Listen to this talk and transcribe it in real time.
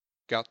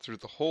got through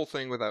the whole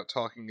thing without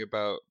talking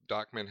about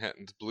Doc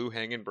Manhattan's blue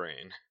hanging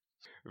brain.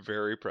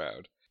 Very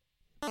proud.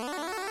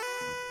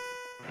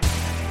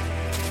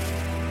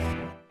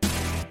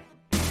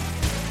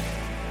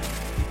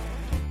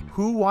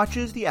 Who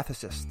Watches the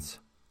Ethicists?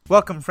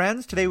 Welcome,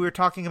 friends. Today we are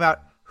talking about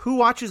Who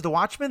Watches the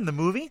Watchmen, the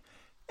movie,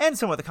 and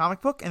somewhat the comic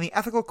book, and the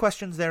ethical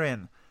questions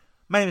therein.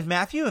 My name is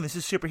Matthew, and this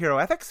is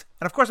Superhero Ethics.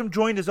 And of course, I'm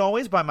joined as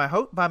always by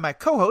my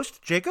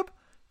co-host, Jacob.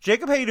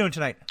 Jacob, how you doing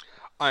tonight?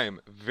 I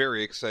am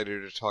very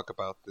excited to talk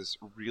about this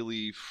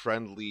really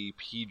friendly,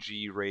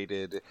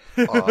 PG-rated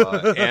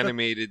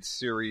animated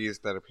series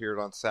that appeared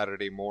on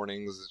Saturday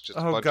mornings. It's just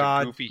a bunch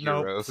of goofy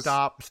heroes.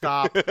 Stop.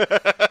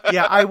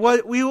 Yeah,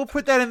 we will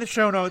put that in the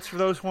show notes for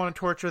those who want to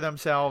torture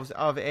themselves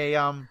of a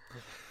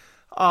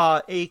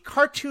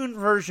cartoon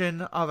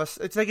version of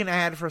it's like an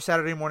ad for a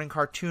Saturday morning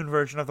cartoon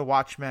version of the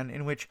Watchmen,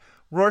 in which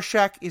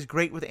Rorschach is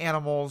great with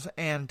animals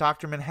and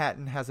Dr.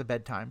 Manhattan has a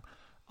bedtime.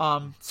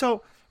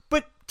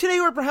 But today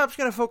we're perhaps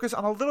going to focus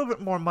on a little bit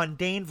more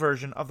mundane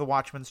version of the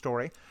Watchmen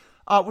story.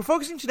 We're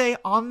focusing today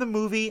on the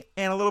movie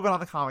and a little bit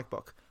on the comic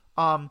book.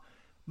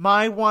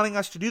 My wanting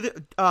us to do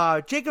Jacob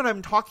and I have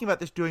been talking about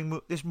this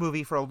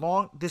project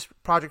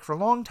for a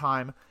long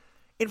time,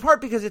 in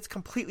part because it's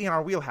completely in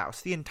our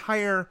wheelhouse. The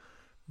entire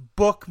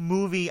book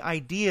movie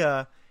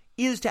idea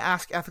is to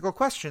ask ethical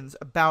questions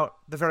about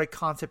the very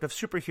concept of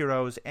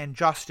superheroes and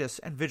justice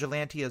and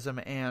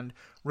vigilantism and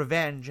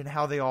revenge and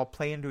how they all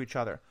play into each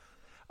other.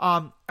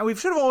 And we've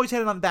sort of always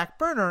had it on the back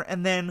burner,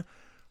 and then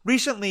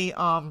recently,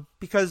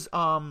 because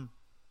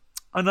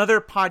another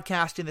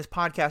podcast in this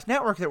podcast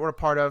network that we're a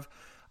part of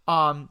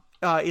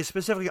is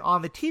specifically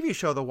on the TV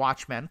show The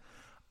Watchmen,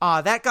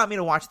 that got me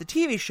to watch the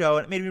TV show,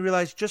 and it made me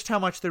realize just how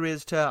much there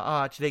is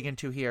to dig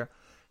into here.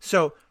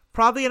 So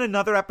probably in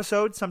another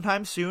episode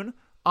sometime soon,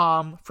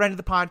 friend of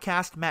the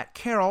podcast, Matt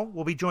Carroll,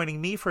 will be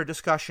joining me for a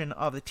discussion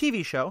of the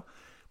TV show,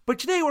 but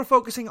today we're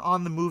focusing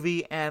on the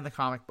movie and the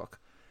comic book.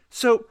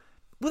 So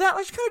with that,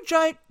 let's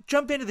kind of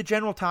jump into the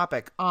general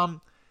topic.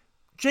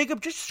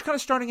 Jacob, just kind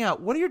of starting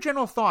out, what are your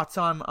general thoughts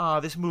on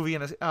this movie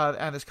and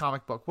this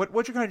comic book?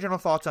 What's your kind of general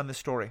thoughts on this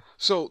story?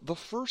 So the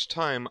first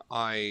time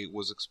I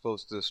was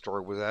exposed to this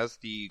story was as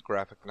the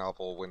graphic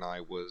novel when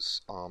I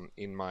was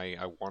in my,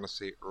 I want to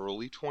say,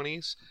 early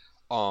 20s.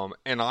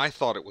 And I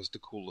thought it was the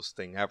coolest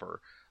thing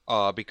ever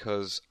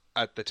because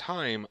at the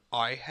time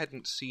I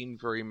hadn't seen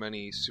very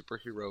many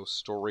superhero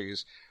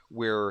stories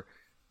where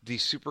the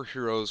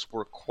superheroes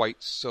were quite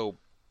so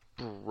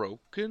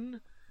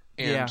broken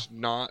and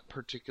not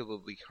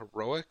particularly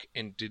heroic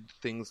and did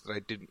things that I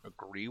didn't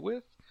agree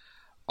with.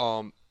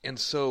 And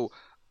so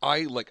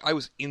I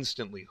was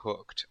instantly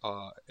hooked.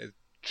 It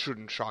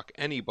shouldn't shock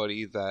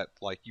anybody that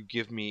you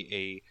give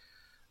me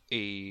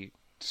a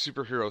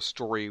superhero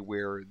story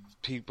where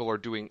people are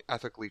doing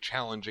ethically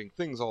challenging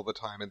things all the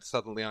time and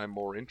suddenly I'm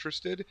more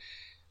interested.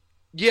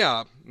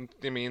 Yeah,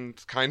 I mean,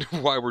 it's kind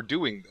of why we're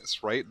doing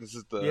this, right? This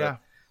is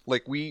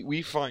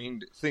we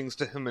find things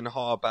to hem and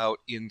haw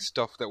about in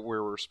stuff that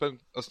we're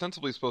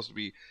ostensibly supposed to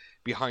be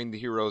behind the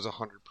heroes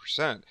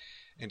 100%.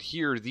 And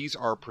here, these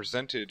are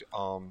presented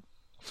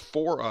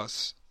for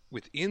us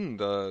within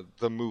the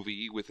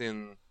movie,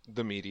 within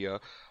the media,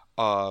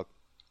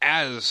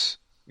 as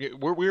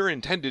we're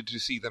intended to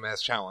see them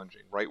as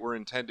challenging, right? We're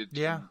intended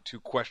to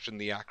question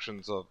the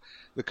actions of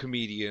the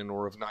comedian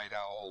or of Night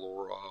Owl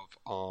or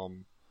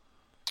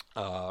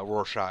of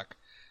Rorschach,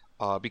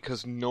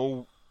 because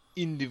no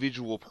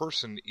individual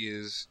person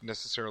is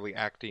necessarily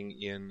acting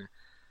in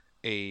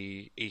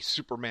a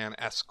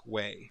Superman-esque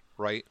way,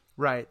 right?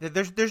 Right.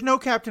 There's no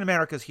Captain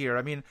Americas here.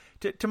 I mean,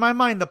 to my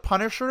mind, the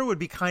Punisher would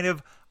be kind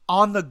of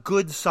on the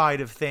good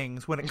side of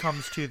things when it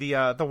comes to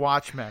the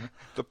Watchmen.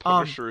 The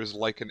Punisher is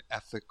like an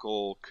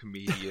ethical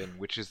comedian,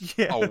 which is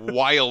a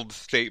wild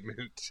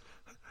statement.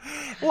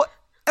 Well,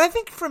 and I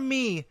think for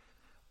me,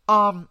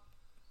 I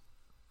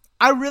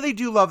really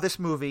do love this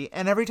movie,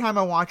 and every time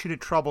I watch it, it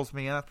troubles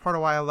me, and that's part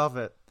of why I love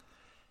it.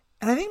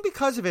 And I think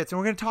because of it, and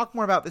we're going to talk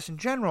more about this in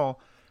general,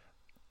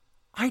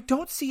 I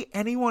don't see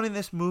anyone in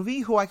this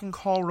movie who I can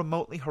call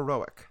remotely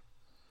heroic.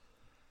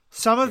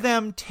 Some of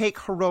them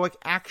take heroic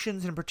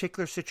actions in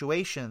particular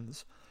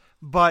situations,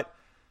 but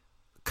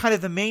kind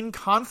of the main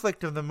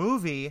conflict of the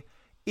movie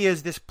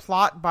is this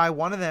plot by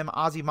one of them,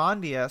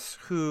 Ozymandias,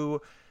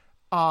 who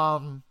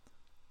I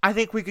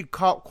think we could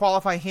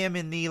qualify him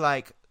in the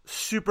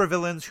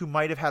supervillains who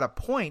might have had a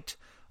point,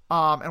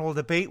 and we'll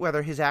debate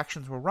whether his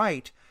actions were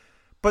right.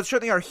 But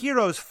certainly our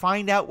heroes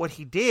find out what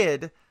he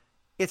did,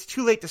 it's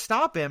too late to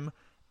stop him,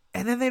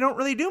 and then they don't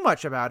really do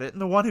much about it,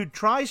 and the one who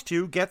tries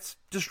to gets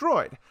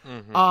destroyed.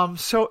 Mm-hmm.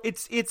 So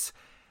it's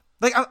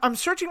I'm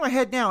searching my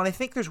head now, and I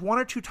think there's one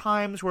or two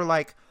times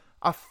where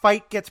a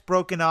fight gets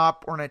broken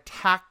up or an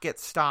attack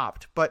gets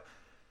stopped. But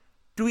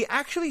do we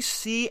actually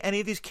see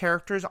any of these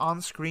characters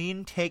on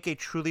screen take a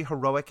truly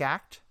heroic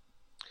act?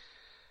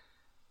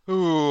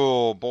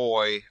 Oh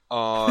boy!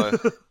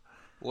 Not to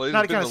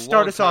kind of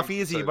start us off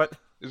easy, but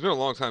it's been a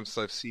long time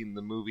since I've seen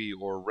the movie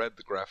or read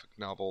the graphic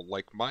novel.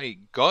 My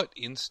gut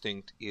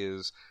instinct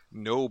is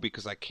no,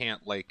 because I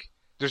can't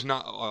there's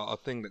not a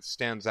thing that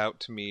stands out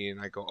to me, and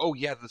I go, oh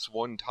yeah, this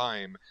one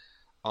time.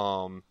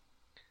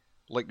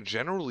 Like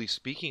generally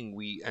speaking,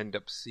 we end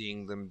up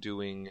seeing them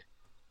doing.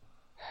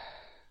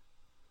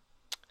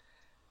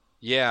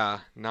 Yeah,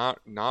 not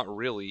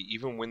really.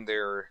 Even when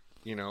they're,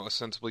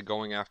 ostensibly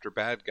going after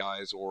bad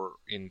guys, or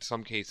in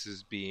some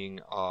cases being,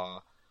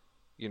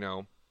 you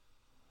know,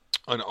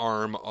 an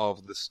arm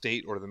of the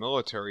state or the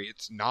military,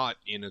 it's not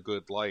in a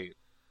good light.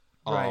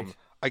 Right.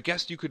 I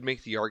guess you could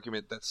make the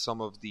argument that some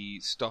of the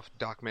stuff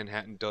Doc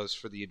Manhattan does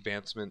for the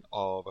advancement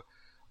of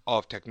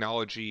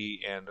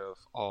technology and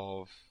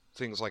of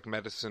things like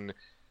medicine,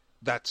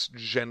 that's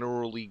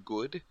generally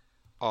good.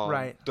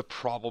 Right. The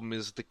problem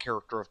is the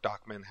character of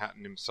Doc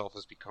Manhattan himself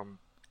has become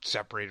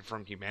separated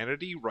from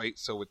humanity, right?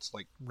 So it's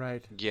like,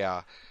 right.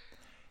 Yeah.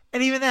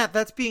 And even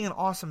that's being an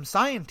awesome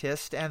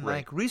scientist and Right.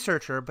 like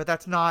researcher, but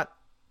it's not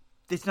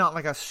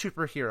like a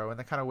superhero in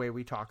the kind of way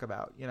we talk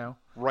about,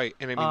 Right,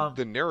 and I mean,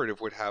 the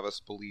narrative would have us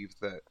believe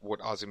that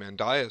what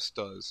Ozymandias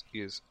does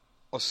is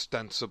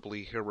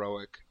ostensibly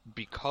heroic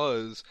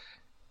because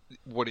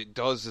what it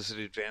does is it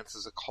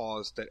advances a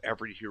cause that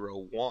every hero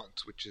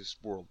wants, which is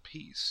world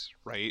peace,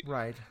 right?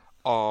 Right.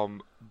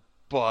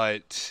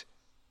 But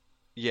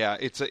yeah,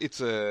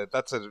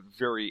 that's a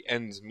very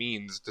ends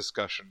means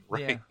discussion,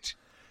 right? Yeah.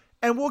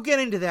 And we'll get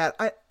into that.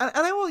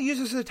 I will use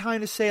this as a time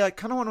to say, like,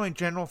 kind of one of my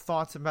general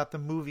thoughts about the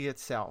movie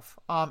itself.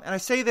 And I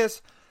say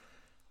this,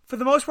 for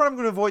the most part, I'm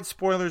going to avoid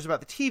spoilers about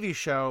the TV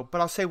show,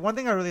 but I'll say one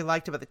thing I really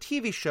liked about the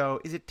TV show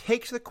is it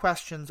takes the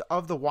questions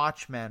of the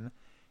Watchmen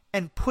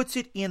and puts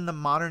it in the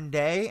modern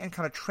day and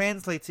kind of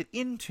translates it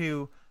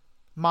into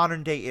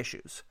modern day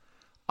issues.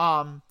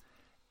 And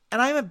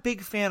I'm a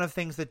big fan of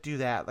things that do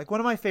that. Like, one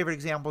of my favorite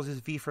examples is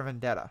V for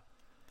Vendetta.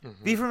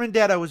 Mm-hmm. V for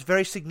Vendetta was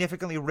very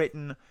significantly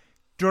written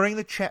during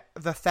the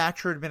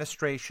Thatcher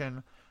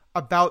administration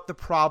about the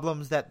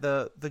problems that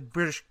the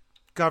British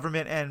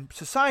government and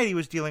society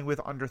was dealing with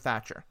under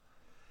Thatcher.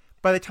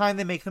 By the time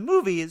they make the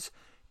movies,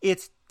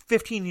 it's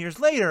 15 years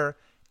later,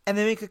 and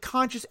they make a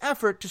conscious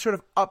effort to sort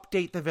of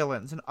update the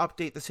villains and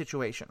update the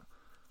situation.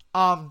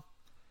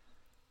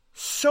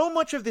 So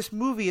much of this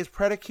movie is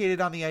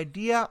predicated on the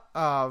idea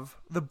of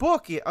the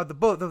book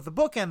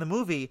and the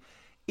movie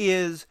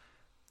is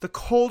the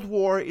Cold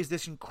War is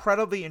this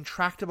incredibly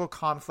intractable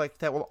conflict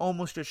that will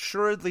almost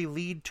assuredly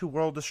lead to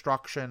world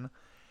destruction.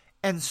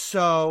 And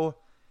so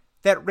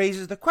that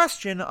raises the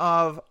question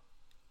of,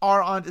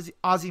 are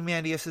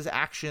Ozymandias'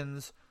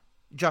 actions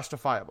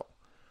justifiable?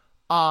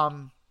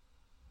 But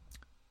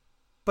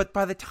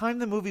by the time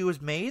the movie was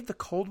made, the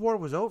Cold War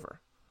was over.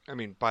 I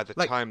mean, by the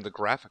time the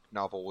graphic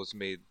novel was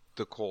made,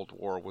 the Cold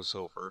War was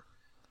over.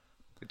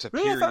 It's a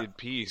period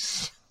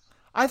piece.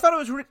 I thought it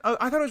was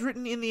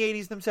written in the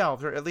 80s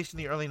themselves, or at least in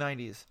the early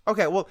 90s.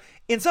 Okay, well,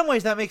 in some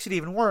ways that makes it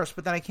even worse,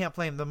 but then I can't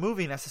blame the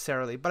movie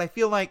necessarily. But I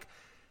feel like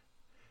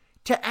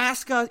to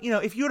ask us,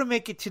 if you were to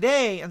make it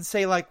today and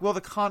say, like, will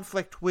the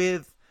conflict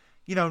with,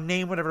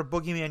 name whatever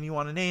boogeyman you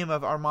want to name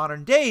of our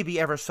modern day be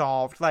ever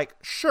solved? Like,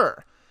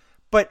 sure.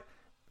 But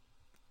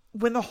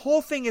when the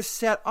whole thing is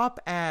set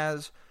up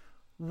as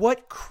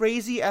what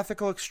crazy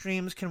ethical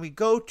extremes can we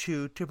go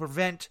to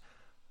prevent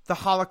the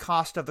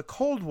Holocaust of the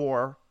Cold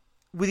War,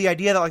 with the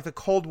idea that, like, the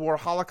Cold War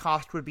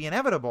Holocaust would be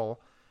inevitable,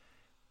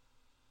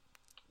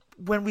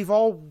 when we've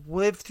all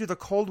lived through the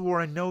Cold War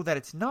and know that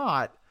it's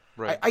not,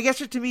 right. I guess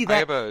to me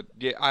that...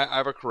 I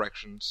have a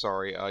correction,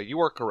 sorry.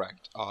 You are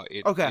correct.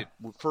 It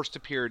first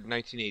appeared in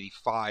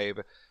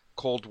 1985.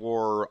 Cold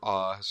War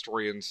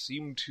historians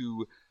seem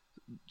to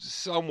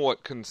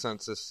somewhat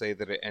consensus say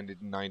that it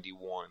ended in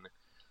 91.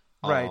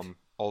 Right.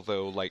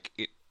 Although, like,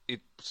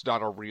 it's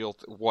not a real...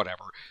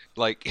 whatever.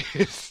 Like,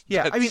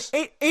 I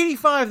mean,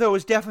 85, though,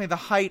 was definitely the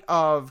height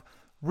of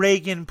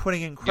Reagan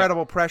putting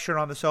incredible pressure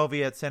on the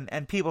Soviets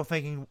and people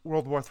thinking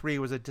World War III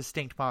was a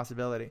distinct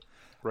possibility.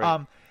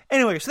 Right.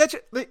 Anyway, so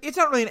it's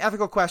not really an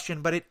ethical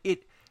question, but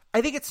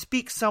I think it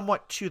speaks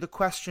somewhat to the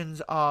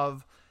questions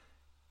of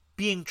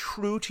being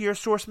true to your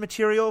source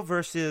material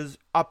versus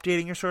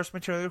updating your source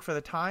material for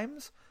the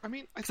times. I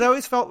mean, because I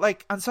always felt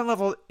like, on some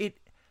level,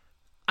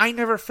 I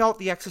never felt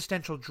the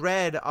existential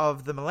dread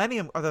of the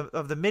millennium or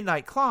of the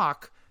midnight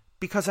clock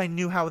because I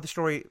knew how the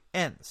story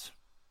ends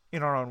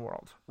in our own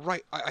world.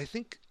 Right. I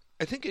think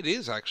it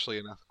is actually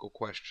an ethical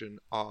question.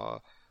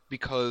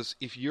 Because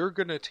if you're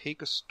gonna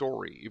take a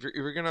story, if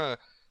you're gonna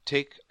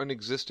take an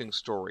existing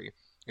story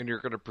and you're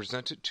gonna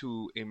present it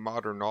to a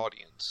modern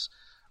audience,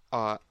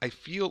 I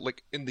feel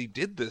like, and they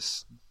did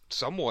this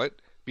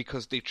somewhat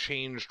because they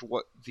changed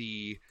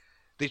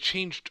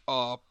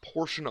a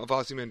portion of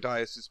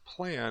Ozymandias'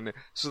 plan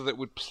so that it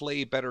would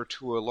play better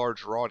to a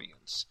larger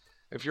audience.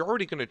 If you're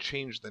already going to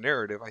change the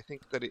narrative, I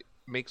think that it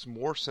makes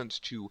more sense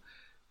to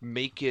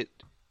make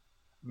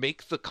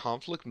the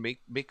conflict,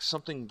 make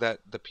something that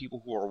the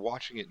people who are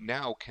watching it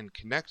now can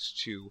connect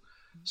to,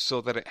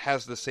 so that it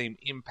has the same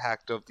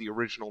impact of the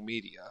original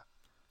media.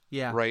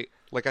 Yeah. Right?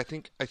 Like, I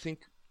think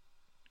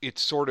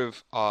it's sort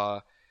of,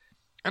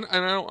 and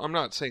I'm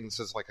not saying this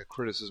as like a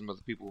criticism of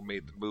the people who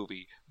made the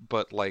movie,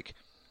 but like,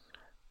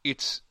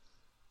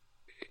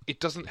 it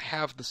doesn't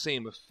have the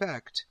same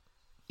effect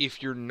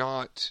if you're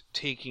not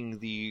taking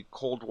the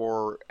Cold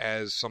War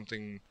as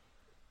something,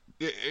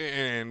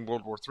 and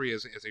World War III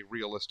as a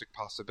realistic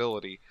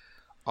possibility.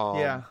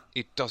 Yeah.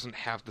 It doesn't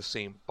have the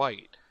same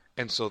bite,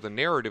 and so the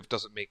narrative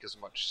doesn't make as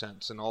much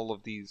sense. And all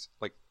of these,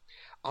 like,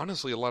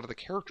 honestly, a lot of the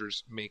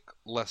characters make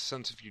less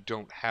sense if you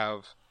don't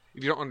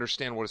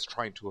understand what it's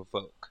trying to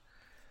evoke.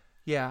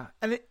 Yeah,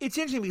 and it's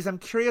interesting because I'm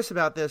curious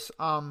about this.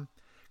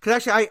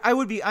 Because actually,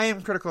 I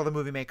am critical of the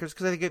movie makers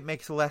because I think it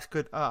makes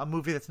a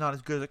movie that's not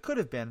as good as it could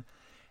have been.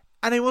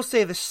 And I will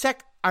say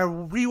I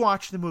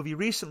rewatched the movie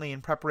recently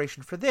in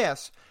preparation for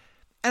this,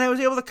 and I was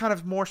able to kind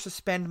of more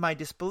suspend my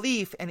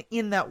disbelief and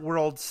in that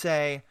world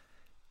say,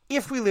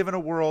 if we live in a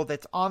world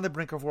that's on the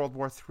brink of World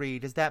War III,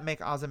 does that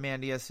make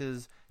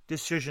Ozymandias'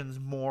 decisions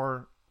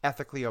more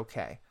ethically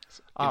okay?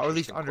 Or at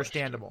least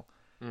understandable?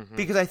 Mm-hmm.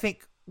 Because I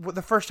think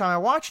the first time I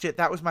watched it,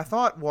 that was my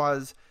thought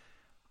was,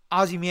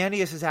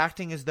 Ozymandias is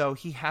acting as though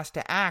he has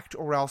to act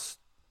or else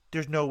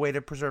there's no way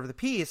to preserve the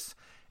peace.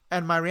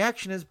 And my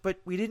reaction is,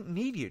 but we didn't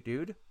need you,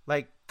 dude.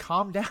 Like,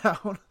 calm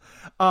down.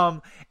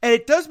 And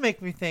it does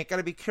make me think, and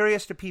I'd be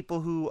curious to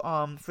people who,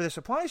 for this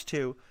applies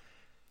to,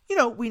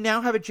 we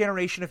now have a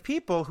generation of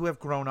people who have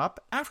grown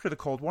up after the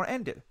Cold War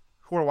ended,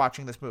 who are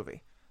watching this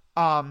movie.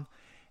 And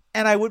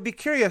I would be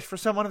curious for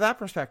someone of that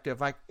perspective,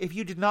 like, if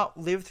you did not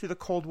live through the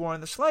Cold War in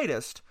the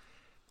slightest,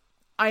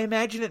 I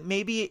imagine that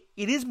maybe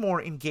it is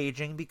more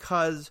engaging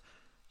because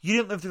you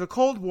didn't live through the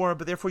Cold War,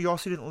 but therefore you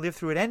also didn't live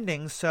through it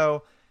ending,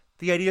 so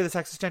the idea of this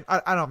existential, I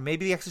don't know,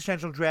 maybe the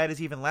existential dread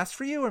is even less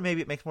for you, or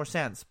maybe it makes more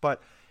sense.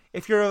 But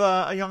if you're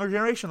a younger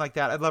generation like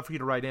that, I'd love for you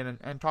to write in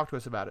and talk to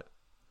us about it.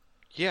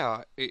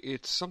 Yeah,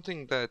 it's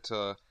something that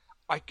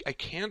I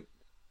can't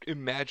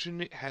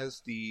imagine it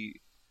has the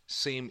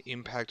same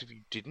impact if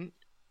you didn't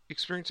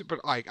experience it, but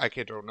I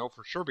don't know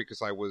for sure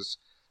because I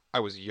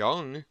was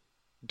young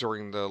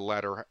during the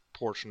latter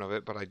portion of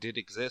it, but I did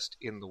exist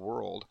in the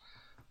world.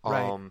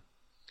 Right.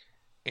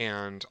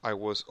 And I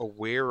was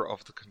aware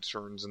of the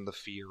concerns and the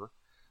fear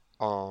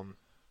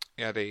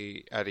at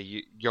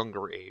a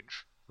younger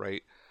age,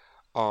 right?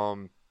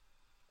 And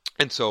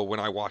so when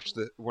I watched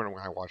when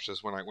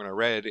I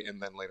read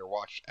and then later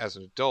watched as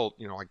an adult,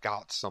 I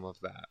got some of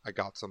that. I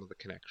got some of the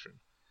connection.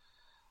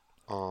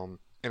 And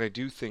I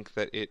do think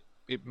that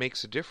it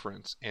makes a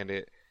difference, and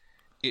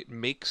it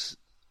makes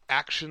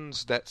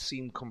actions that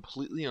seem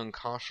completely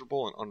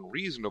unconscionable and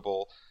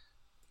unreasonable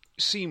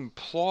seem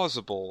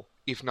plausible,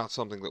 if not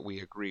something that we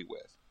agree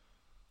with.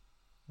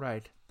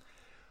 Right.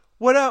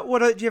 What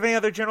do you have any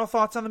other general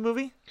thoughts on the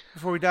movie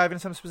before we dive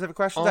into some specific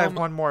questions? I have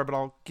one more, but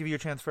I'll give you a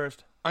chance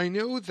first. I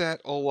know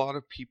that a lot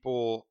of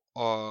people,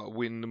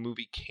 when the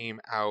movie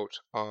came out,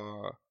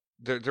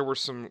 there were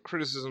some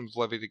criticisms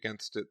levied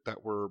against it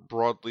that were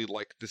broadly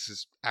like, this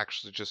is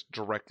actually just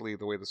directly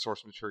the way the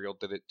source material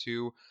did it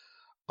too.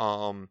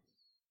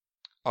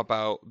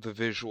 About the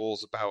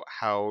visuals, about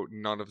how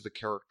none of the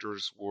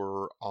characters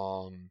were,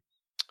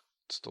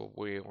 what's the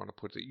way I want to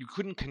put it? You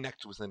couldn't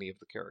connect with any of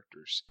the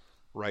characters,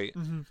 right?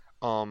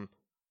 Mm-hmm.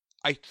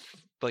 I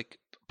like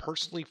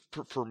personally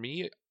for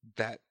me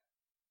that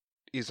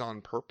is on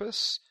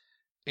purpose,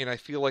 and I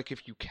feel like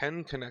if you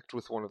can connect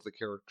with one of the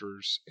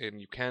characters and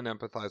you can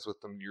empathize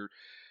with them,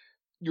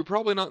 you're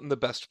probably not in the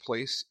best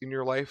place in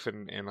your life,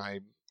 and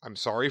I'm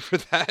sorry for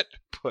that,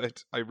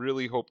 but I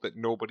really hope that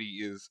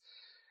nobody is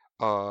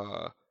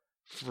for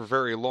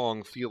very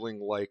long feeling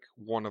like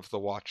one of the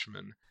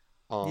Watchmen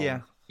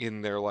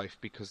in their life,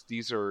 because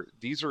these are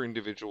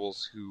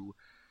individuals who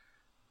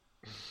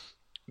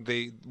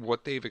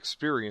what they've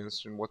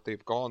experienced and what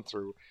they've gone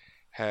through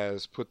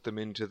has put them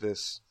into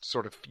this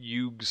sort of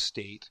fugue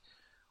state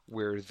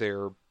where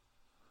they're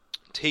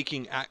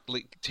taking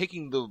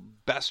the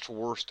best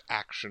worst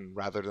action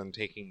rather than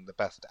taking the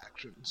best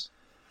actions.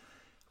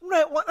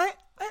 Right. Well,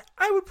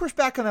 I would push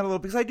back on that a little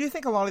because I do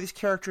think a lot of these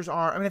characters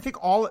are. I mean, I think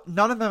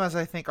none of them, as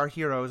I think, are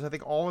heroes. I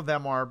think all of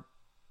them are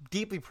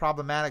deeply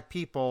problematic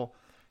people.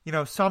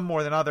 Some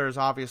more than others,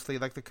 obviously.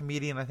 Like the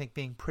comedian, I think,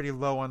 being pretty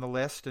low on the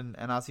list, and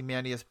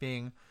Ozymandias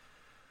being.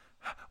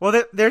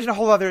 Well, there's a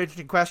whole other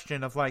interesting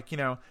question of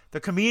the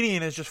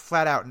comedian is just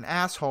flat out an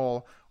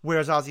asshole,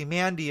 whereas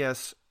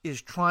Ozymandias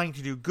is trying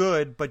to do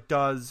good, but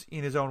does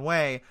in his own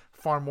way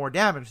far more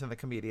damage than the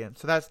comedian.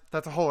 So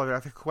that's a whole other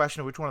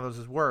question of which one of those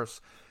is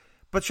worse.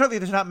 But certainly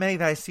there's not many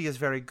that I see as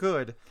very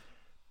good.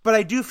 But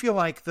I do feel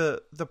like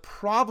the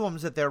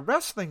problems that they're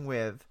wrestling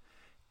with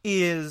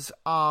is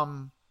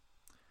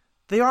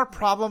they are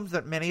problems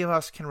that many of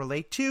us can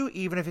relate to,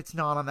 even if it's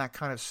not on that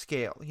kind of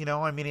scale.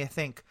 I mean, I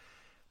think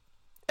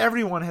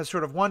everyone has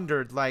sort of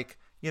wondered,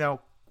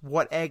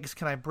 what eggs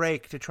can I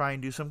break to try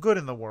and do some good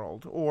in the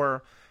world?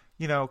 Or,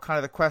 kind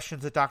of the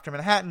questions that Dr.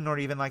 Manhattan or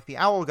even like the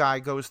owl guy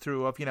goes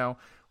through of,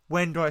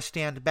 when do I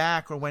stand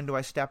back or when do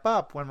I step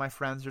up when my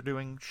friends are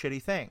doing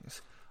shitty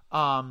things?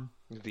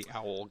 The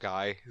owl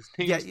guy. His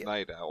name's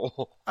Night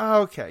Owl.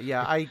 Okay,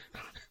 yeah. I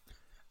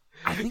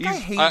think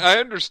I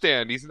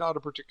understand. He's not a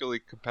particularly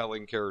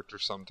compelling character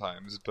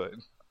sometimes, but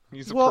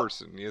he's a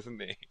person. He has a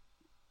name.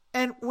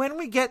 And when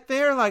we get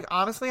there, like,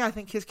 honestly, I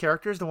think his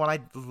character is the one I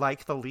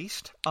like the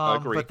least.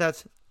 Agree. But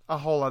that's a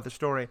whole other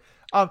story.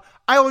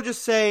 I will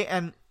just say,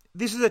 and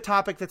this is a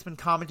topic that's been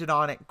commented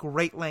on at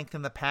great length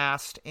in the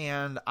past,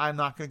 and I'm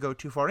not going to go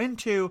too far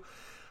into,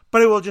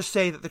 but I will just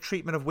say that the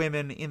treatment of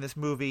women in this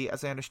movie,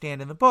 as I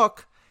understand in the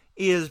book,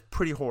 is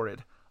pretty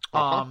horrid.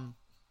 And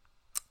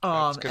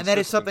that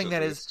is something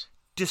that is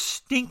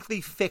distinctly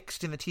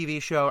fixed in the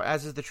TV show,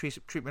 as is the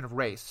treatment of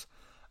race.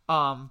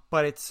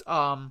 But it's...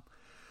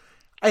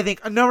 I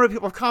think a number of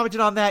people have commented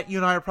on that. You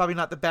and I are probably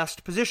not the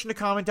best position to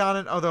comment on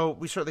it, although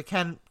we certainly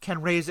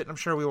can raise it, and I'm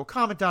sure we will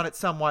comment on it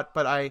somewhat.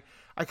 But I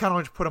kind of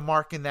want to put a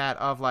mark in that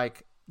of,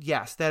 like,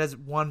 yes, that is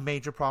one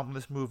major problem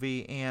with this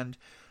movie, and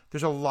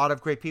there's a lot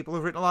of great people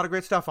who've written a lot of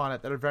great stuff on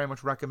it that I very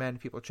much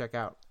recommend people check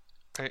out.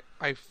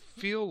 I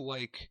feel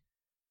like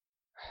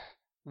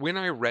when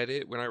I read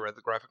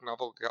the graphic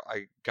novel,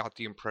 I got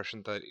the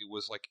impression that it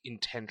was, like,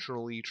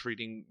 intentionally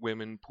treating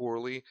women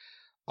poorly.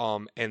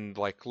 And,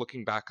 like,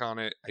 looking back on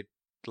it,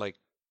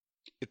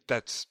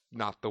 that's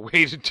not the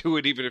way to do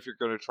it, even if you're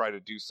going to try to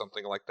do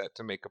something like that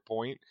to make a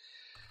point.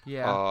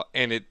 Yeah.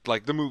 And it,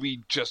 like, the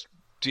movie just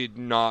did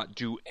not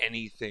do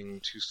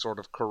anything to sort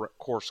of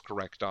course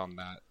correct on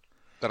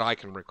that I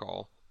can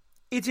recall.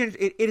 It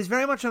is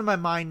very much on my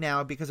mind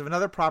now because of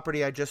another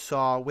property I just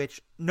saw,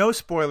 which no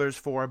spoilers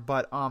for,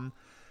 but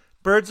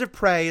Birds of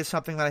Prey is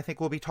something that I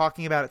think we'll be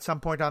talking about at some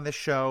point on this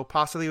show,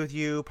 possibly with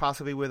you,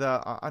 possibly with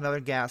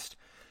another guest,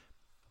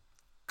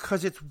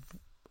 because it's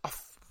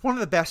one of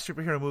the best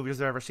superhero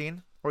movies I've ever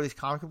seen, or these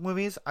comic book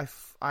movies.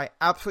 I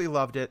absolutely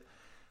loved it.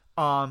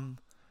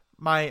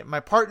 My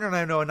partner and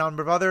I know a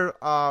number of other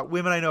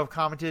women I know have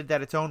commented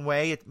that its own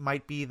way it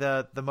might be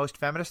the most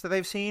feminist that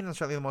they've seen, and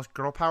certainly the most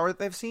girl power that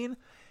they've seen.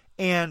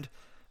 And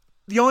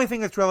the only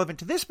thing that's relevant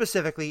to this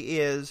specifically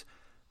is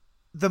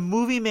the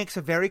movie makes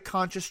a very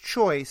conscious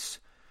choice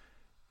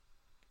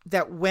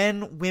that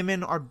when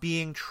women are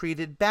being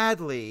treated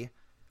badly,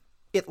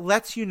 it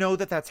lets you know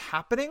that that's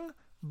happening,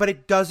 but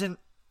it doesn't,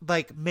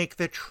 like, make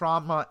the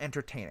trauma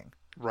entertaining.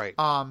 Right.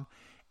 And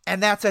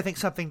that's, I think,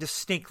 something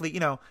distinctly,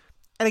 and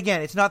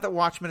again, it's not that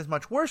Watchmen is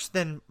much worse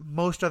than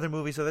most other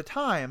movies of the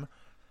time,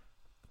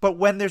 but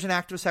when there's an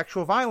act of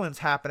sexual violence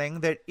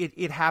happening, that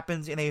it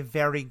happens in a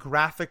very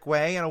graphic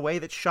way, in a way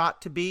that's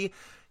shot to be,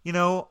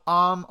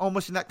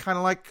 almost in that kind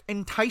of, like,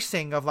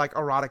 enticing of, like,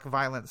 erotic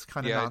violence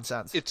kind of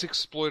nonsense. It's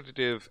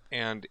exploitative,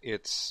 and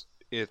it's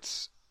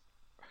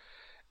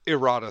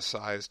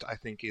eroticized, I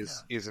think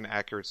is an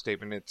accurate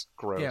statement. It's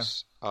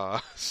gross.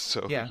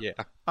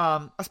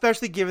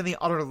 Especially given the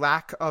utter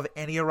lack of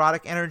any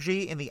erotic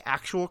energy in the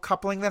actual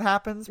coupling that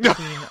happens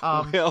between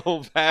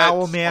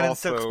Owlman and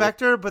Silk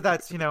Spectre, but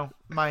that's,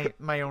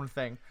 my own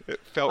thing. It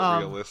felt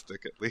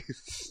realistic, at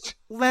least.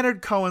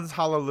 Leonard Cohen's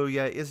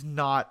Hallelujah is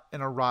not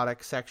an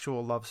erotic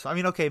sexual love song. I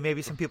mean, okay,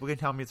 maybe some people can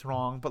tell me it's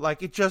wrong, but,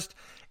 like,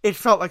 it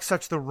felt like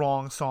such the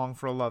wrong song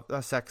for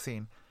a sex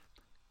scene.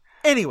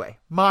 Anyway,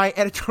 my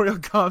editorial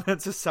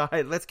comments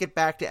aside, let's get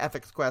back to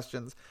ethics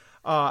questions.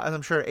 As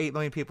I'm sure 8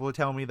 million people will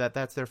tell me that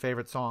that's their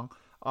favorite song,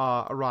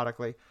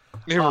 erotically.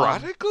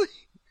 Erotically?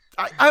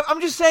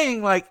 I'm just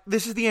saying, like,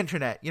 this is the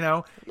internet,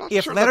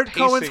 If sure Leonard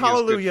Cohen's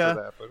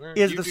Hallelujah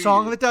is the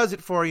song that does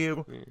it for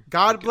you,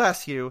 God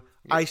bless you,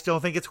 I still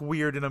think it's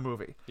weird in a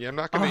movie. Yeah, I'm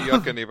not going to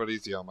yuck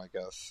anybody's yum, I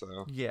guess.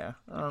 So. Yeah.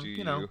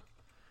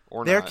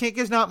 Or their not. kink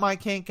is not my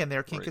kink, and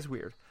their kink is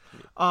weird.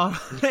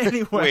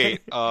 Anyway.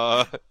 Wait,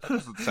 that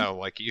doesn't sound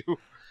like you.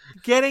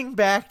 Getting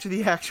back to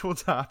the actual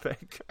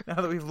topic, now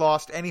that we've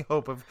lost any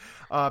hope of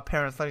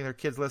parents letting their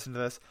kids listen to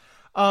this.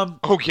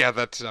 Oh yeah,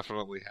 that's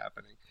definitely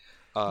happening.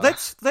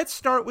 Let's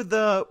start with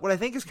what I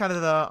think is kind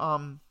of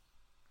the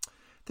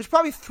there's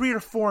probably 3 or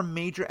 4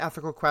 major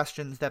ethical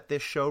questions that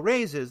this show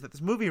raises, that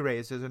this movie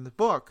raises in the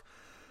book.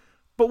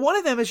 But one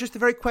of them is just the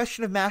very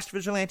question of masked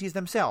vigilantes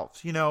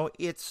themselves.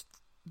 It's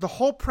the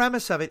whole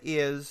premise of it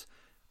is,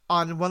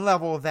 on one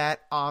level,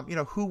 that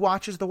who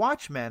watches the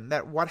Watchmen?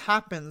 That what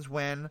happens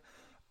when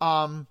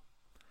the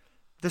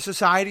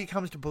society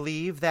comes to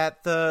believe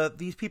that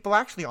these people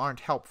actually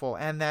aren't helpful,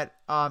 and that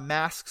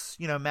masked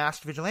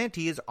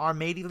vigilantes are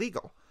made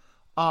illegal.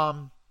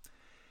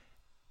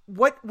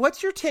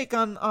 What's your take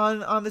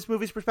on this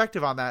movie's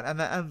perspective on that, and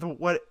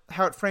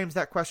how it frames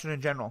that question in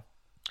general?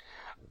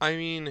 I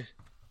mean,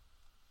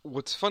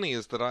 what's funny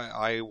is that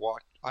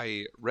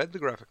I read the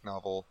graphic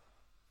novel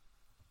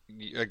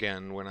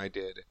again when I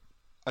did,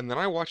 and then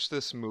I watched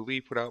this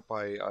movie put out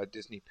by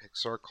Disney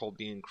Pixar called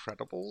The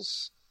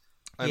Incredibles.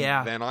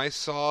 And then I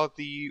saw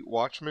the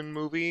Watchmen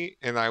movie,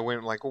 and I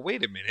went like, well,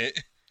 wait a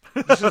minute.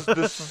 This is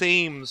the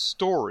same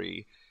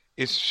story.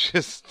 It's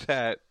just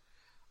that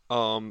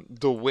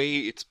the way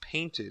it's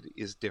painted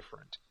is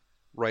different,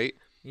 right?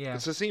 Yeah.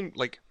 It's the same,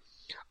 like,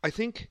 I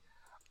think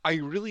I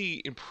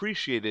really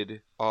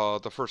appreciated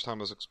the first time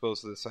I was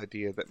exposed to this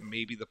idea that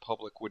maybe the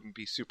public wouldn't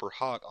be super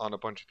hot on a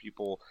bunch of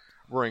people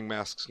wearing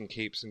masks and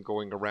capes and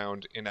going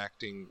around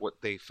enacting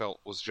what they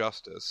felt was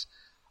justice.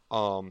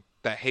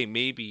 That, hey,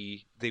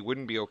 maybe they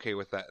wouldn't be okay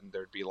with that, and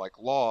there'd be, like,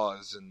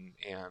 laws,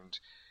 and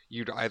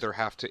you'd either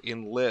have to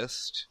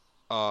enlist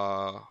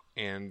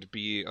and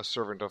be a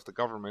servant of the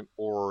government,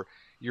 or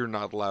you're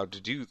not allowed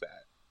to do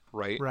that,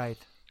 right? Right.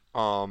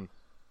 And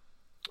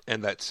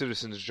that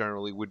citizens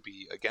generally would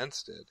be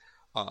against it.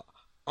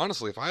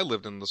 Honestly, if I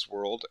lived in this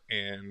world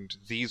and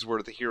these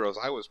were the heroes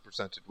I was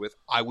presented with,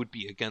 I would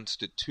be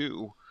against it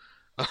too.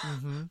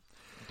 Mm-hmm.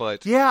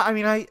 But yeah, I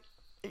mean,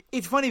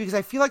 it's funny because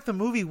I feel like the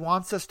movie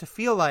wants us to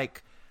feel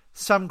like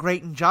some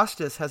great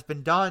injustice has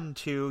been done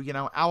to,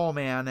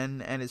 Owlman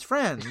and his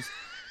friends.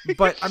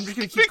 But I'm just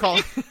going to keep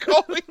calling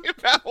him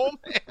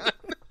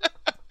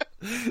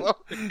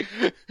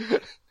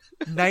Owlman.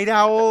 Night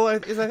Owl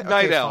is okay,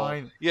 Night Owl.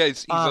 Fine. Yeah,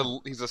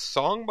 he's a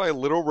song by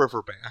Little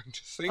River Band.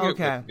 Sing it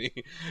with me.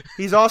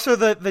 He's also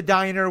the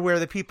diner where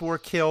the people were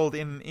killed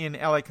in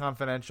LA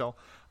Confidential.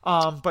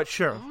 But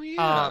sure. Oh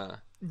yeah.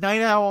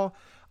 Night Owl.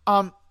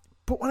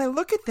 But when I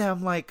look at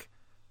them, like,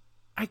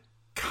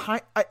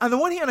 on the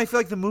one hand, I feel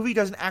like the movie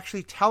doesn't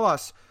actually tell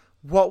us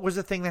what was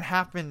the thing that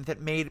happened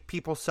that made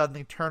people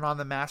suddenly turn on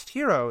the masked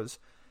heroes,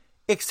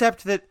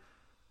 except that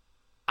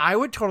I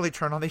would totally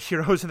turn on the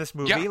heroes in this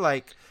movie. Yeah.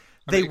 Like,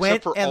 they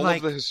went for and all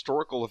of the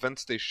historical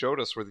events they showed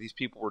us where these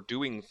people were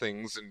doing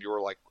things, and you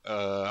were like,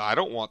 I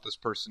don't want this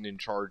person in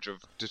charge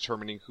of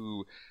determining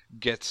who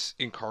gets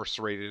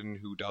incarcerated and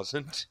who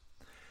doesn't.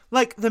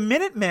 Like, the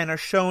Minutemen are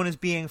shown as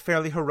being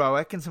fairly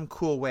heroic in some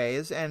cool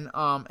ways, and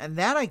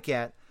that I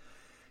get,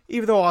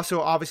 even though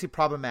also obviously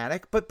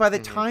problematic. But by the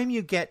time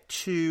you get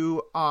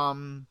to,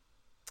 the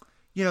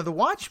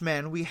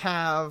Watchmen, we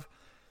have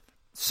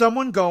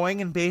someone going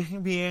and basically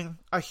being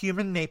a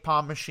human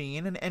napalm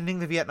machine and ending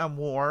the Vietnam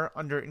War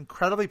under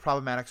incredibly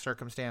problematic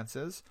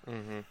circumstances.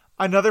 Mm-hmm.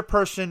 Another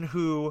person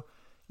who,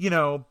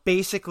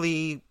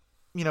 basically,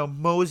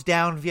 mows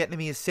down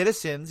Vietnamese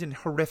citizens in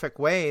horrific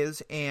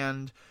ways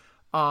and,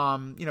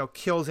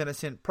 kills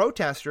innocent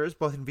protesters,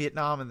 both in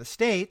Vietnam and the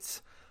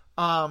States.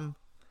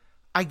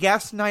 I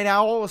guess Night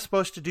Owl was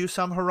supposed to do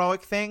some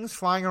heroic things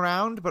flying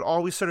around, but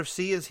all we sort of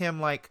see is him,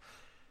 like,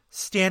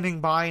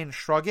 standing by and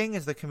shrugging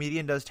as the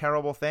comedian does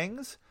terrible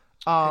things.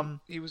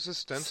 He was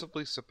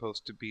ostensibly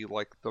supposed to be,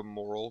 like, the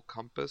moral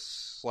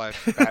compass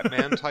 /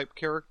 Batman type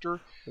character.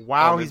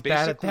 Wow, he's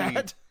bad at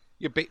that.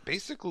 Yeah,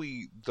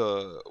 basically,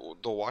 the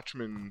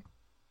Watchmen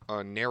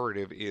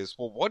narrative is,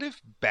 well, what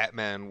if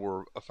Batman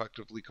were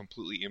effectively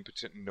completely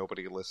impotent and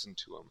nobody listened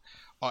to him?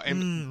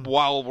 And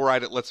while we're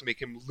at it, let's make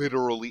him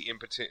literally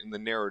impotent in the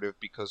narrative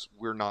because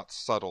we're not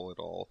subtle at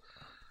all.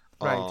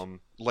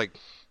 Right.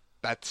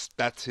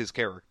 That's his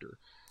character.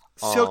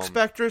 Silk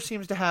Spectre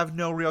seems to have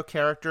no real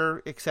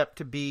character except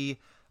to be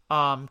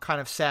kind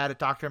of sad at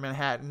Dr.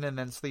 Manhattan and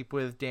then sleep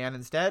with Dan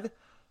instead.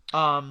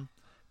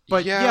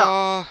 But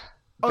yeah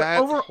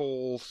that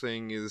whole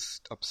thing is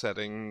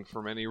upsetting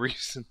for many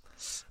reasons.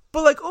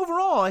 But, like,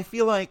 overall, I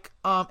feel like,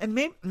 and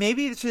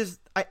maybe this is,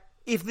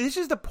 if this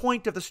is the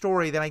point of the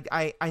story, then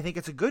I think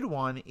it's a good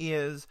one,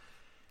 is,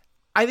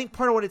 I think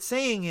part of what it's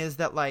saying is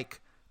that,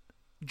 like,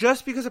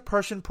 just because a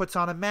person puts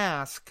on a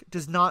mask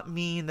does not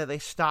mean that they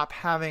stop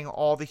having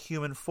all the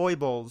human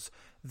foibles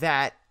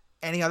that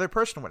any other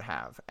person would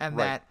have. And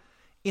that,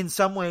 in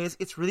some ways,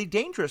 it's really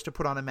dangerous to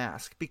put on a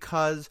mask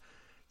because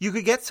you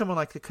could get someone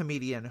like the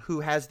comedian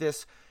who has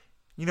this,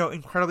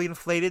 incredibly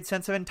inflated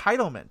sense of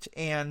entitlement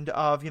and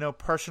of,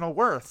 personal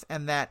worth.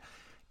 And that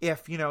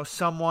if,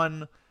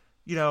 someone,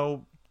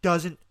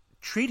 doesn't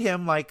treat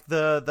him like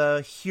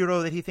the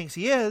hero that he thinks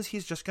he is,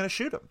 he's just going to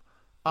shoot him.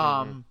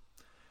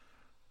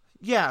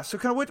 Yeah. So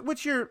kind of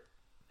what's your,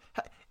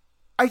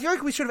 I feel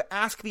like we sort of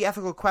ask the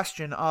ethical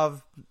question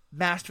of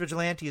masked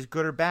vigilantes,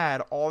 good or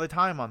bad, all the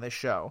time on this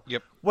show.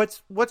 Yep.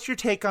 What's your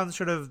take on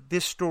sort of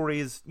this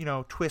story's,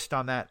 twist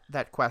on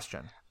that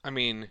question? I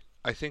mean,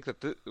 I think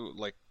that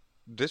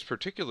this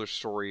particular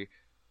story,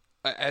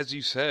 as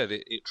you said,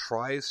 it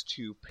tries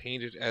to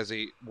paint it as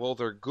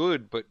they're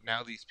good, but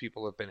now these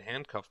people have been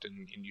handcuffed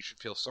and you should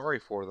feel sorry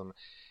for them.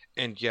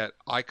 And yet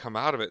I come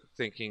out of it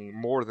thinking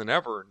more than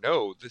ever,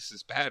 no, this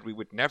is bad. We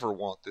would never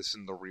want this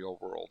in the real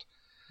world.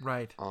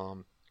 Right.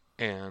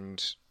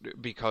 And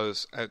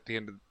because at the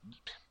end of,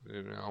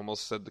 I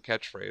almost said the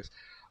catchphrase,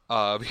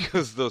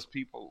 because those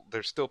people,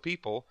 they're still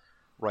people,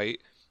 right?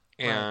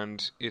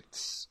 And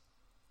it's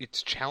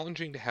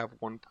challenging to have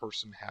one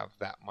person have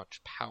that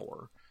much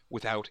power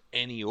without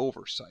any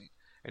oversight.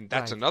 And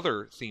that's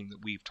another theme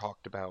that we've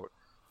talked about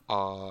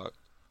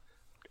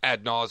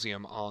ad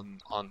nauseum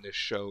on this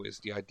show, is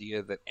the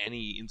idea that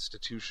any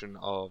institution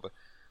of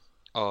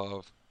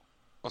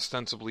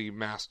ostensibly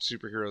masked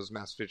superheroes,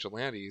 masked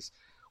vigilantes,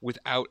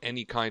 without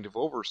any kind of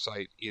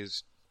oversight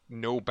is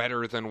no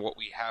better than what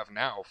we have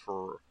now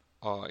for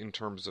in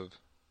terms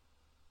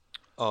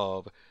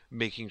of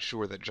making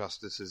sure that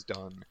justice is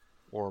done,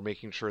 or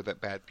making sure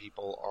that bad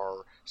people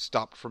are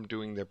stopped from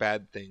doing their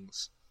bad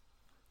things,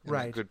 and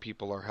that good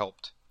people are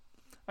helped.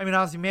 I mean,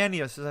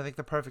 Ozymandias is, I think,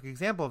 the perfect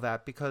example of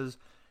that, because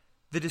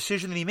the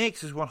decision that he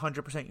makes is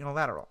 100%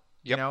 unilateral.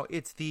 Yep.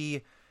 It's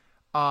the,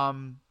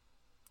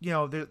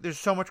 there's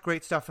so much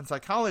great stuff in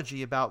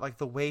psychology about, like,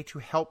 the way to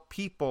help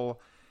people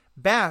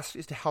best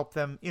is to help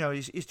them,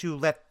 is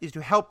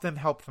to help them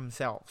help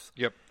themselves.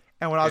 Yep.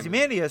 And what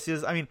Ozymandias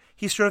is, I mean,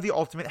 he's sort of the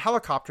ultimate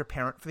helicopter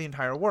parent for the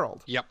entire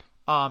world. Yep.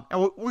 And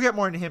we'll get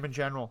more into him in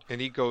general.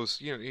 And he goes,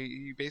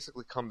 he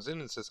basically comes in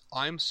and says,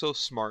 I'm so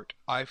smart.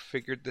 I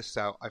figured this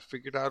out. I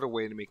figured out a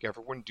way to make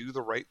everyone do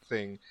the right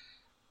thing.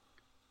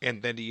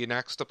 And then he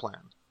enacts the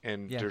plan.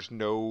 And there's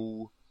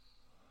no...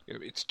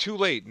 It's too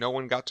late. No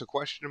one got to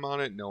question him on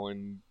it. No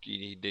one...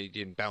 He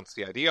didn't bounce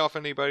the idea off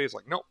anybody. It's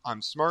like, no,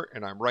 I'm smart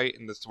and I'm right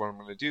and this is what I'm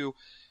going to do.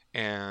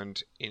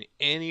 And in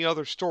any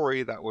other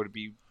story, that would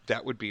be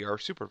our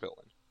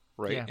supervillain,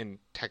 right? Yeah. And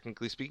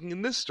technically speaking,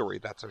 in this story,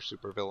 that's our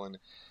supervillain,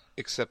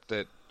 except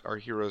that our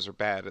heroes are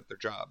bad at their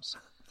jobs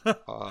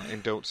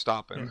and don't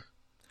stop him.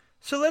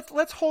 So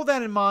let's hold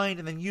that in mind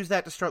and then use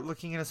that to start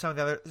looking into some of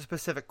the other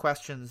specific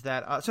questions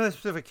that some of the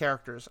specific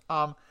characters.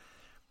 And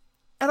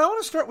I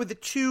want to start with the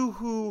two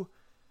who,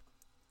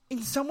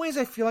 in some ways,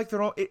 I feel like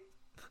they're all.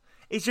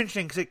 It's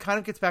interesting because it kind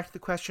of gets back to the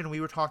question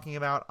we were talking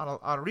about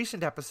on a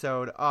recent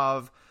episode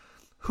of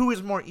who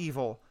is more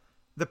evil,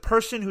 the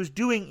person who's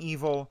doing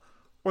evil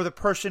or the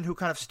person who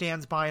kind of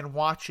stands by and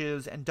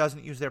watches and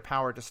doesn't use their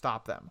power to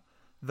stop them.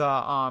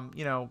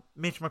 The,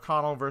 Mitch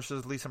McConnell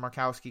versus Lisa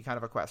Murkowski kind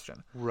of a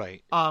question.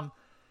 Right.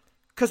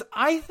 Because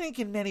I think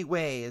in many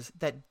ways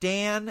that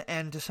Dan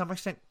and to some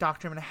extent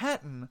Dr.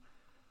 Manhattan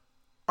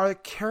are the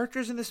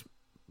characters in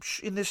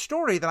this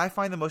story that I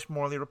find the most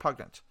morally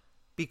repugnant.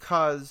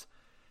 Because,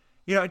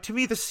 to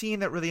me, the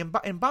scene that really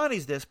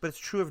embodies this, but it's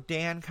true of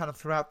Dan kind of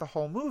throughout the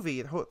whole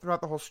movie,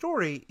 throughout the whole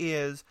story,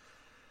 is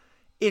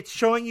it's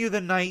showing you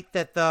the night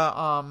that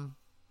the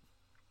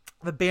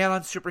ban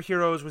on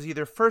superheroes was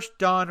either first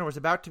done or was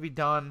about to be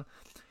done.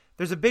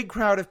 There's a big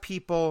crowd of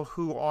people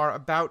who are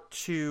about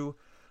to,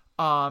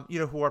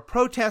 who are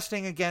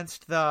protesting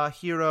against the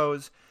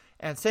heroes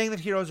and saying that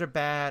heroes are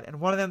bad. And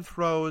one of them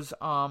throws,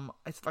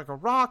 it's like a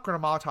rock or a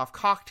Molotov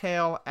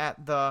cocktail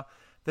at the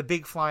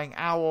big flying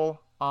owl,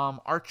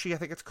 Archie, I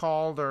think it's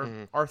called,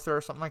 or Arthur,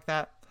 or something like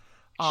that.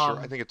 Sure,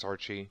 I think it's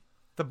Archie.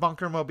 The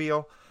bunker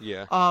mobile.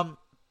 Yeah.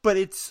 But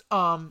it's,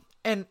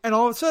 and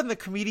all of a sudden the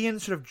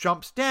comedian sort of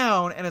jumps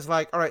down and is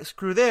like, all right,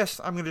 screw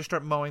this. I'm going to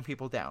start mowing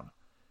people down.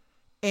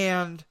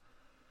 And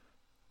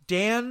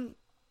Dan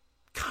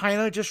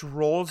kind of just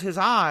rolls his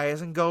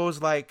eyes and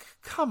goes like,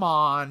 come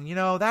on,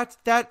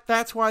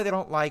 that's why they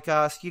don't like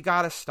us. You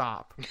got to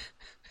stop.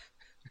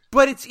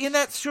 But it's in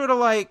that sort of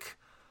like,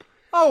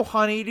 oh,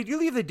 honey, did you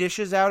leave the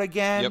dishes out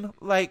again? Yep.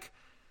 Like,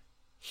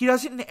 he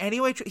doesn't in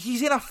any way,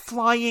 he's in a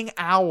flying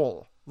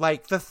owl.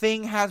 Like, the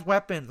thing has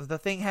weapons. The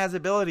thing has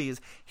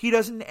abilities. He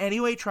doesn't in any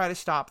way try to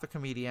stop the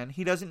comedian.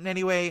 He doesn't in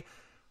any way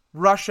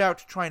rush out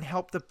to try and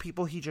help the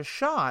people he just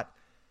shot.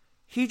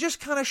 He just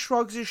kind of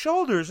shrugs his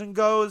shoulders and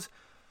goes,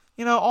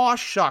 aw,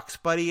 shucks,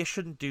 buddy, you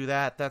shouldn't do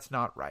that. That's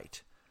not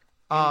right.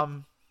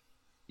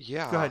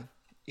 Yeah. Go ahead.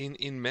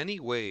 In many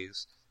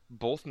ways,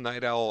 both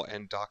Night Owl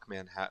and Doc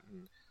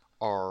Manhattan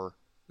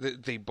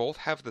they both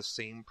have the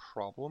same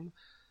problem.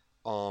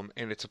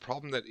 And it's a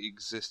problem that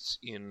exists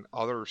in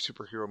other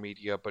superhero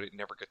media, but it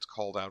never gets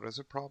called out as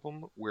a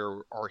problem, where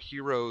our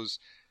heroes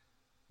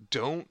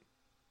don't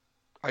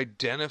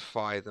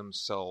identify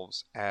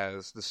themselves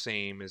as the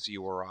same as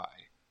you or I,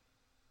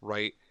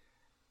 right?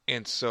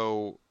 And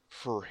so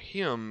for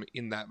him,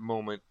 in that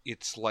moment,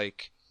 it's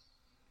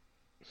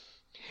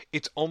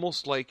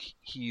almost like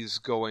he's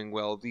going,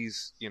 well,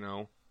 these,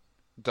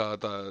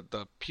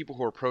 the people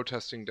who are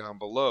protesting down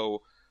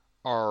below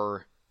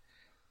are...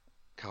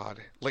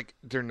 God, like,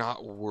 they're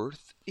not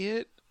worth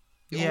it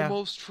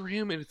almost for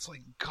him. And it's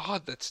like,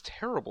 God, that's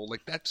terrible.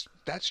 Like,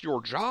 that's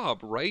your job,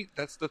 right?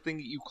 That's the thing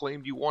that you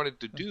claimed you wanted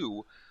to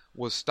do,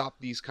 was stop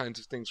these kinds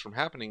of things from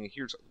happening. And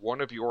here's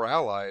one of your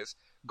allies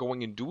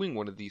going and doing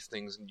one of these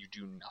things, and you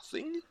do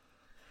nothing?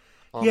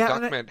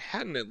 Doc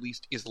Manhattan, at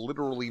least, is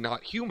literally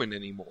not human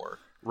anymore,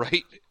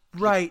 right?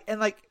 Right.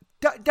 And, like,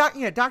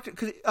 Doctor,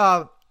 because,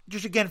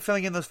 just again,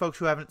 filling in those folks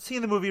who haven't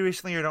seen the movie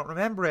recently or don't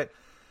remember it,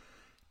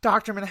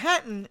 Dr.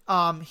 Manhattan,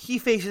 he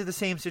faces the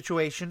same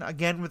situation,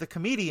 again with a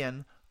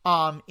comedian,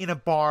 in a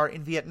bar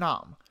in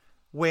Vietnam,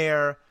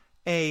 where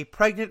a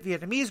pregnant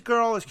Vietnamese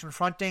girl is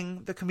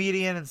confronting the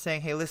comedian and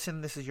saying, hey, listen,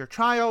 this is your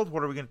child,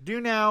 what are we going to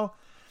do now?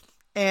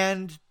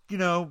 And,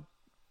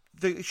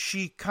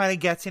 she kind of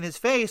gets in his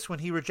face when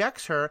he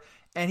rejects her,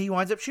 and he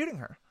winds up shooting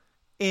her.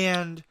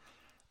 And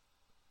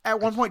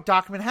at one point,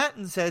 Dr.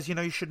 Manhattan says, you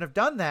shouldn't have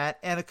done that,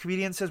 and the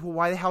comedian says, well,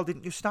 why the hell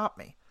didn't you stop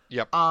me?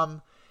 Yep.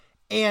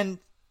 And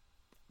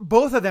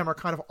both of them are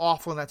kind of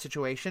awful in that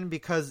situation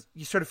because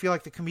you sort of feel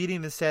like the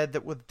comedian has said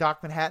that with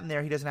Doc Manhattan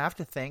there, he doesn't have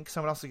to think.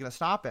 Someone else is going to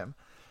stop him.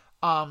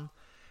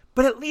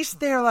 But at least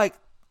they're like,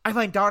 I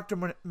find Dr.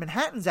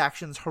 Manhattan's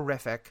actions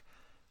horrific,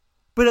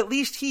 but at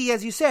least he,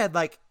 as you said,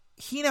 like,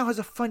 he now has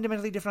a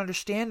fundamentally different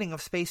understanding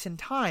of space and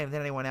time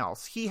than anyone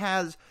else. He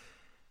has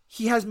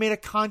made a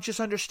conscious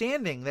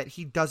understanding that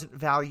he doesn't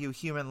value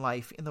human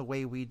life in the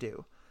way we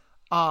do.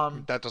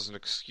 That doesn't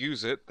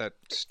excuse it. That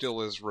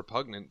still is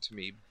repugnant to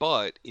me,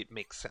 but it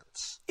makes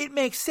sense. It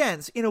makes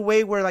sense in a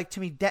way where, like, to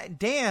me,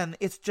 Dan,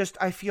 it's just,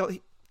 I feel,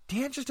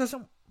 Dan just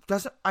doesn't,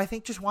 I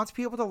think, just wants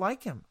people to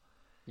like him.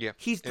 Yeah.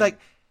 He's like,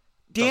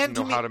 doesn't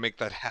know how to make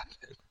that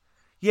happen.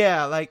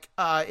 Yeah, like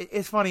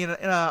it's funny in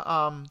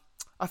a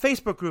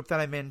Facebook group that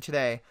I'm in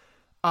today.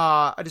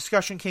 A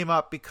discussion came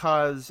up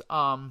because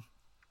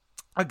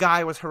a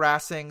guy was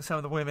harassing some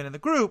of the women in the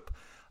group,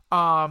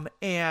 and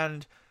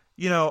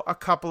a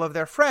couple of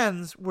their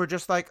friends were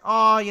just like,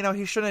 "Oh,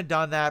 he shouldn't have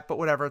done that, but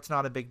whatever, it's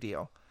not a big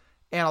deal."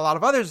 And a lot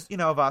of others,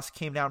 of us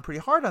came down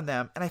pretty hard on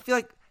them, and I feel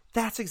like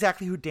that's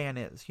exactly who Dan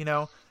is.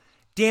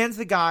 Dan's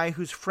the guy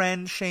whose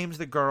friend shames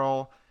the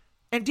girl.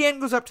 And Dan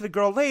goes up to the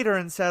girl later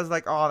and says,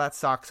 like, "Oh, that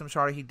sucks. I'm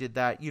sorry he did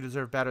that. You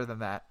deserve better than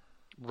that."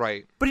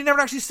 Right. But he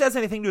never actually says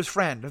anything to his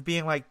friend of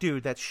being like,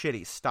 "Dude, that's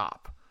shitty.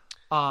 Stop."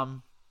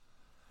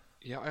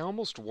 Yeah, I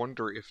almost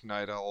wonder if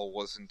Night Owl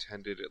was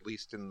intended, at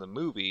least in the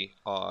movie,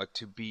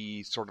 to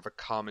be sort of a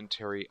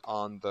commentary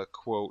on the,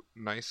 quote,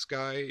 nice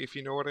guy, if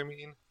you know what I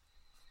mean.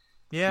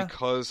 Yeah.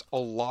 Because a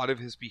lot of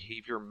his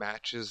behavior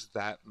matches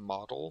that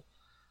model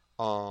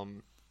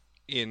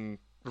in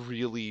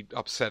really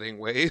upsetting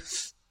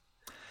ways.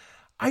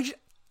 I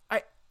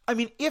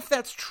mean, if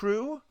that's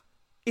true,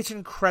 it's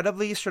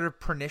incredibly sort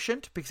of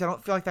pernicious because I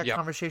don't feel like that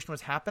conversation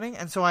was happening.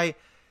 And so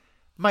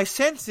my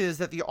sense is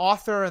that the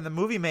author and the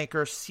movie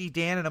maker see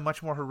Dan in a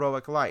much more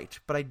heroic light,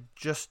 but I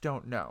just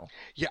don't know.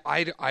 Yeah,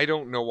 I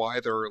don't know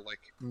either.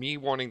 Like, me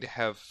wanting to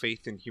have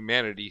faith in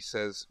humanity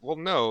says, well,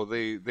 no,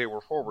 they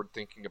were forward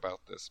thinking about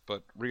this,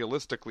 but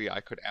realistically,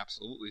 I could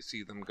absolutely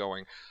see them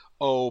going,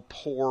 "Oh,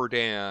 poor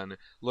Dan,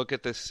 look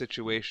at this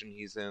situation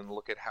he's in,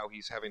 look at how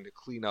he's having to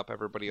clean up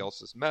everybody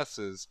else's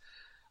messes,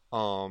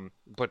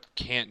 but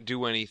can't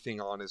do anything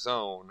on his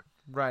own."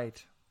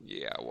 Right.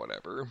 Yeah,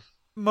 whatever.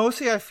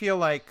 Mostly I feel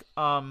like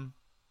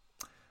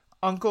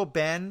Uncle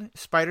Ben,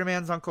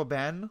 Spider-Man's Uncle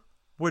Ben,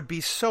 would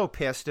be so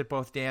pissed at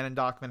both Dan and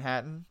Doc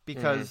Manhattan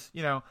because,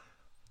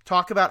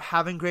 talk about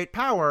having great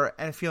power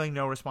and feeling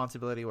no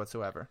responsibility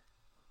whatsoever.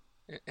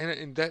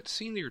 And that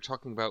scene that you're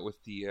talking about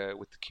with the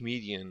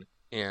comedian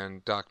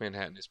and Doc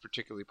Manhattan is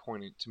particularly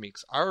poignant to me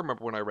because I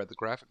remember when I read the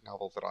graphic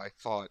novel that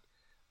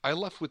I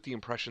left with the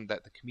impression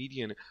that the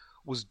comedian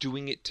was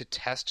doing it to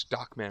test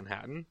Doc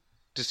Manhattan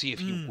to see if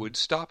he would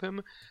stop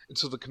him, and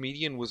so the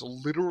comedian was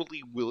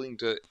literally willing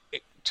to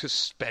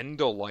spend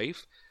a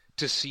life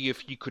to see if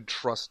he could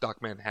trust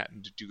Doc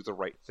Manhattan to do the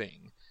right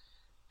thing.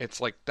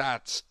 It's like,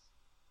 that's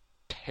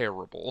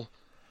terrible.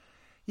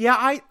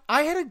 Yeah,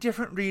 I had a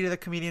different read of the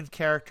comedian's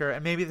character,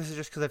 and maybe this is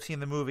just because I've seen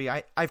the movie.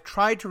 I've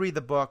tried to read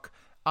the book.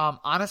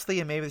 Honestly,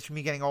 and maybe this is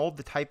me getting old,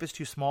 the type is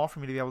too small for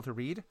me to be able to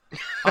read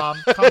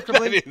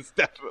comfortably. That is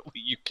definitely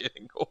you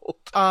getting old.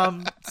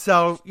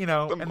 So,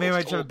 and maybe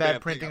I just have bad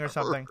printing or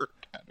something.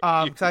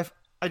 Because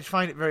I just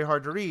find it very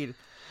hard to read.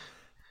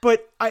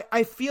 But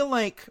I feel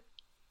like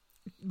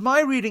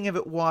my reading of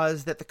it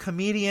was that the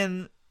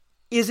comedian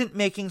isn't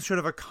making sort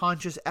of a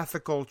conscious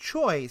ethical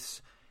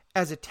choice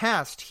as a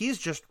test. He's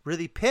just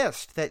really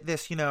pissed that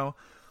this,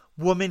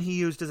 woman he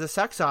used as a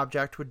sex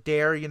object would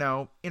dare,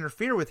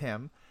 interfere with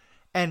him.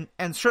 And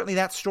certainly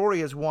that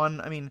story is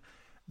one. I mean,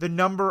 the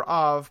number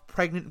of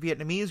pregnant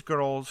Vietnamese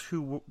girls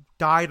who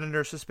died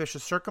under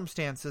suspicious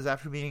circumstances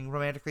after being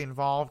romantically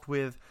involved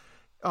with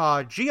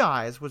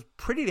GIs was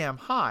pretty damn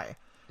high.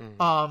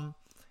 Mm-hmm.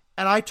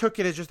 And I took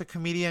it as just a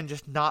comedian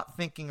just not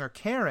thinking or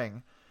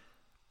caring,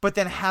 but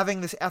then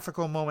having this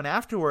ethical moment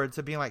afterwards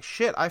of being like,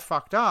 shit, I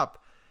fucked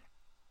up.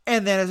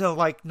 And then as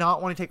a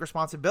not wanting to take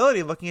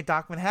responsibility, looking at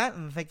Doc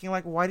Manhattan and thinking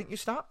like, why didn't you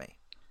stop me?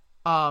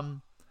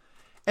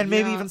 And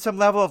maybe even some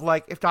level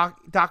of if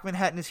Doc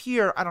Manhattan is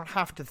here, I don't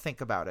have to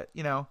think about it,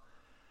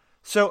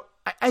 So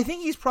I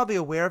think he's probably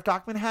aware of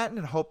Doc Manhattan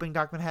and hoping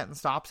Doc Manhattan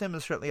stops him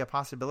is certainly a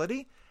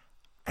possibility.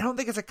 I don't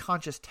think it's a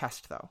conscious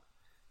test, though.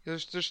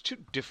 There's two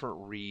different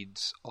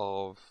reads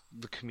of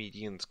the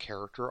comedian's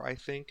character, I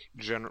think,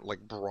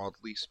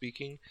 broadly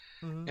speaking,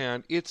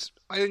 and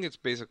I think it's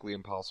basically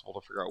impossible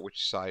to figure out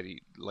which side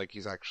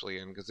he's actually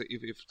in, because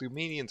if the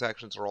comedian's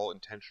actions are all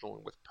intentional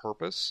and with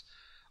purpose,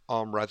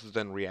 rather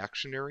than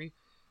reactionary,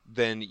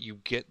 then you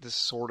get this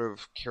sort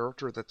of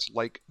character that's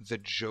like the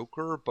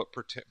Joker, but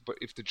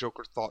if the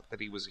Joker thought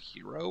that he was a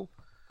hero,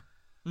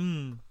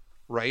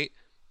 right?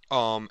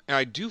 And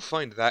I do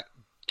find that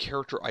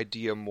character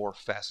idea more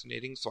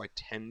fascinating, so I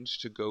tend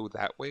to go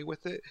that way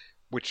with it,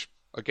 which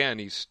again,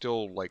 he's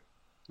still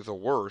the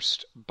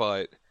worst,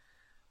 but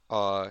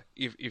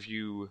if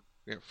you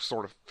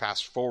sort of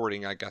fast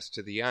forwarding, I guess,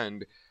 to the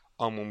end,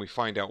 when we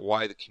find out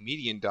why the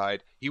comedian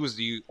died, he was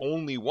the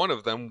only one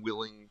of them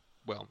willing,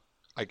 well,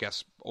 I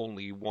guess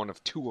only one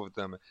of two of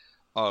them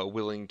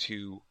willing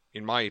to,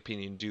 in my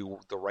opinion, do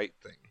the right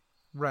thing.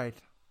 Right.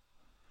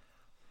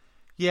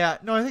 Yeah,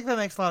 no, I think that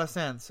makes a lot of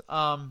sense.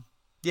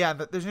 Yeah,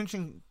 but there's an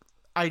interesting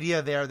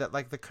idea there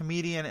that the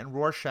comedian and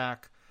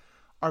Rorschach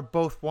are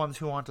both ones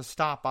who want to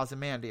stop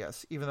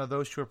Ozymandias, even though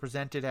those two are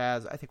presented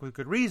as, I think with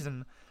good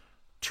reason,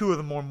 two of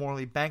the more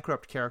morally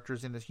bankrupt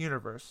characters in this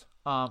universe.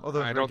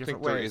 Although I don't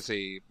think there is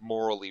a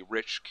morally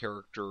rich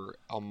character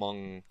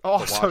among the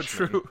Also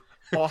true.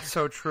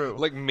 Also true.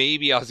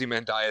 Maybe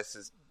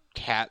Ozymandias'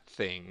 cat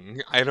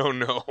thing. I don't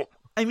know.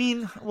 I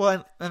mean,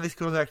 well, and this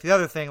goes back to the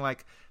other thing,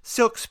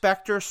 Silk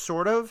Spectre,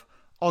 sort of.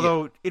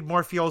 Although it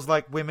more feels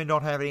like women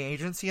don't have any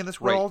agency in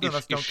this world, and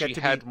thus don't get to be... If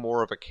she had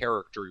more of a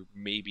character,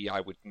 maybe I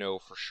would know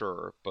for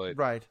sure, but...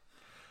 Right.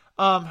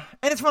 And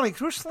it's funny,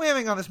 because we're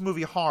slamming on this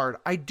movie hard.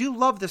 I do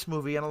love this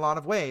movie in a lot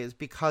of ways,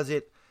 because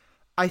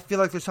I feel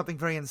like there's something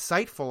very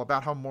insightful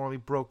about how morally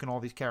broken all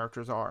these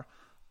characters are.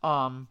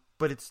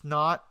 But it's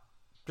not...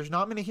 There's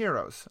not many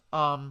heroes.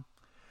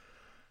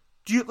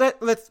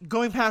 Let's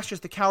going past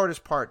just the cowardice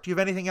part. Do you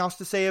have anything else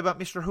to say about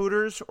Mr.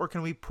 Hooters, or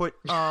can we put?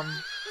 I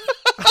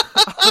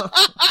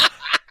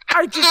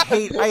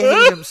hate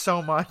him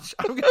so much.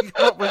 I'm gonna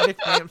come up with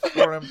nicknames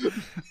for him.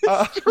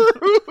 Mr.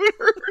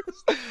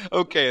 Hooters.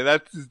 Okay,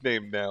 that's his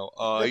name now.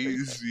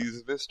 He's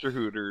Mr.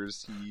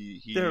 Hooters.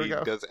 He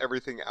does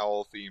everything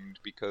owl themed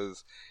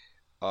because,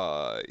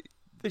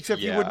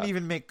 except he wouldn't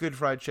even make good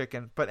fried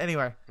chicken. But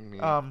anyway,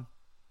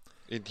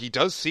 he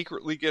does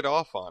secretly get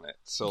off on it,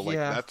 so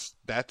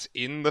that's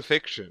in the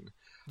fiction.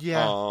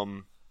 Yeah.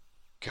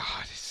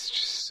 God, it's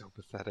just so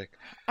pathetic.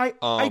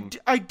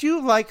 I do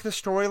like the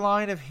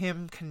storyline of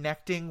him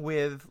connecting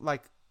with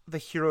like the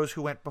heroes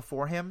who went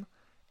before him,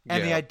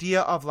 and the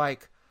idea of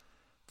like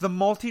the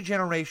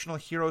multi-generational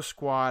hero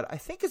squad. I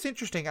think is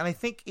interesting, and I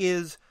think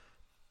is.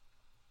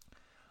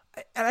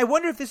 And I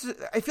wonder if this is.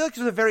 I feel like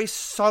there's a very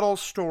subtle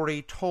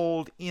story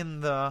told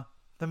in the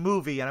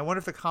movie, and I wonder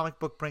if the comic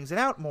book brings it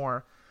out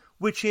more.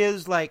 Which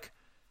is like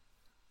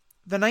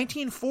the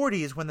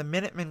 1940s when the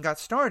Minutemen got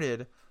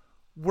started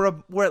were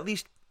at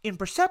least in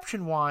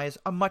perception wise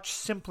a much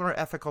simpler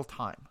ethical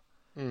time,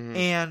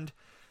 and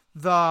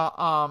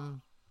the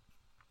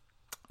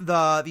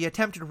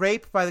attempted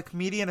rape by the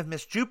comedian of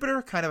Miss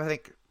Jupiter kind of I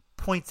think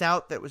points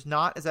out that it was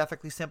not as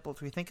ethically simple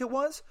as we think it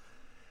was,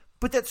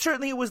 but that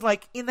certainly it was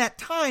like in that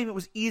time it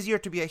was easier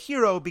to be a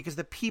hero because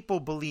the people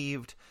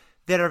believed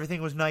that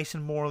everything was nice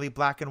and morally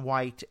black and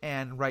white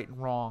and right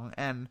and wrong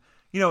and.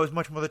 It was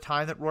much more the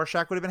time that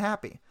Rorschach would have been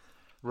happy.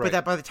 Right. But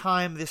that by the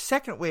time the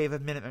second wave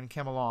of Minutemen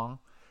came along,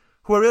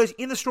 who I realize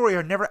in the story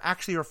are never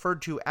actually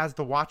referred to as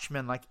the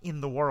Watchmen, like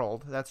in the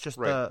world. That's just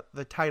the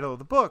title of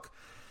the book.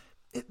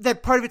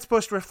 That part of it's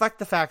supposed to reflect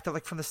the fact that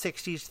like from the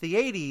 60s to the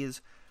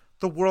 80s,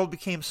 the world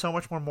became so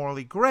much more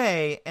morally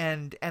gray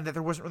and that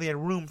there wasn't really a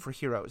room for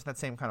heroes in that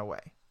same kind of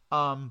way.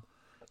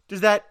 Does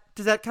that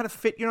kind of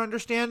fit your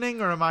understanding,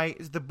 or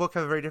does the book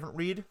have a very different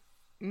read?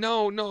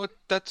 No,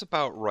 that's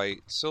about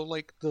right. So,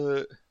 like,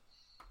 the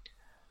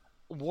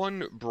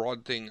one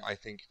broad thing I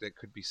think that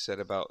could be said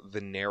about the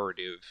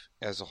narrative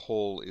as a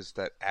whole is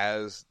that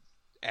as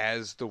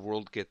the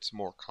world gets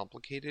more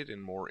complicated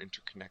and more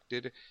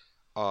interconnected,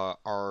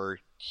 our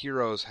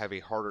heroes have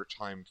a harder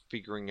time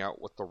figuring out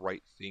what the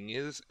right thing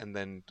is, and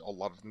then a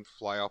lot of them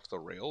fly off the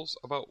rails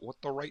about what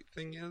the right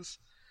thing is,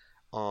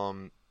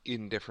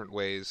 in different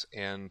ways,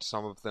 and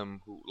some of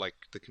them, who like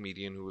the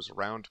comedian who was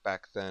around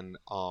back then,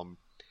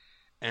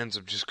 ends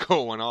up just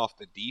going off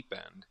the deep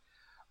end.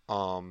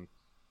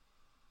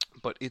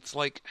 But it's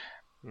like,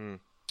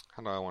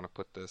 how do I want to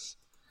put this?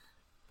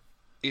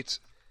 It's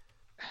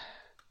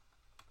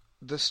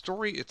the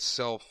story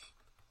itself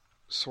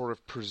sort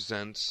of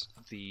presents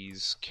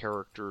these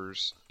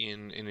characters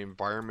in an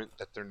environment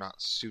that they're not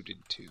suited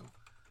to.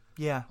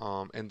 Yeah.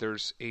 And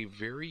there's a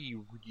very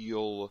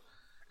real,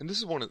 and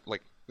this is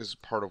this is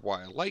part of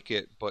why I like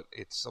it, but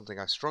it's something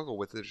I struggle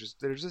with.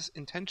 There's this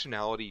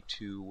intentionality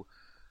to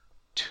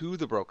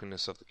the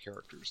brokenness of the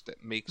characters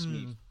that makes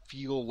me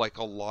feel like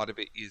a lot of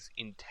it is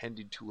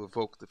intended to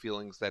evoke the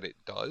feelings that it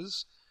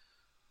does,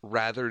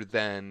 rather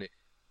than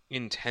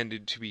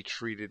intended to be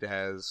treated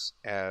as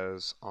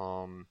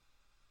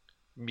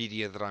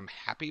media that I'm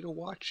happy to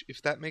watch,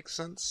 if that makes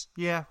sense.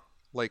 Yeah.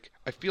 Like,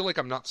 I feel like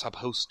I'm not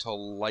supposed to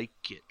like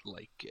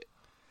it.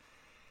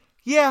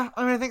 Yeah,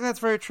 I mean, I think that's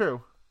very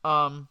true.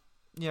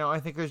 I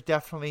think there's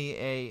definitely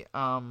a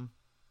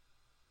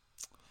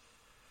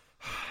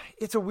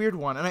it's a weird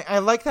one. And I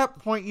like that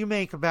point you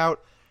make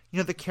about,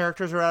 the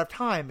characters are out of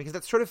time, because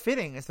that's sort of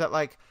fitting. Is that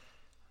like,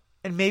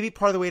 and maybe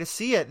part of the way to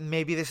see it, and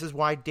maybe this is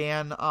why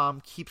Dan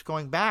keeps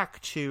going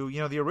back to,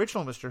 the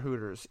original Mr.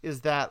 Hooters,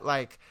 is that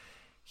like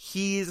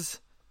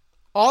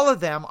all of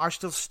them are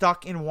still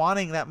stuck in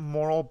wanting that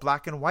moral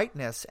black and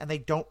whiteness, and they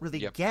don't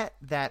really get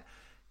that,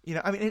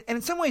 I mean, and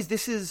in some ways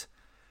this is,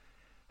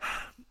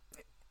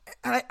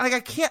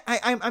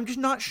 I'm just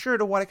not sure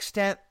to what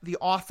extent the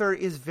author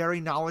is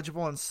very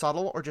knowledgeable and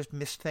subtle or just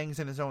missed things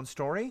in his own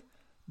story.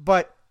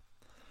 But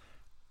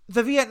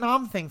the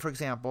Vietnam thing, for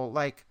example,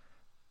 like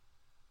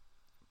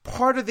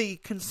part of the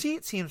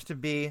conceit seems to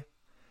be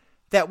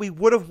that we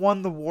would have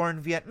won the war in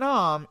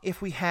Vietnam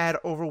if we had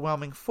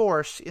overwhelming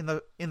force in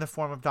the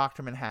form of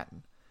Dr.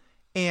 Manhattan.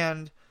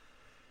 And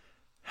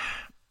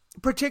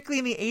particularly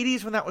in the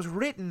 80s when that was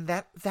written,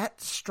 that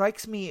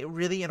strikes me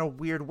really in a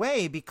weird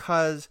way,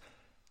 because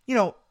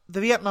the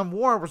Vietnam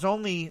War was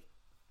only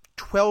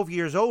 12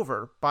 years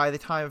over by the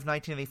time of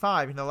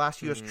 1985, the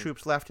last U.S.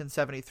 troops left in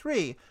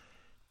 73.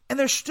 And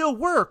there still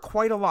were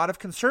quite a lot of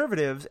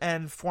conservatives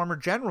and former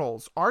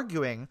generals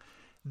arguing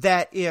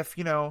that if,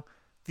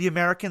 the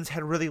Americans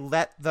had really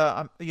let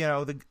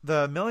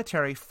the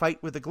military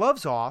fight with the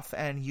gloves off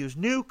and use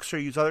nukes or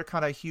use other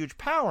kind of huge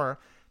power,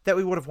 that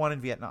we would have won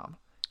in Vietnam.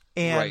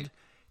 And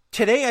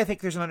today, I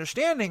think there's an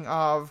understanding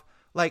of,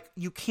 like,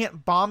 you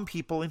can't bomb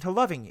people into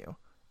loving you,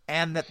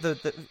 and that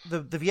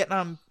the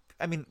Vietnam.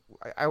 I mean,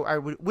 I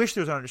would wish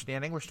there was an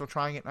understanding. We're still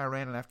trying it in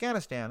Iran and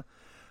Afghanistan,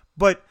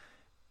 but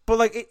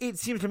like it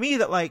seems to me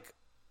that like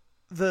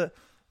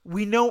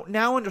we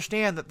now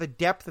understand that the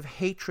depth of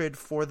hatred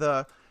for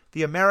the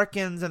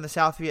Americans and the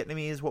South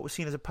Vietnamese, what was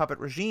seen as a puppet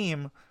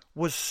regime,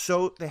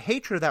 the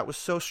hatred of that was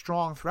so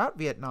strong throughout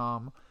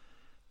Vietnam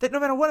that no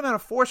matter what amount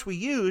of force we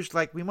used,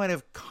 like, we might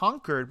have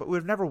conquered, but we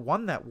would have never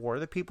won that war.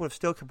 The people have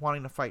still kept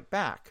wanting to fight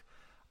back.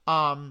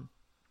 That's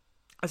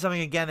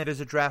something, again, that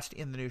is addressed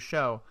in the new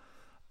show.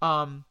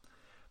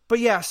 But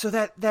yeah, so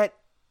that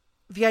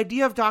the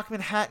idea of Dr.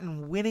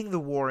 Manhattan winning the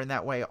war in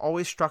that way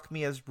always struck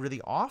me as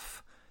really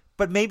off.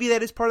 But maybe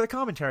that is part of the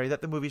commentary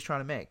that the movie's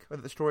trying to make, or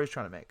that the story's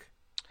trying to make.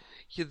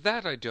 Yeah,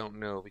 that I don't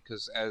know,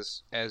 because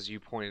as you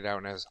pointed out,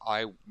 and as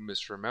I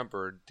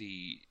misremembered,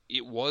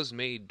 it was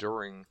made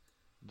during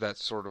that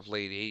sort of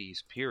late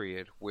 80s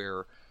period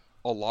where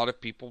a lot of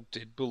people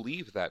did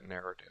believe that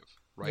narrative,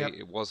 right? Yep.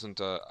 It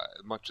wasn't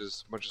much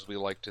as we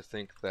like to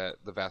think that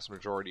the vast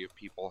majority of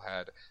people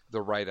had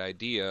the right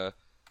idea,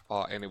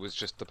 and it was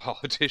just the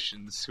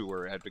politicians who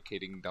were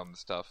advocating dumb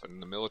stuff,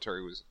 and the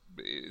military was.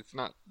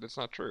 That's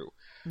not true.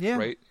 Yeah.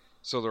 Right.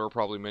 So there were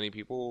probably many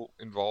people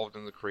involved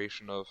in the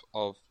creation of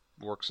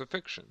works of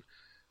fiction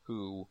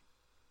who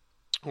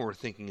were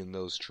thinking in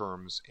those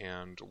terms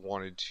and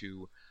wanted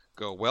to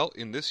go, well,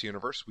 in this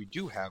universe we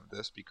do have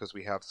this because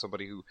we have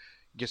somebody who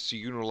gets to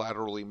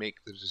unilaterally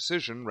make the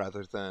decision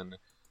rather than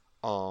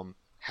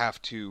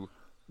have to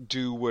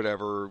do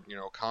whatever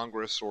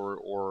Congress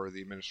or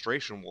the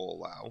administration will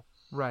allow.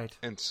 Right.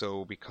 And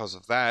so because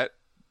of that,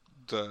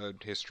 the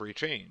history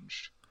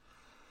changed.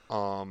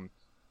 Not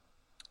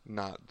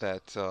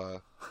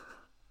that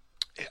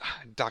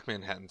Doc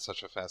Manhattan's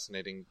such a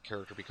fascinating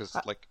character because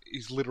like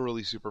he's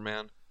literally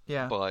Superman.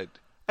 Yeah. But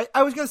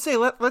I was going to say,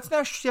 let's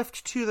now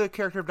shift to the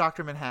character of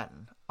Dr.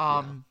 Manhattan.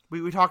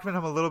 We talked about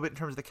him a little bit in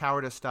terms of the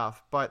cowardice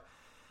stuff, but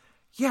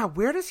yeah,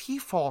 where does he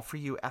fall for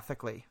you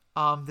ethically?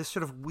 This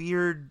sort of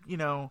weird,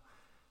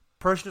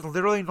 person is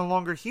literally no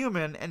longer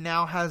human and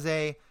now has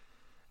an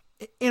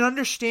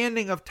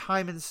understanding of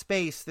time and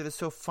space that is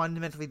so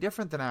fundamentally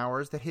different than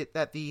ours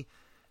that the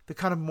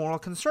kind of moral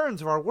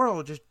concerns of our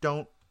world just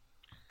don't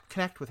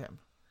connect with him.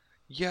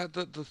 Yeah,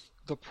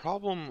 the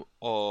problem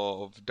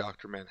of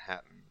Dr.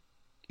 Manhattan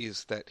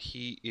is that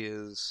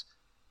his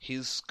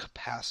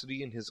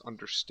capacity and his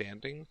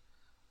understanding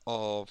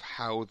of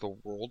how the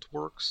world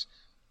works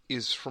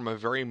is from a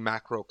very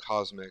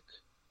macrocosmic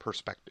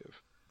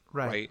perspective.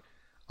 Right?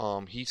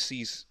 He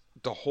sees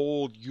the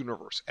whole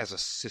universe as a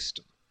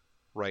system,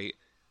 right,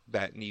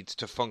 that needs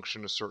to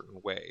function a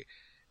certain way.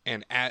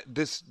 And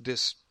this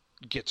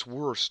gets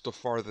worse the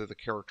farther the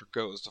character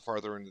goes, the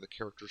farther into the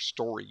character's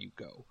story you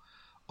go,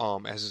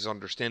 as his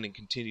understanding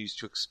continues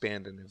to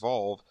expand and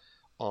evolve,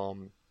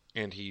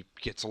 and he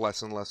gets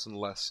less and less and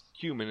less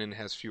human and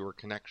has fewer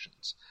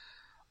connections.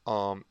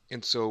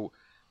 And so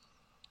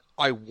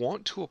I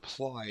want to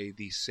apply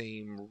the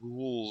same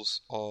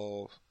rules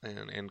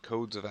and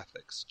codes of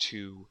ethics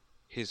to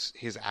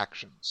his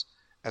actions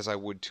as I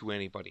would to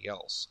anybody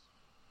else.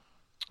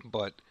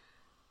 But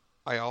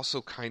I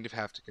also kind of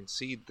have to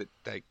concede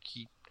that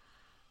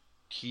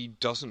he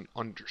doesn't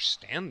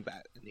understand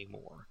that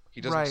anymore.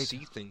 He doesn't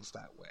see things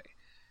that way.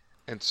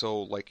 And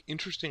so, like,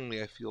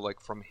 interestingly, I feel like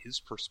from his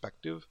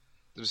perspective,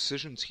 the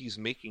decisions he's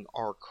making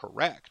are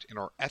correct and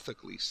are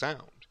ethically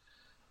sound.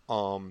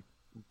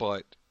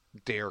 But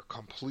they're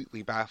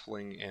completely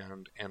baffling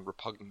and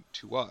repugnant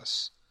to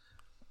us,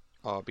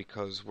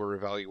 because we're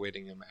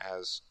evaluating him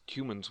as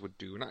humans would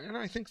do. And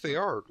I think they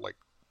are, like,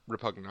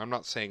 repugnant. I'm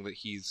not saying that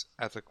he's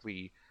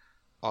ethically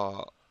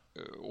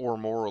or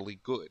morally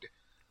good.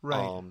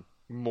 Right.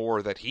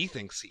 More that he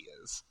thinks he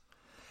is.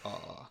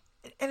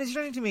 And it's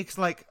interesting to me because,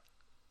 like,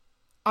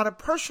 on a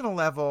personal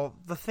level,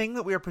 the thing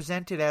that we are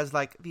presented as,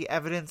 like, the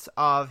evidence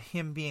of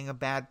him being a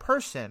bad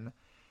person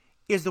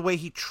is the way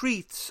he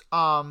treats,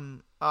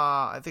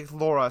 I think it's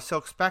Laura,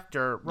 Silk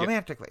Spectre,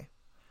 romantically. Yep.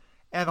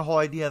 And the whole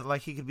idea that,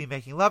 like, he could be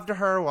making love to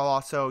her while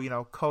also,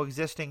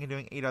 coexisting and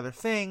doing 8 other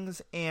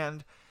things.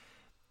 And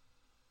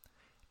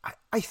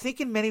I think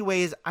in many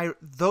ways,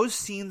 those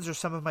scenes are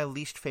some of my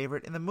least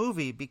favorite in the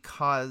movie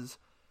because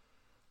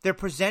they're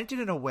presented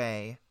in a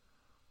way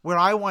where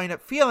I wind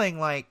up feeling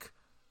like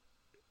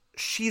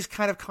she's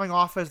kind of coming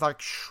off as,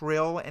 like,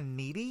 shrill and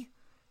needy,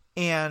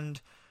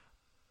 and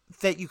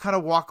that you kind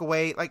of walk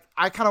away, like,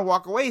 I kind of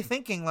walk away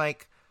thinking,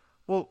 like,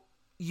 well,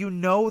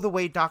 the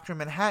way Dr.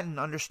 Manhattan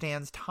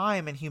understands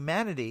time and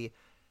humanity.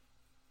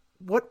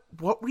 What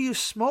were you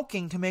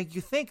smoking to make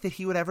you think that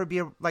he would ever be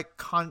a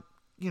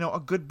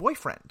good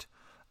boyfriend?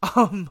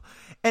 And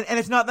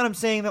it's not that I'm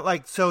saying that,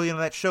 like, so,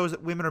 that shows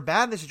that women are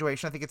bad in this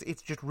situation. I think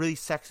it's just really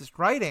sexist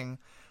writing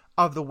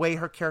of the way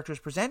her character is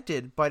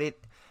presented, but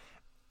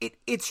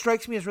it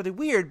strikes me as really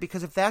weird,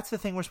 because if that's the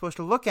thing we're supposed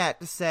to look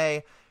at to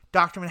say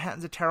Dr.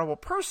 Manhattan's a terrible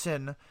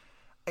person,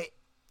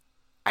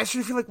 I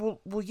sort of feel like,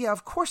 well, yeah,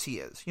 of course he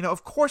is. You know,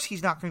 of course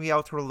he's not going to be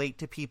able to relate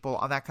to people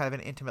on that kind of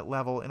an intimate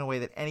level in a way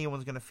that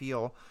anyone's going to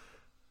feel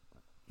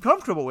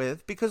comfortable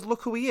with, because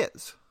look who he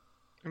is.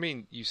 I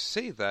mean, you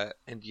say that,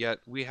 and yet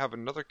we have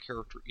another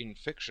character in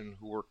fiction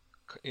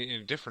in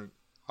a different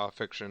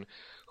fiction,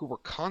 who were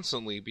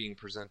constantly being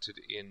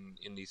presented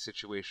in these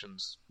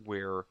situations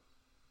where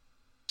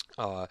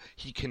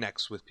he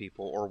connects with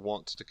people or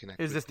wants to connect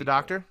with people. Is this the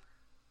Doctor?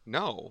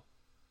 No,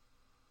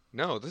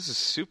 this is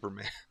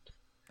Superman.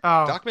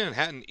 Oh. Doc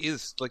Manhattan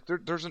is, like,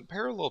 there's a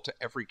parallel to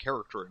every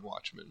character in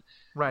Watchmen.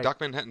 Right.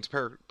 Doc Manhattan's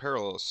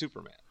parallel is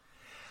Superman.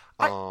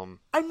 I'm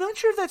not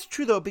sure if that's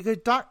true, though, because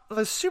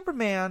the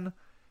Superman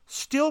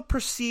still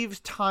perceives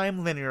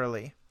time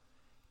linearly.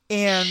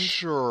 And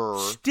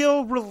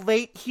still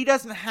relate. He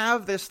doesn't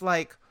have this,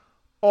 like,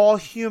 all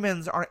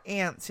humans are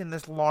ants in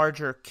this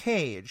larger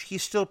cage. He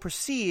still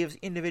perceives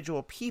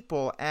individual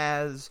people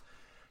as,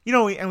 you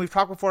know, and we've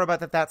talked before about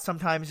that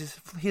sometimes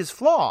his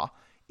flaw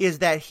is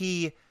that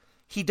he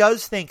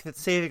does think that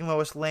saving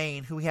Lois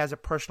Lane, who he has a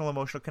personal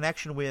emotional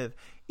connection with,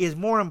 is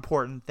more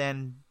important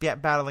than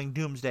battling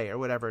Doomsday or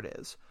whatever it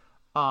is.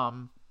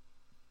 So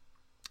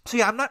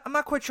yeah, I'm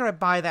not quite sure I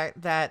buy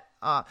that.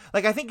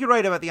 Like, I think you're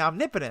right about the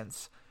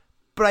omnipotence,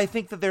 but I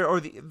think that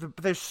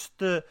there's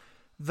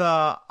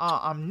the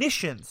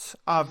omniscience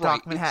of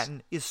Doc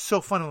Manhattan is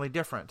so fundamentally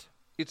different.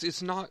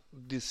 It's not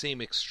the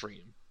same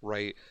extreme,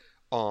 right?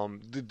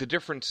 The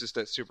difference is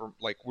that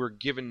we're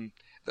given.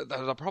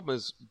 The problem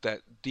is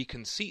that the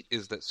conceit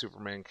is that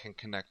Superman can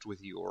connect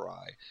with you or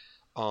I.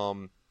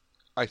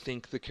 I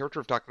think the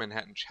character of Doc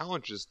Manhattan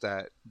challenges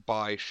that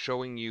by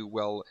showing you,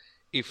 well,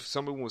 if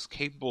someone was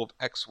capable of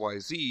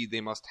XYZ,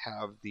 they must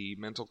have the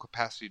mental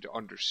capacity to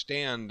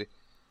understand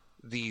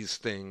these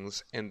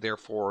things, and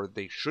therefore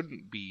they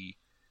shouldn't be,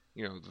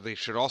 you know, they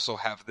should also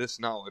have this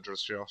knowledge, or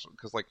should also,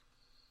 because, like,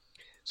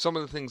 some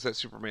of the things that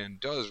Superman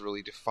does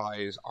really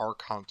defies our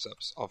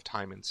concepts of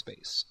time and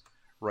space,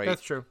 right?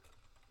 That's true.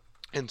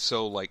 And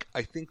so, like,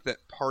 I think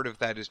that part of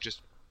that is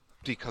just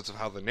because of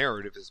how the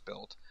narrative is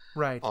built.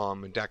 Right.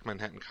 And Doc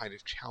Manhattan kind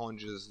of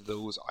challenges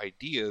those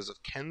ideas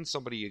of, can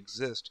somebody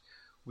exist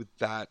with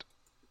that,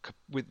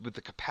 with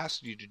the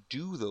capacity to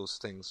do those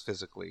things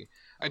physically?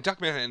 And Doc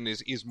Manhattan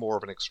is more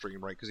of an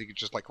extreme, right? Because he could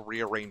just, like,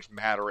 rearrange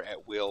matter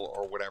at will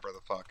or whatever the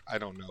fuck. I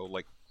don't know.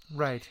 Like,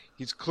 right.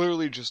 He's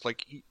clearly just,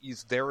 like,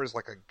 he's there as,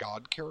 like, a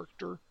god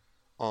character.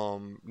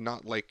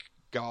 Not like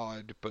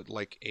God, but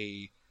like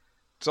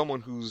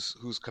someone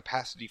whose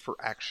capacity for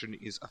action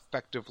is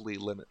effectively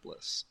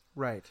limitless.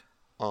 Right.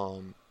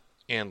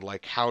 And,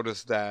 like, how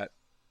does that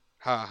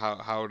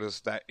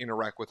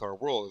interact with our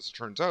world? As it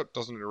turns out, it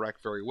doesn't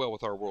interact very well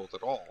with our world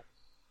at all.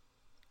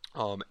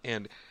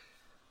 And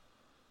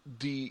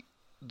the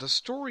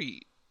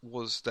story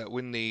was that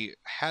when they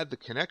had the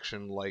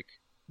connection, like,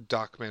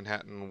 Doc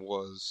Manhattan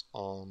was,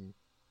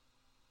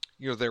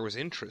 there was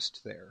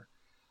interest there.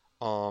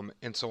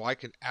 And so I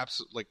could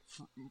absolutely,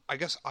 I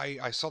guess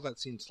I saw that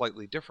scene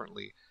slightly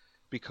differently,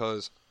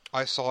 because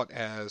I saw it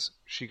as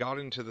she got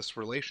into this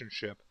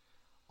relationship,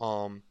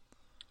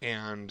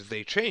 and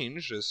they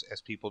changed,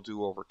 as people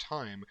do over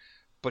time,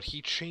 but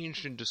he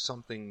changed into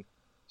something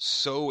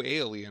so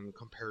alien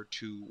compared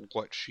to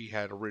what she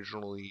had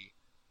originally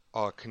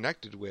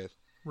connected with.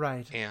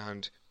 Right.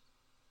 And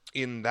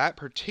in that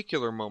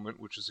particular moment,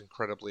 which is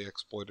incredibly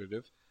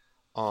exploitative,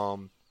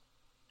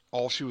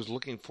 all she was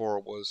looking for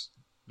was,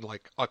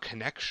 like, a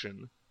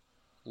connection,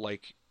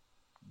 like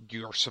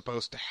you're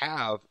supposed to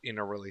have in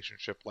a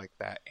relationship like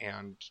that,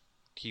 and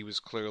he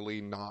was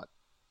clearly not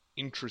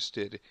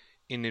interested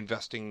in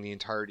investing the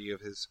entirety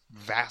of his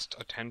vast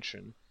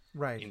attention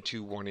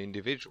into one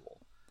individual.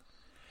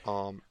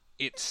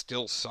 It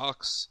still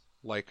sucks.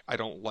 Like, I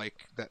don't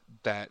like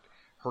that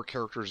her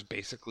character is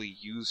basically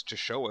used to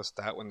show us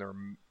that, when they're,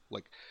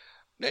 like,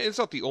 it's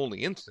not the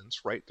only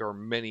instance, right? There are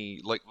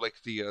many, like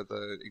the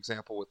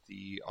example with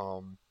the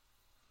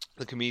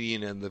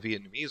comedian and the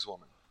Vietnamese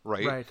woman,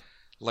 right? Right.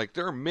 Like,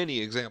 there are many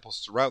examples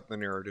throughout the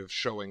narrative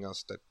showing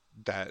us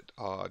that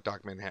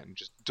Doc Manhattan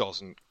just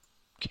doesn't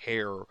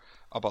care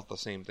about the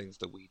same things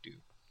that we do.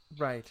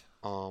 Right.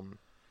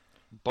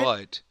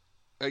 But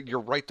you're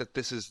right that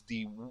this is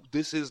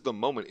the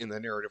moment in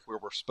the narrative where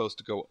we're supposed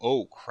to go,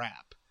 oh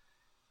crap,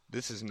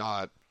 this is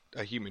not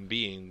a human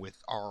being with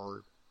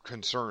our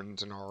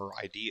concerns and our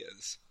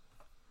ideas.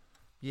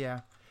 Yeah.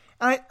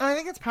 And I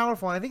think it's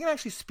powerful, and I think it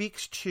actually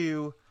speaks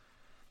to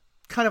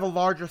kind of a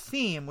larger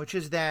theme, which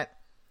is that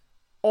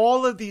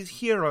all of these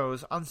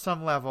heroes, on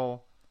some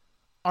level,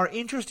 are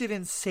interested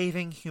in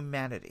saving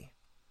humanity.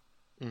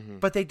 Mm-hmm.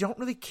 But they don't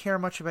really care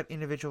much about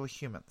individual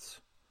humans.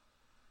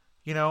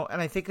 You know,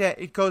 and I think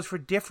that it goes for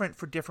different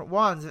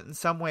ones. In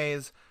some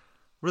ways,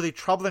 really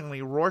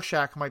troublingly,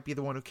 Rorschach might be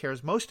the one who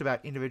cares most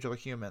about individual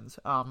humans.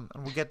 And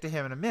we'll get to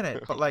him in a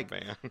minute. But, like,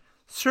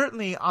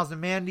 certainly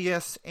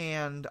Ozymandias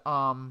and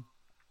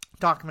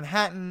Doc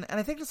Manhattan, and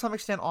I think to some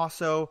extent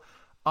also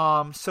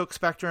Silk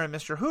Spectre and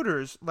Mr.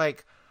 Hooters,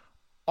 like,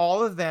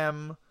 all of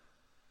them,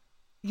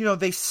 you know,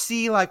 they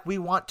see like we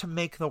want to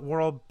make the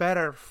world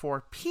better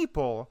for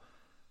people,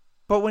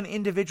 but when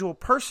individual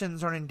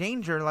persons are in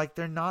danger, like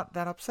they're not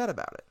that upset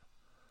about it.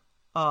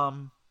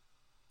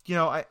 You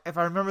know, if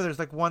I remember, there's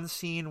like one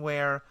scene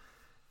where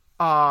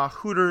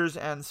Hooters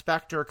and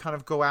Spectre kind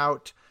of go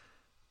out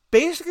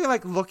basically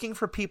like looking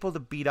for people to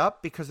beat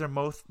up because they're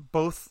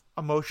both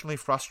emotionally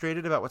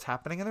frustrated about what's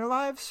happening in their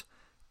lives.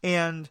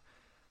 And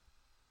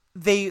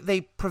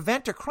they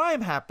prevent a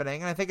crime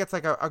happening, and I think it's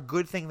like a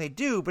good thing they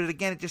do, but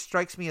again, it just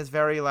strikes me as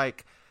very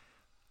like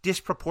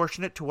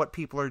disproportionate to what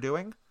people are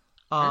doing.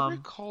 I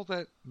recall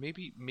that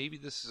maybe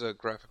this is a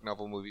graphic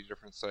novel movie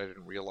difference that I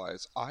didn't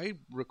realize. I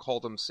recall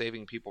them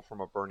saving people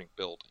from a burning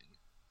building.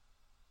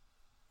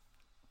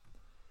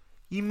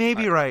 You may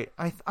be right.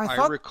 I thought...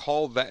 I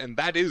recall that, and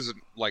that is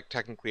like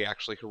technically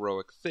actually a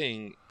heroic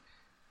thing.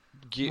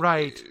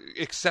 Right.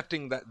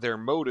 Accepting that their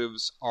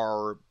motives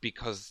are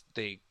because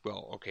they,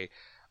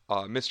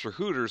 Mr.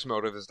 Hooter's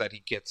motive is that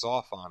he gets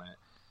off on it.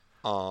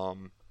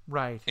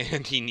 Right.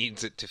 And he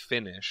needs it to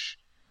finish.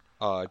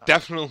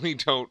 Definitely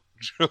don't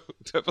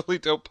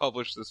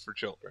publish this for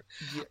children.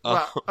 Yeah,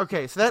 well,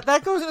 okay, so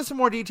that goes into some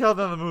more detail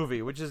than the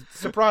movie, which is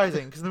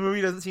surprising because the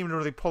movie doesn't seem to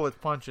really pull its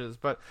punches.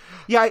 But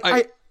yeah,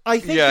 I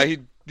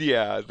think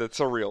that's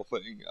a real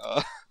thing.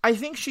 I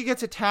think she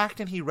gets attacked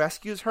and he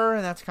rescues her,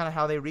 and that's kind of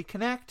how they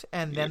reconnect,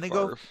 and then they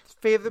go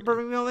save the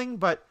burning building.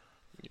 But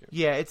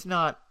yeah, it's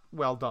not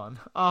well done.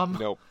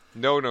 No.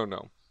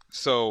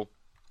 So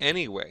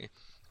anyway,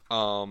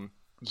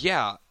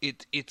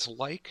 it's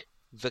like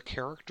the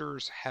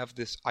characters have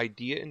this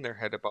idea in their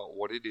head about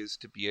what it is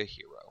to be a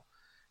hero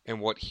and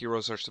what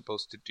heroes are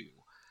supposed to do,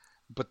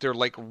 but they're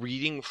like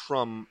reading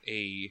from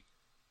a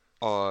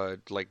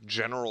like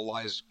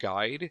generalized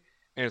guide,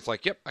 and it's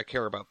like, yep, I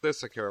care about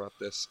this,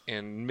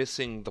 and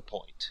missing the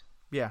point.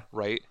 Yeah.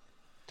 Right?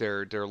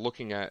 They're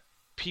looking at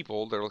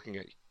people, they're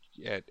looking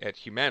at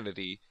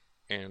humanity,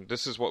 and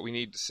this is what we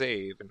need to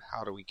save, and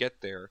how do we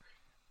get there,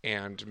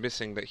 and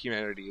missing that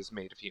humanity is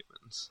made of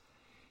humans.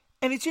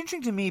 And it's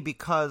interesting to me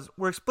because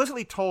we're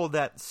explicitly told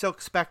that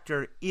Silk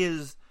Spectre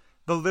is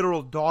the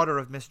literal daughter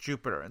of Miss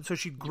Jupiter, and so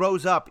she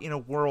grows up in a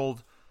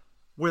world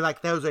where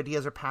like those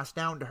ideas are passed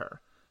down to her.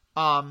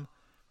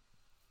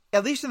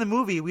 At least in the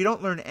movie, we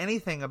don't learn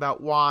anything about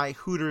why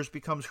Hooters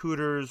becomes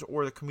Hooters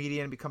or the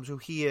comedian becomes who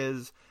he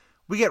is.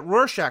 We get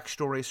Rorschach's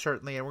story,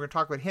 certainly, and we're going to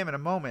talk about him in a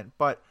moment.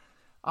 But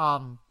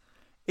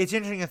it's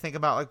interesting to think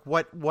about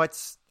like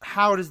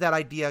how does that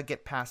idea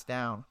get passed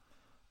down?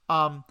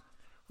 I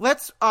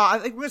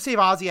think we're going to save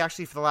Ozzy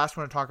actually for the last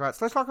one to talk about.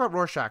 So let's talk about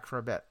Rorschach for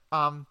a bit.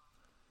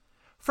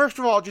 First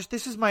of all, just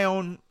this is my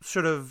own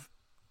sort of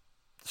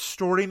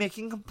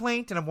story-making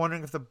complaint, and I'm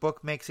wondering if the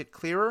book makes it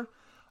clearer.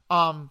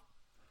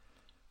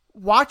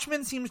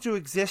 Watchmen seems to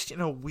exist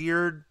in a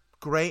weird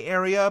gray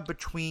area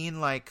between,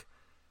 like,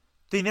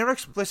 they never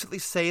explicitly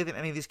say that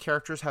any of these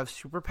characters have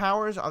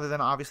superpowers other than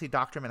obviously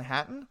Dr.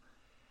 Manhattan,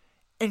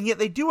 and yet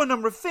they do a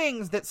number of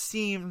things that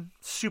seem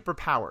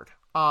superpowered.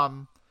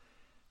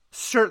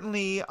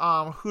 Certainly,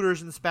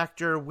 Hooters and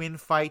Spectre win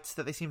fights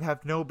that they seem to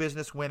have no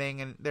business winning,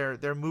 and they're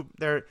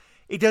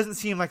it doesn't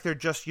seem like they're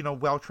just, you know,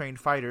 well-trained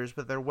fighters,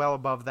 but they're well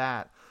above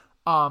that.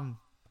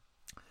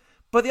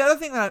 But the other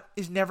thing that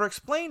is never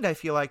explained, I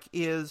feel like,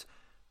 is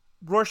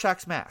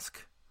Rorschach's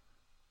mask.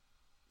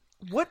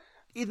 What,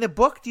 in the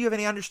book, do you have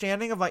any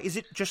understanding of, like, is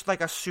it just like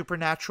a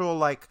supernatural,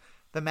 like,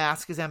 the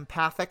mask is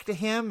empathic to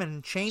him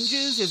and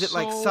changes? Is it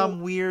like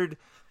some weird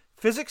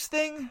physics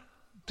thing?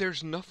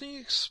 There's nothing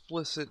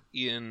explicit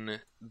in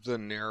the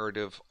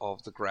narrative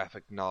of the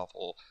graphic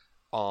novel,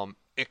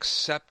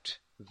 except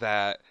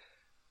that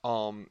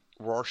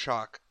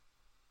Rorschach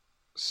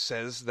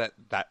says that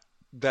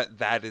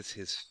is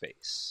his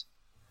face.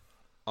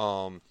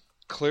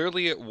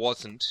 Clearly it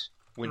wasn't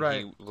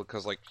when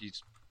because like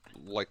he's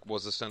like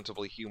was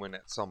ostensibly human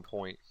at some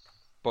point,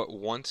 but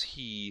once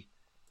he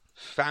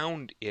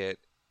found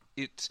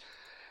it's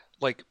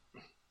like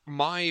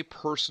my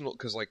personal,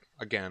 because like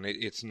again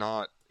it's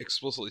not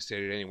explicitly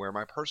stated anywhere.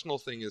 My personal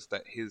thing is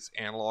that his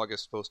analog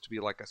is supposed to be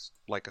like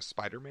a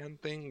Spider-Man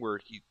thing where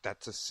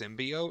that's a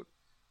symbiote.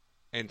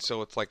 And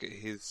so it's like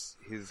his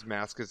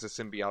mask is a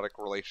symbiotic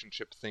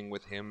relationship thing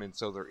with him, and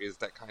so there is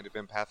that kind of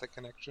empathic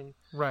connection.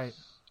 Right.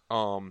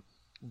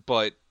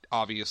 But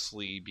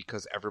obviously,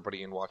 because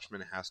everybody in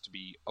Watchmen has to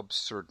be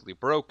absurdly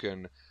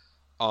broken,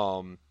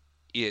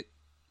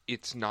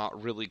 it's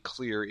not really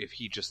clear if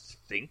he just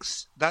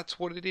thinks that's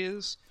what it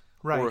is,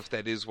 right, or if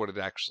that is what it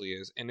actually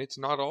is. And it's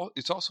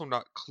also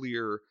not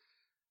clear,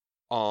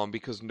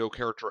 because no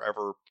character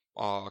ever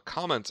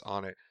comments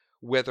on it,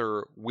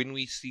 whether when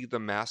we see the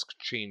mask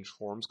change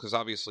forms, because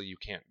obviously you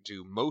can't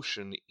do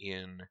motion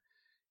in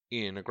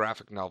a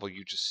graphic novel,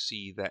 you just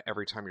see that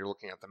every time you're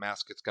looking at the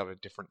mask, it's got a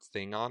different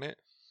thing on it.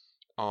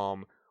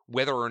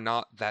 Whether or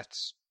not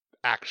that's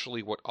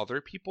actually what other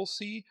people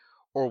see,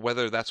 or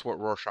whether that's what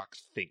Rorschach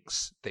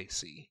thinks they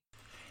see.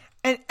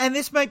 And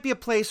this might be a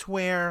place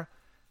where,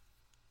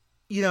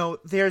 you know,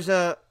 there's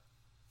a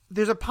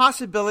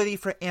possibility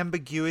for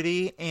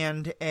ambiguity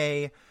and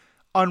a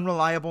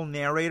unreliable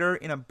narrator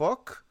in a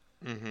book,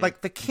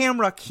 like the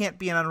camera can't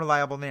be an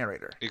unreliable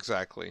narrator.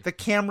 Exactly. The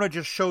camera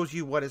just shows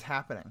you what is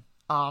happening.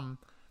 So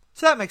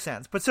that makes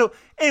sense. But so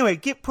anyway,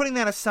 putting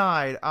that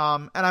aside,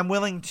 and I'm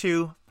willing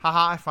to,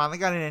 I finally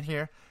got it in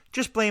here.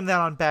 Just blame that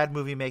on bad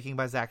movie making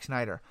by Zack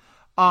Snyder.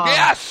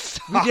 Yes,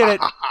 we did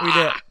it. We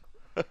did it.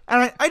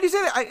 And I just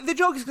said it. The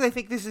joke is because I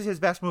think this is his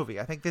best movie.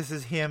 I think this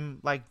is him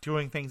like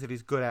doing things that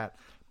he's good at,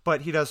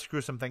 but he does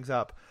screw some things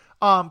up.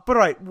 But all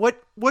right,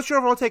 what's your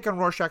overall take on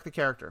Rorschach the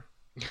character?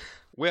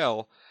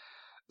 Well,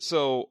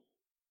 so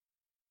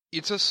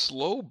it's a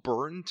slow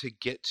burn to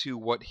get to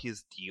what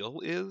his deal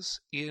is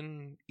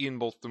in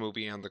both the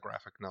movie and the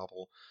graphic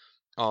novel.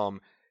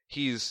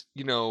 He's,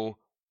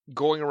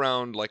 going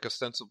around like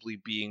ostensibly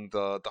being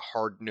the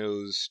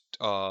hard-nosed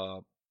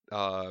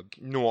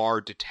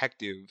noir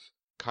detective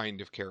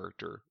kind of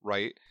character,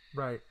 right?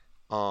 Right.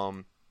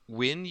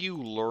 When you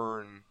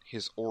learn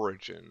his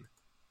origin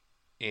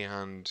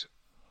and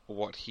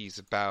what he's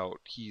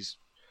about, he's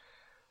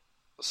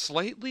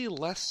slightly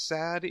less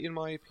sad, in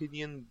my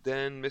opinion,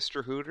 than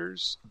Mr.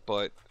 Hooters,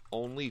 but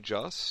only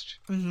just.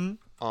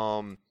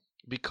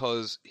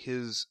 Because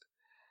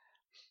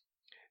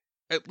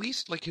at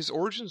least, like, his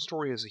origin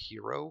story as a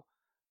hero,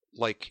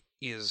 like,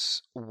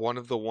 is one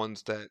of the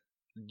ones that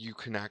you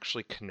can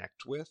actually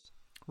connect with.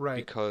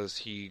 Right. Because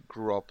he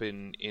grew up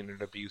in an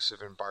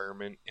abusive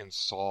environment and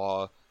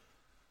saw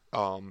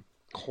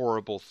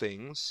horrible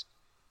things.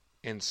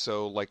 And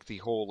so, like, the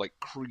whole, like,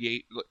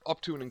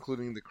 up to and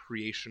including the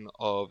creation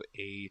of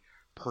a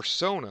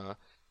persona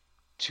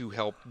to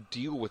help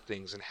deal with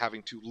things and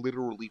having to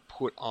literally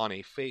put on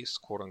a face,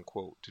 quote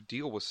unquote, to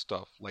deal with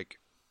stuff, like,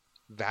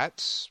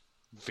 that's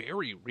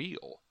very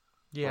real.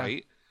 Yeah.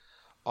 Right?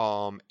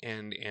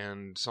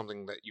 And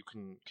something that you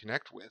can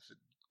connect with.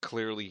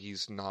 Clearly,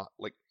 he's not,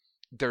 like,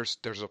 there's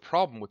a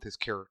problem with his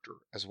character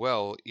as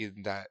well,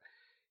 in that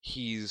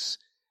he's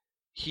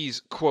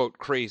quote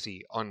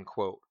crazy,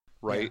 unquote,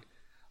 right?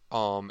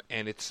 Yeah.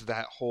 And it's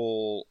that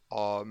whole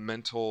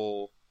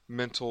mental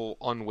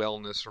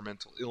unwellness or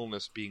mental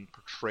illness being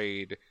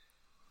portrayed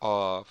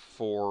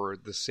for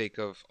the sake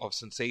of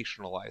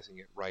sensationalizing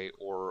it, right?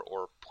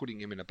 Or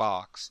putting him in a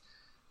box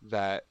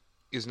that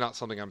is not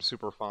something I'm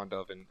super fond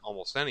of in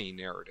almost any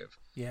narrative.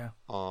 Yeah.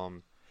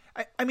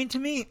 I mean, to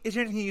me, it's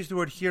interesting you use the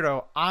word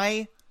hero.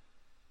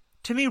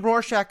 To me,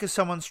 Rorschach is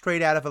someone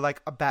straight out of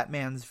a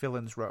Batman's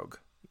villains rogue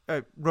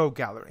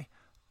gallery.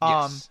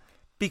 Yes.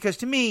 Because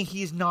to me,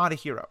 he's not a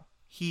hero.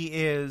 He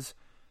is...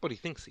 But he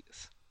thinks he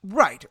is.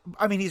 Right.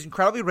 I mean, he's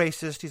incredibly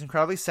racist. He's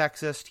incredibly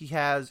sexist.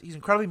 He's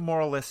incredibly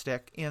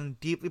moralistic in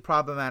deeply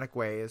problematic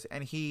ways.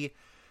 And he,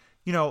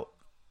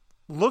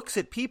 looks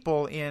at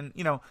people in,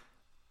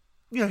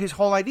 his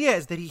whole idea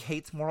is that he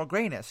hates moral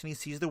grayness. And he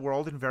sees the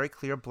world in very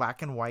clear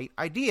black and white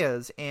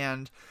ideas.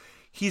 And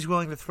he's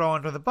willing to throw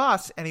under the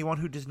bus anyone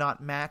who does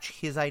not match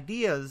his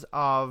ideas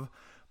of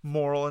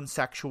moral and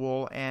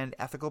sexual and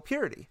ethical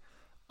purity.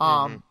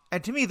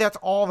 And to me, that's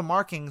all the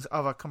markings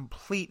of a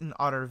complete and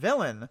utter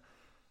villain.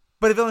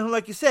 But a villain who,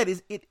 like you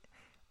said,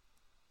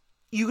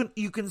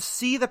 you can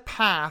see the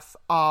path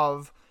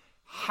of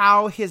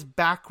how his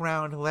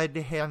background led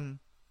to him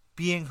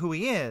being who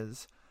he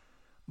is.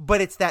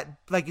 But it's that,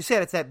 like you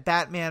said, it's that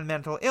Batman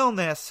mental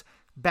illness.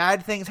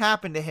 Bad things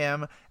happened to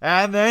him,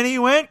 and then he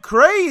went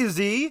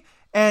crazy,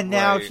 and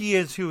now he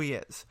is who he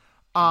is.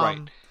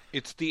 Right.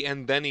 It's the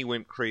 "and then he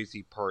went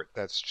crazy" part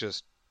that's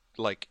just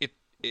like it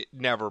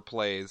never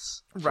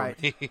plays for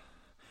me.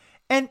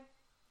 And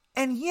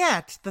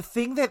yet the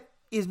thing that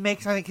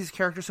makes I think his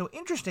character so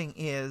interesting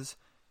is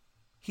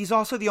he's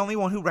also the only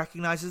one who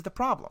recognizes the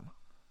problem.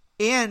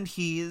 And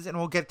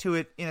we'll get to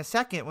it in a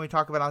second when we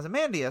talk about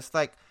Ozymandias,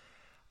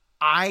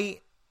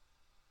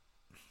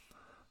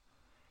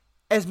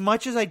 as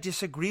much as I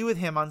disagree with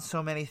him on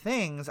so many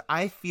things,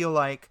 I feel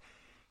like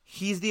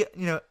he's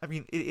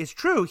it's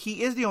true.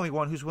 He is the only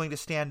one who's willing to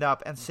stand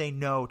up and say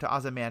no to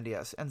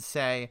Ozymandias and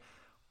say,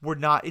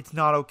 it's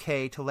not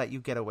okay to let you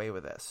get away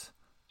with this.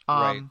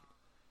 Right.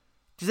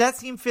 Does that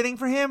seem fitting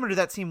for him, or does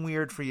that seem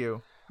weird for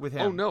you with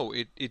him? Oh, no,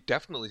 it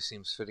definitely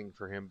seems fitting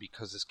for him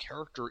because his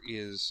character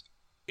is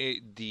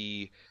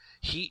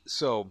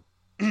so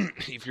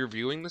if you're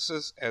viewing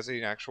this as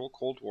an actual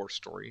Cold War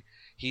story,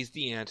 he's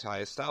the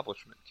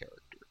anti-establishment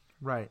character.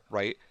 Right.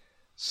 Right?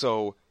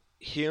 So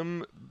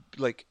him,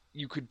 like,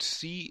 you could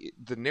see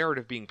the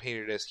narrative being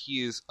painted as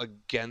he is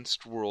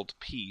against world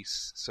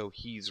peace, so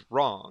he's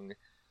wrong.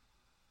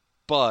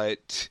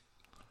 But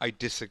I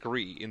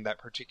disagree. In that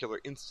particular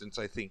instance,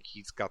 I think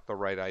he's got the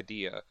right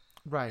idea.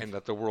 Right. And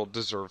that the world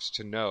deserves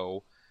to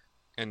know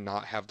and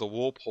not have the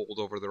wool pulled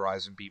over their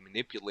eyes and be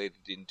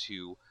manipulated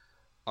into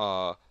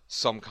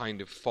some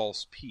kind of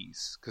false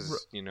peace.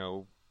 Because,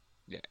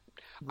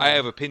 I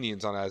have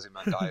opinions on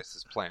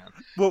Ozymandias' plan.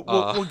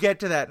 We'll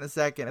get to that in a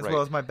second, as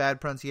well as my bad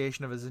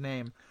pronunciation of his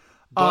name.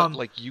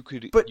 But, you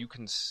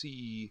can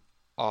see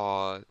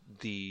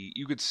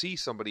you could see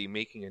somebody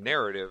making a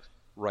narrative,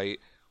 right,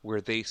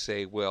 where they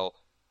say, well,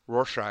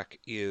 Rorschach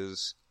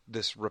is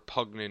this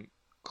repugnant,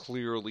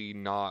 clearly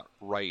not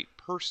right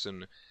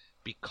person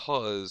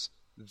because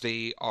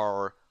they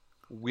are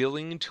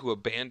willing to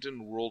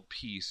abandon world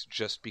peace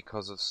just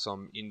because of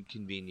some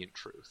inconvenient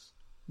truth.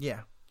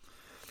 Yeah.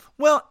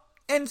 Well,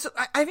 and so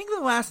I think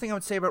the last thing I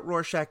would say about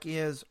Rorschach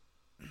is,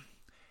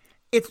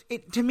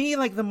 to me,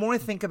 like, the more I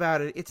think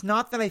about it, it's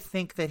not that I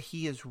think that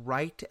he is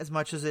right as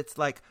much as it's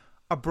like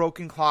a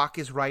broken clock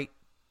is right,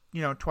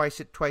 twice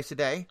a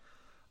day.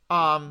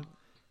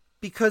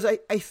 Because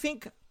I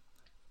think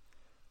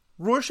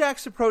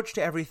Rorschach's approach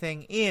to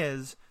everything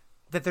is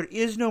that there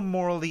is no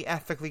morally,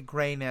 ethically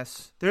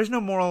grayness. There's no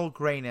moral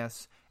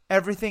grayness.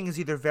 Everything is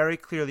either very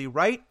clearly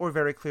right or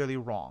very clearly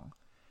wrong.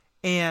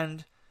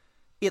 And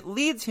it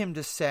leads him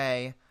to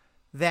say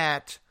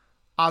that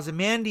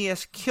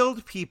Ozymandias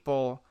killed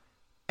people,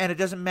 and it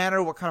doesn't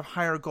matter what kind of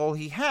higher goal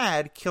he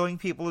had, killing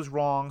people is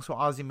wrong, so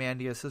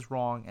Ozymandias is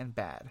wrong and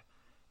bad.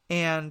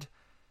 And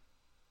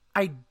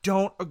I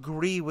don't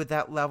agree with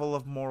that level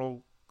of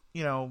moral,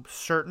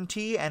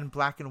 certainty and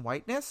black and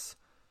whiteness.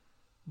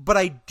 But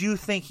I do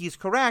think he's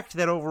correct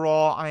that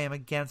overall I am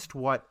against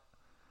what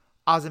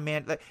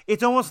Ozymandias...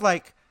 It's almost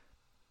like,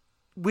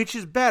 which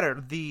is better,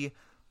 the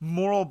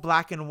moral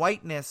black and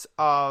whiteness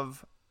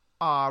of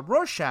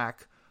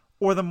Rorschach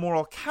or the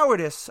moral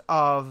cowardice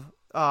of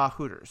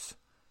Hooters?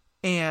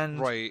 And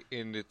right,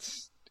 and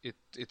it's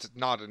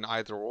not an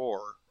either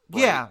or.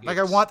 Right? Yeah, like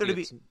I want there to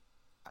be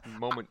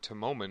moment to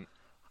moment.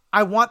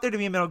 I want there to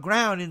be a middle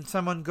ground, and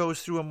someone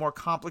goes through a more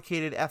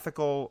complicated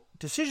ethical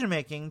decision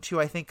making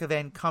to, I think,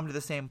 then come to the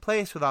same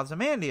place with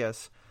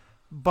Ozymandias.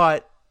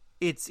 But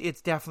it's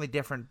definitely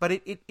different. But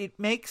it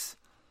makes,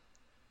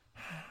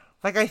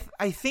 like,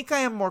 I think I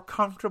am more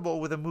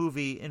comfortable with a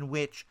movie in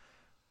which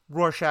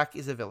Rorschach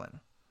is a villain,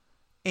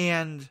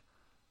 and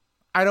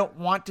I don't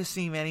want to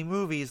see many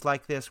movies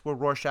like this where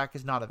Rorschach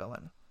is not a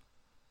villain.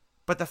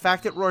 But the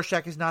fact that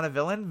Rorschach is not a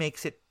villain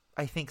makes it,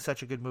 I think,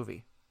 such a good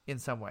movie. In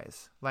some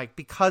ways, like,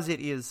 because it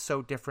is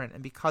so different,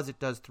 and because it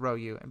does throw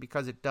you, and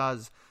because it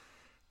does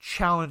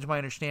challenge my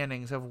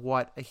understandings of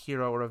what a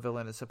hero or a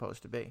villain is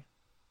supposed to be.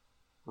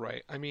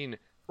 Right. I mean,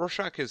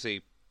 Rorschach is a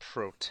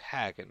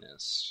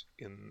protagonist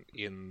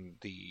in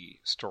the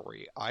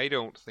story. I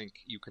don't think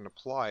you can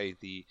apply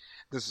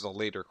this is a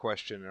later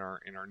question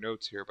in our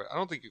notes here, but I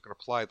don't think you can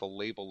apply the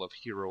label of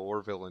hero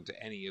or villain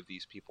to any of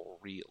these people,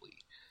 really.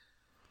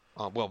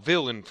 Well,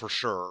 villain for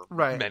sure,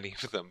 right. Many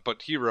of them,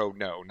 but hero,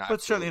 no, not.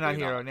 But certainly not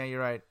hero. No, you're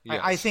right.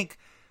 Yes. I think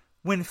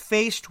when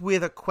faced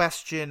with a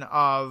question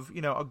of,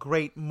 a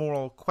great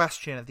moral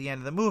question at the end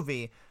of the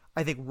movie,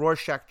 I think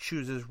Rorschach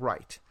chooses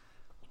right.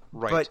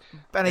 Right.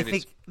 But I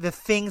think the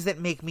things that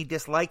make me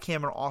dislike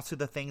him are also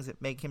the things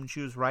that make him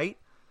choose right.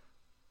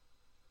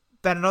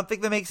 But I don't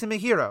think that makes him a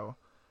hero.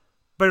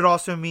 But it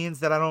also means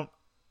that I don't.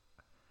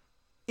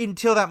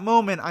 Until that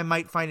moment, I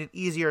might find it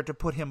easier to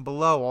put him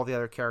below all the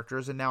other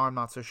characters, and now I'm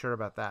not so sure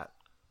about that.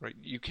 Right.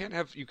 You can't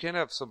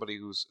have somebody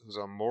who's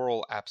a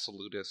moral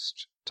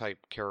absolutist type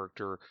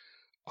character,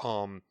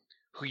 who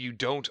you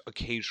don't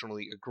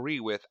occasionally agree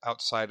with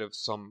outside of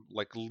some,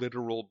 like,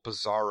 literal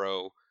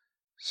bizarro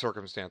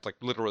circumstance, like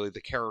literally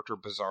the character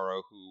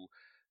Bizarro who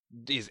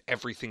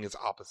everything is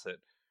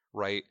opposite,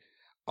 right?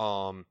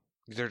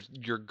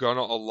 You're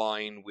gonna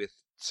align with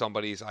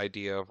somebody's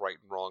idea of right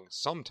and wrong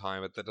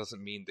sometime, but that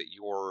doesn't mean that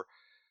your,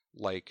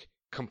 like,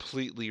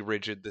 completely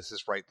rigid this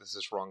is right, this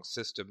is wrong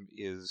system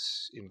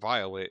is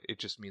inviolate. It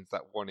just means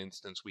that one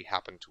instance we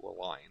happen to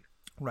align.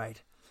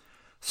 Right.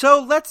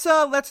 So let's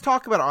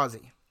talk about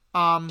Ozzy.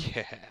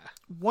 Yeah.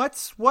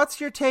 What's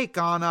your take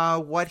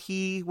on what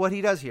he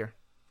does here?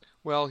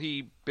 Well,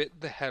 he bit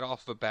the head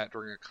off of a bat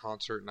during a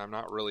concert, and I'm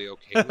not really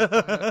okay with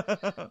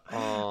that.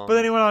 But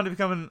then he went on to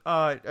become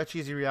a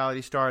cheesy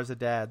reality star as a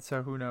dad,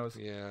 so who knows?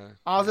 Yeah.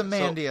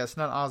 Ozymandias,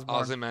 not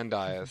Osborne.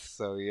 Ozymandias,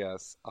 so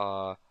yes.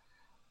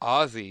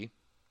 Ozzy,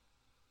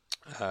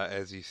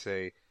 as you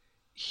say,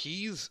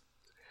 he's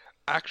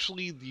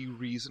actually the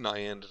reason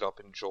I ended up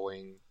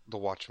enjoying the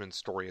Watchmen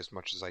story as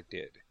much as I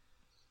did.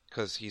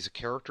 Because he's a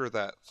character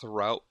that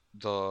throughout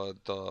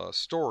the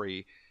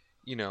story,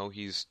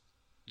 he's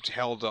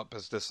held up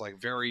as this, like,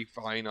 very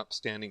fine,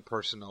 upstanding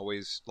person,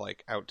 always,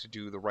 like, out to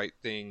do the right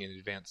thing and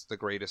advance the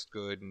greatest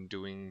good and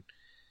doing,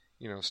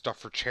 stuff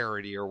for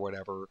charity or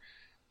whatever.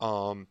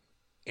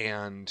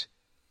 And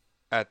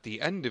at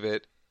the end of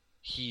it,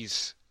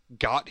 he's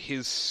got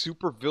his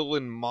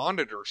supervillain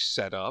monitor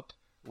set up,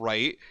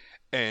 right?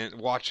 And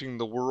watching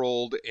the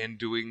world and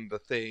doing the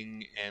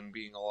thing and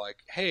being like,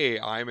 hey,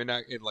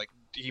 like,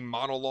 he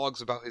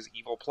monologues about his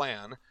evil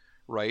plan,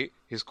 right?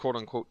 His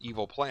quote-unquote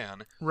evil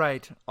plan.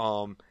 Right.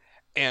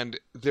 And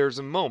there's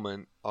a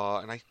moment,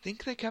 and I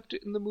think they kept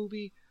it in the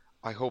movie.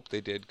 I hope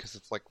they did, because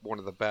it's, like, one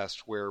of the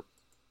best, where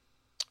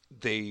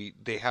they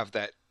have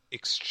that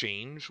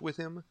exchange with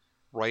him,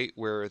 right?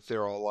 Where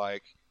they're all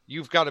like,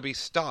 you've got to be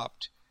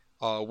stopped.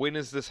 When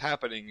is this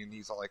happening? And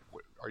he's all like,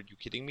 are you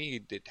kidding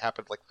me? It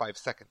happened like 5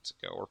 seconds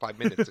ago, or 5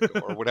 minutes ago,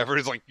 or whatever.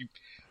 It's like,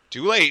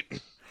 too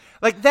late.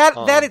 Like,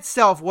 that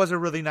itself was a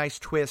really nice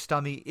twist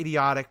on the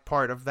idiotic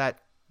part of that,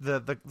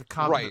 the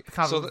comic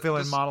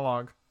villain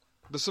monologue.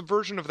 The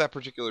subversion of that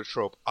particular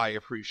trope, I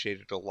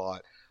appreciated a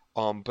lot.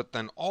 But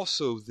then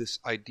also this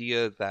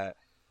idea that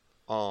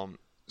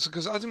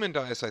because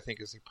Ozymandias, I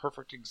think, is a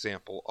perfect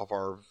example of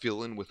our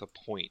villain with a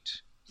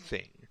point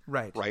thing.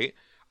 Right. Right?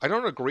 I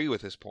don't agree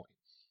with his point,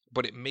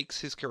 but it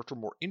makes his character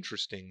more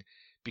interesting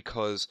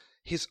because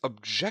his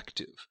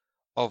objective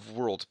of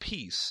world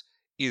peace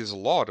is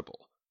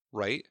laudable,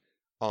 right?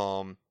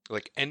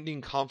 Like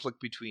ending conflict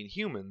between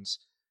humans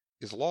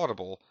is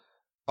laudable.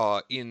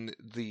 In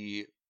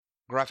the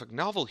graphic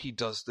novel, he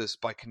does this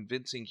by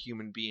convincing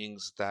human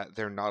beings that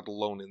they're not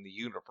alone in the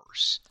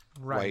universe,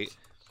 right?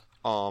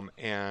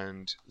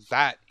 And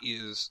that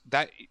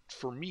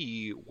for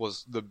me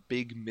was the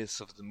big miss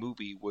of the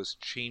movie, was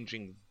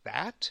changing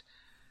that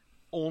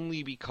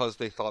only because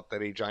they thought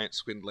that a giant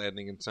squid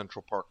landing in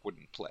Central Park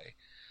wouldn't play.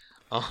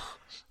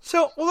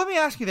 So, well, let me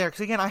ask you there,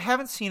 because again, I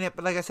haven't seen it,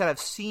 but like I said, I've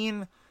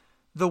seen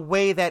the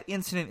way that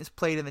incident is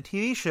played in the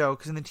TV show,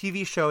 because in the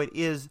TV show it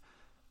is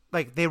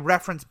like they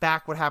reference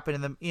back what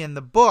happened in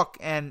the book,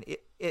 and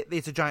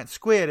it's a giant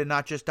squid and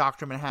not just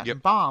Dr. Manhattan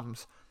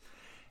bombs.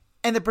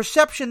 And the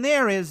perception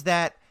there is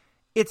that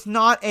it's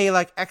not a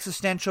like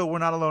existential, we're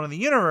not alone in the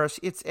universe.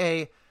 It's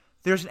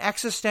there's an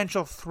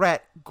existential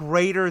threat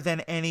greater than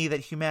any that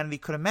humanity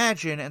could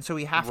imagine, and so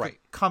we have to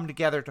come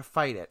together to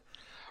fight it.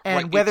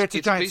 And whether it's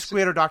a giant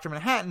squid or Dr.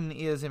 Manhattan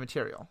is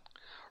immaterial.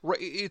 Right.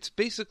 It's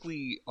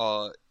basically,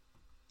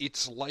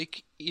 it's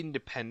like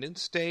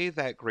Independence Day,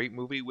 that great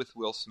movie with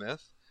Will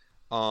Smith,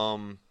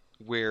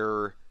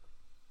 where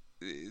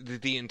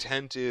the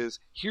intent is,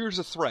 here's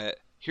a threat,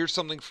 here's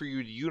something for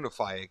you to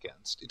unify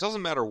against. It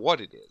doesn't matter what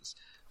it is,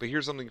 but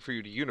here's something for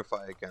you to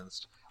unify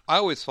against. I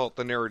always felt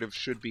the narrative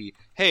should be,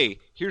 hey,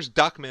 here's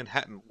Doc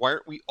Manhattan. Why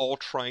aren't we all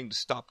trying to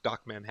stop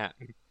Doc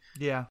Manhattan?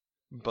 Yeah.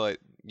 But,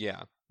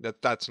 yeah,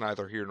 that's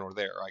neither here nor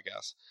there, I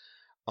guess.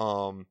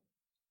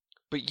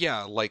 But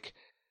yeah, like,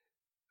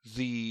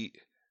 the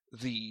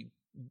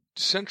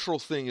central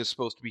thing is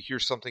supposed to be,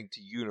 here's something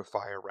to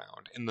unify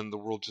around, and then the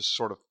world just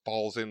sort of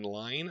falls in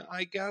line,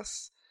 I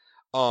guess.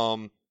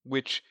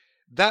 Which,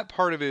 that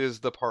part of it is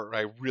the part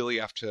I really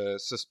have to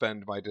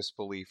suspend my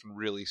disbelief and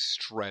really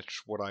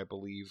stretch what I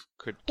believe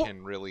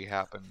can really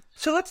happen.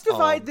 So let's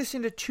divide this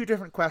into two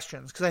different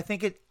questions, because I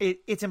think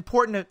it's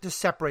important to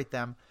separate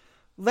them.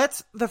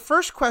 The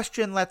first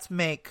question let's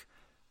make,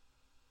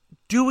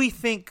 do we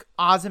think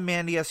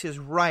Ozymandias is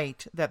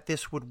right that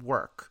this would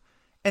work?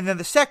 And then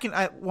the second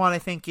one I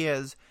think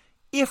is,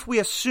 if we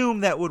assume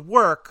that would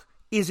work,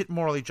 is it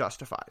morally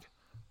justified?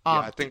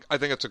 I think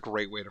it's a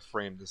great way to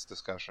frame this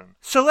discussion.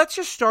 So let's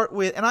just start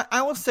with, and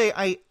I will say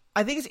I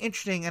think it's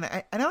interesting, and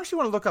I actually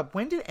want to look up,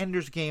 when did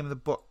Ender's Game, the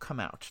book, come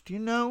out? Do you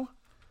know?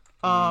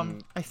 I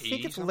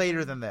think it's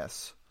later than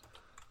this.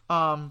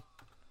 And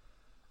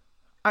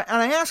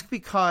I ask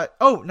because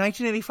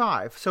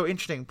 1985. So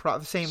interesting,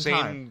 the same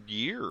time. Same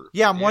year.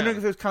 Yeah, I'm wondering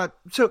if it was kind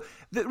of. So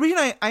the reason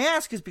I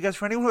ask is because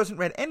for anyone who hasn't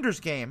read Ender's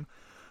Game,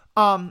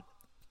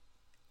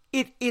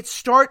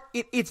 it's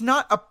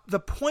not the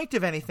point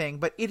of anything,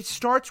 but it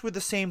starts with the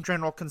same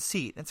general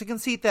conceit. It's a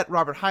conceit that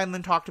Robert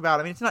Heinlein talked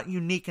about. I mean, it's not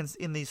unique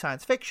in the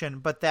science fiction,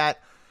 but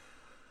that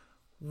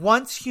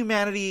once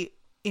humanity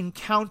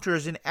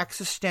encounters an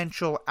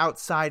existential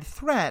outside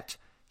threat,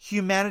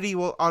 humanity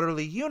will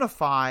utterly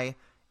unify.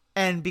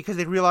 And because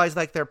they realize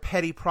like their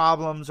petty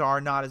problems are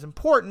not as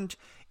important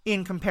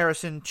in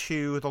comparison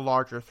to the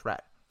larger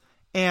threat.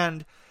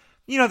 And,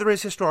 there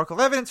is historical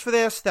evidence for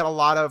this, that a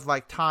lot of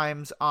like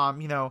times,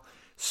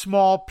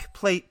 small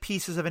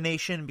pieces of a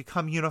nation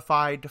become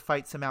unified to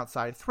fight some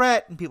outside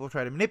threat, and people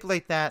try to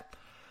manipulate that.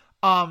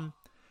 But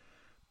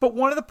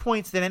one of the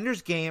points that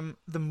Ender's Game,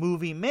 the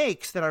movie,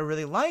 makes that I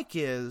really like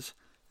is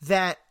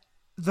that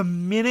the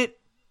minute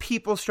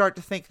people start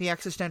to think the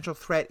existential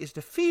threat is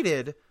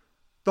defeated,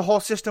 the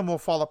whole system will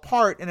fall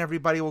apart and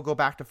everybody will go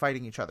back to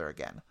fighting each other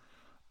again.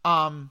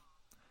 And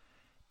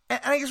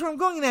I guess where I'm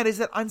going at is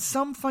that on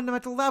some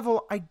fundamental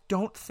level, I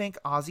don't think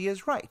Ozzy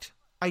is right.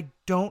 I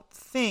don't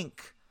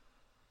think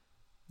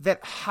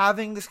that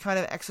having this kind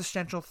of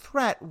existential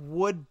threat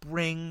would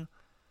bring,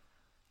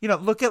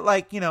 look at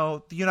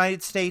the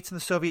United States and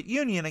the Soviet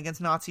Union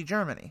against Nazi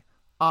Germany.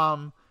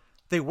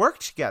 They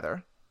worked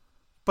together,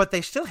 but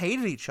they still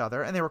hated each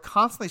other, and they were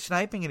constantly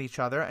sniping at each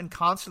other and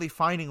constantly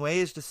finding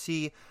ways to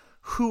see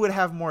who would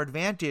have more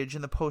advantage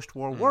in the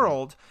post-war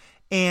world.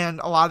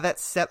 And a lot of that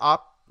set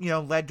up,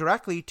 led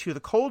directly to the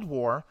Cold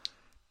War,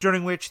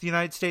 during which the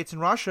United States and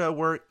Russia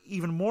were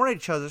even more at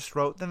each other's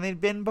throat than they'd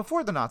been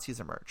before the Nazis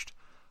emerged.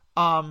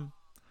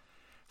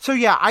 So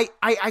yeah,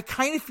 I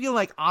kind of feel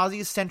like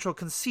Ozzy's central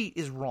conceit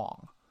is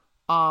wrong.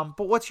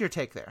 But what's your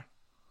take there?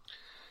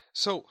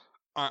 So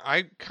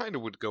I kind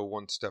of would go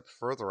one step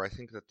further. I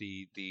think that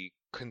the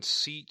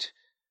conceit...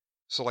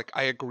 So,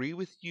 I agree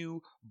with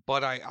you,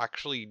 but I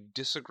actually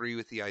disagree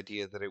with the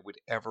idea that it would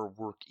ever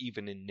work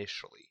even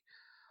initially.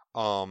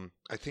 I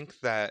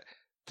think that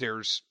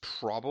there's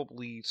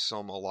probably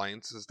some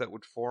alliances that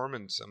would form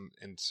and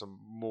some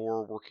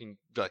more working,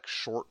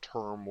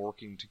 short-term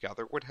working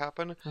together would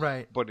happen.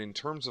 Right. But in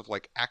terms of,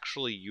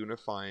 actually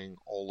unifying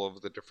all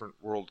of the different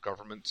world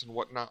governments and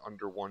whatnot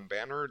under one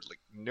banner,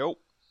 nope.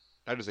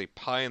 That is a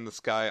pie in the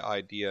sky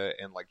idea,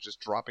 and like just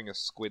dropping a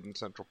squid in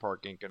Central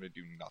Park ain't gonna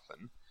do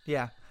nothing.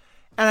 Yeah.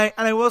 And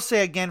I will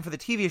say again for the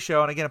TV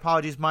show, and again,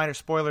 apologies, minor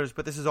spoilers,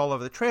 but this is all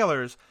over the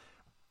trailers.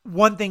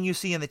 One thing you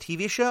see in the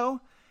TV show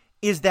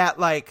is that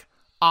like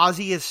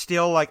Ozzy is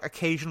still like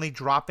occasionally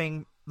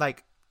dropping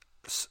like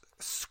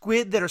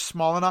squid that are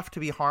small enough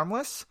to be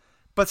harmless,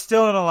 but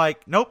still in a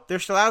like, nope, they're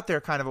still out there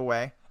kind of a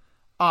way.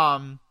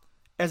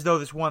 As though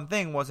this one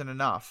thing wasn't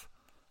enough.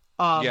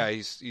 Yeah,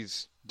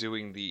 he's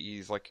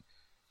like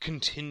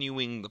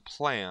continuing the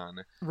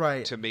plan,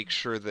 right, to make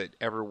sure that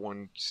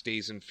everyone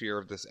stays in fear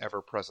of this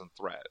ever-present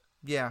threat.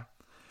 Yeah.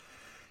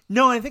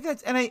 No, I think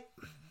that's, and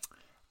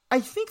I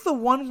think the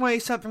one way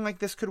something like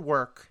this could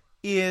work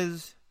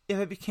is if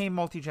it became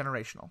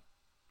multi-generational.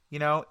 You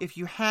know, if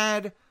you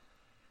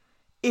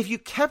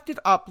kept it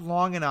up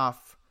long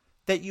enough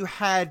that you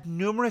had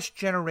numerous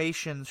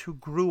generations who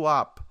grew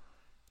up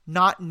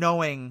not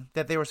knowing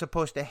that they were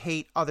supposed to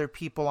hate other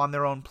people on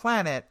their own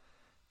planet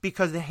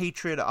because the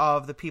hatred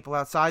of the people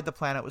outside the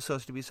planet was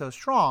supposed to be so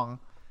strong,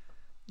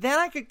 then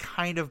I could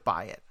kind of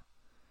buy it.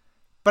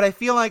 But I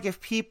feel like if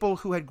people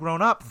who had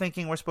grown up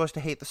thinking we're supposed to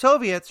hate the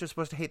Soviets or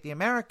supposed to hate the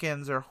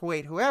Americans or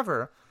hate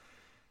whoever,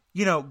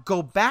 you know,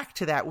 go back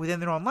to that within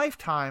their own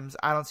lifetimes,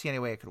 I don't see any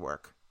way it could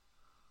work.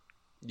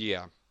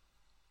 Yeah.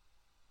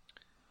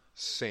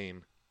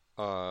 Same.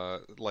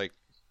 Like,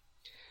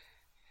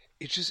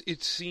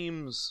 it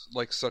seems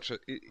like such a...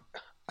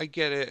 I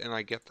get it, and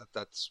I get that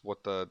that's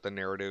what the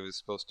narrative is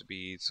supposed to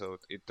be, so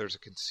there's a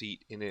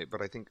conceit in it,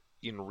 but I think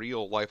in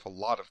real life a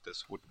lot of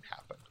this wouldn't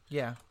happen.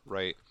 Yeah.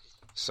 Right?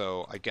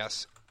 So I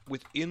guess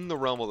within the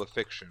realm of the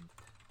fiction,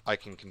 I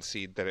can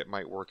concede that it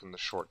might work in the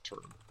short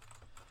term.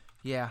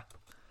 Yeah.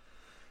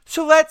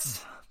 So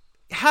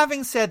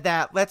having said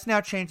that, let's now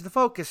change the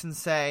focus and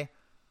say,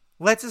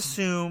 let's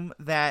assume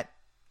that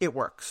it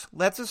works.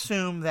 Let's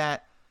assume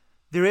that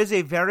there is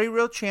a very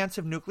real chance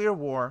of nuclear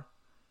war,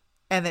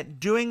 and that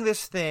doing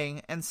this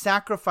thing and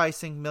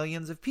sacrificing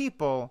millions of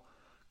people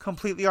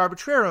completely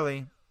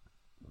arbitrarily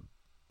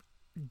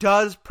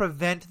does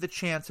prevent the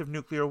chance of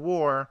nuclear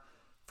war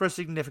for a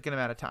significant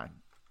amount of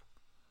time.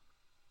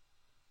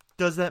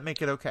 Does that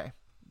make it okay?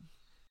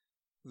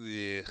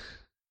 Ugh.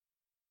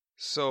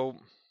 So,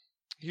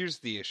 here's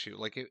the issue.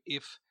 Like,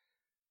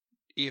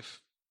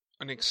 if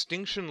an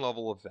extinction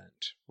level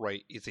event,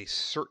 right, is a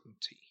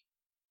certainty,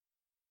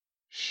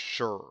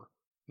 sure.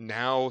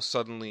 Now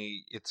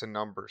suddenly it's a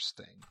numbers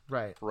thing.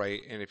 Right.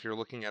 Right? And if you're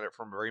looking at it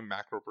from a very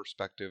macro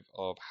perspective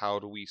of how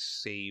do we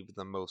save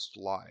the most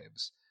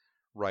lives,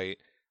 right?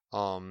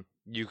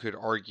 You could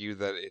argue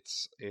that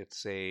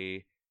it's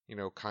a, you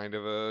know, kind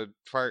of a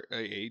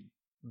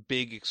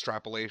big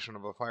extrapolation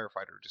of a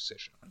firefighter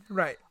decision.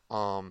 Right.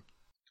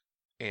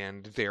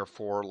 And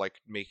therefore,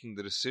 like, making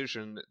the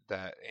decision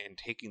that and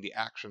taking the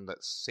action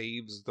that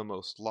saves the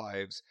most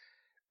lives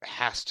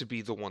has to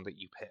be the one that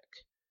you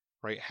pick.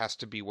 Right, has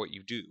to be what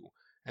you do,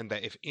 and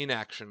that if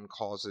inaction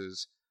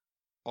causes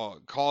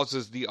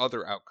the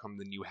other outcome,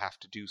 then you have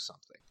to do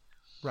something.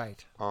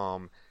 Right.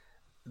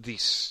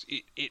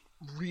 It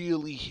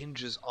really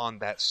hinges on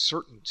that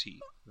certainty,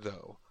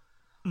 though.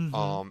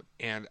 Mm-hmm.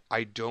 And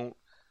I don't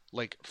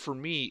like. For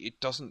me,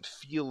 it doesn't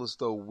feel as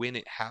though when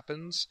it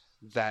happens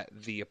that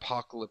the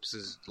apocalypse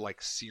is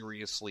like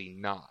seriously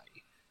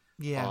nigh.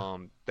 Yeah.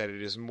 That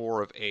it is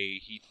more of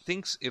he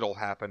thinks it'll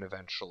happen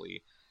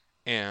eventually,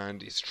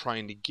 and is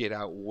trying to get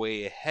out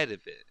way ahead of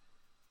it.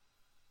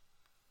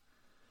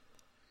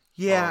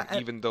 Yeah.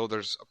 Even though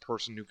there's a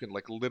person who can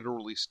like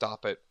literally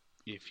stop it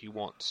if he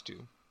wants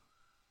to.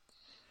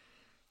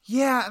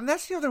 Yeah, and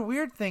that's the other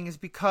weird thing is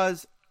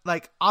because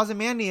like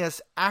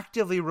Ozymandias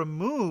actively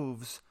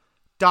removes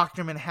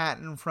Dr.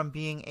 Manhattan from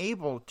being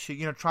able to,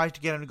 you know, tries to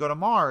get him to go to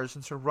Mars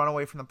and sort of run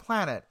away from the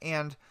planet.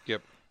 And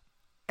yep.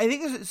 I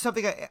think there's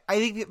something, I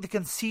think the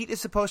conceit is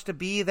supposed to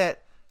be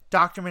that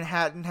Dr.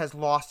 Manhattan has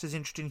lost his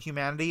interest in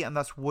humanity and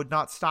thus would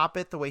not stop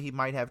it the way he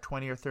might have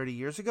 20 or 30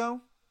 years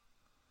ago.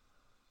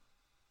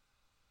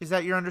 Is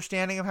that your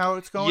understanding of how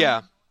it's going?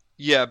 Yeah.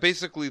 Yeah,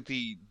 basically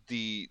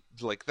the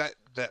like that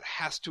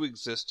has to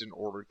exist in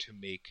order to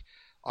make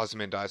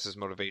Ozymandias'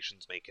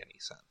 motivations make any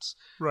sense.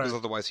 Right. Because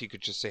otherwise he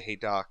could just say, "Hey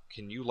Doc,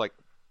 can you like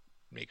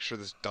make sure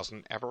this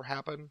doesn't ever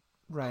happen?"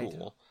 Right.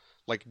 Cool.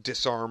 Like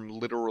disarm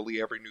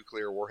literally every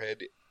nuclear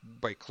warhead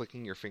by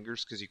clicking your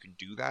fingers because you can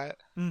do that.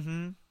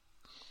 Mm-hmm.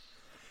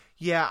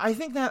 Yeah, I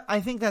think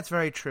that's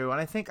very true, and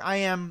I think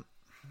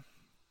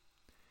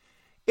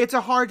it's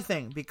a hard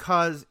thing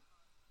because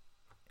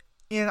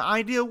in an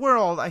ideal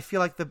world, I feel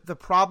like the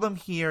problem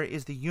here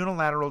is the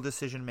unilateral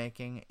decision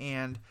making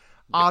and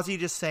Ozzy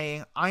just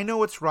saying, I know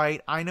what's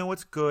right, I know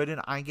what's good,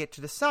 and I get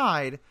to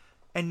decide,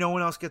 and no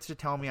one else gets to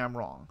tell me I'm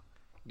wrong.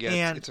 Yeah,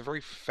 and, it's a very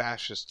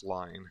fascist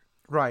line.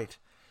 Right.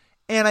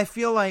 And I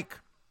feel like,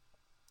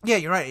 yeah,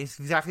 you're right, it's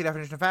exactly the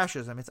definition of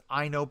fascism. It's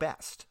I know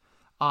best.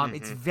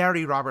 It's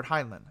very Robert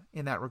Heinlein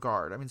in that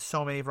regard. I mean,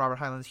 so many of Robert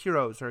Heinlein's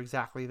heroes are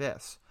exactly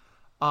this.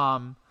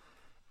 And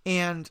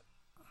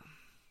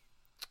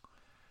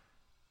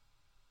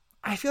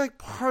I feel like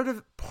part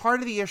of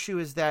the issue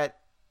is that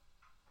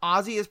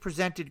Ozzy is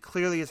presented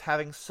clearly as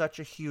having such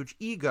a huge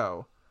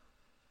ego,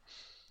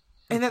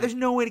 and that there's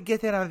no way to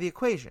get that out of the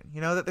equation.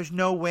 You know, that there's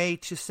no way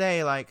to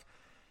say, like,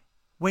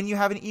 when you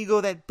have an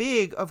ego that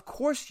big, of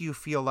course you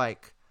feel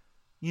like,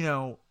 you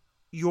know,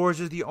 your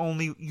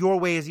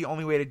way is the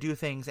only way to do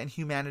things, and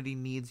humanity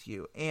needs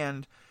you.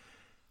 And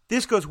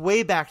this goes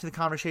way back to the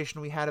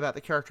conversation we had about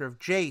the character of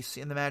Jace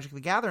in the Magic the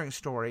Gathering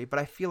story, but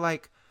I feel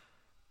like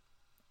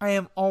I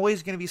am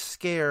always going to be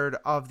scared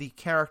of the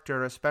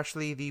character,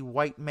 especially the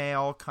white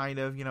male kind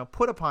of, you know,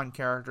 put upon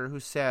character who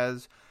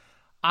says,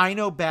 I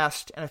know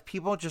best, and if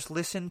people just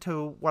listen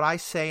to what I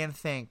say and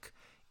think,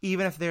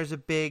 even if there's a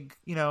big,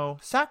 you know,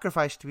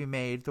 sacrifice to be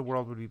made, the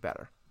world would be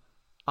better.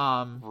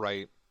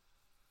 Right.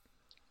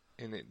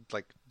 And it,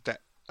 like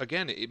that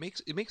again, it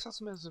makes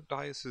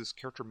Ozymandias'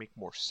 character make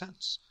more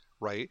sense,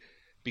 right?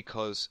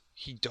 Because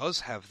he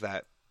does have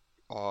that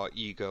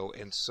ego,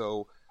 and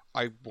so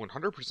I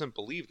 100%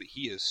 believe that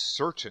he is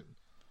certain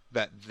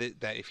that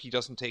that if he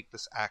doesn't take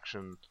this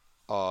action,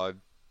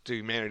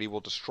 humanity will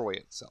destroy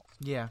itself.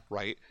 Yeah.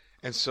 Right?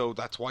 And so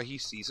that's why he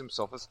sees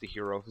himself as the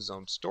hero of his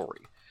own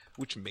story,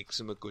 which makes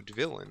him a good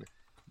villain.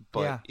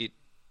 But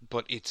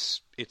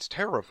it's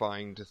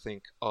terrifying to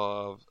think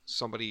of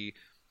somebody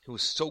who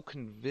is so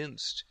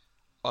convinced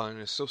and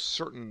is so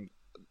certain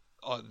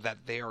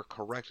that they are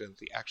correct and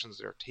the actions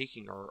they are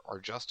taking are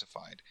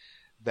justified,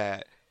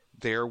 that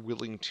they're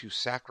willing to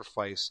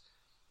sacrifice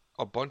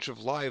a bunch of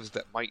lives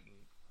that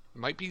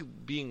might be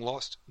being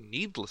lost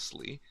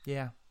needlessly.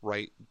 Yeah.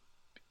 Right?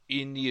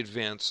 In the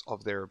advance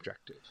of their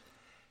objective.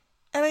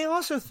 And I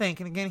also think,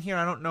 and again here,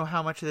 I don't know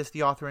how much of this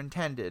the author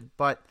intended,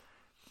 but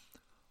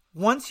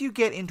once you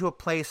get into a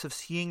place of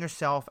seeing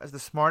yourself as the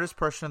smartest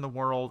person in the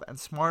world and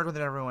smarter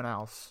than everyone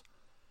else,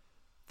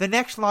 the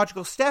next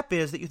logical step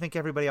is that you think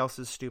everybody else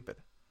is stupid.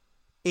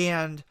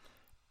 And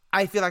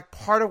I feel like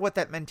part of what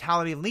that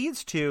mentality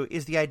leads to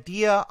is the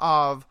idea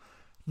of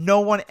no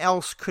one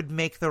else could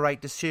make the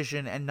right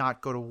decision and not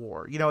go to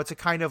war. You know, it's a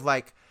kind of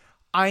like,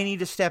 I need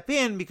to step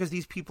in because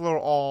these people are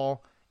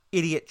all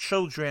idiot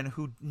children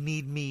who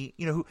need me,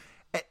 you know,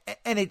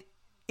 and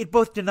it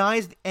both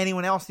denies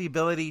anyone else the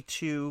ability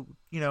to,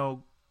 you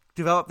know,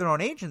 develop their own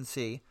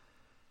agency,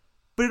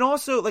 but it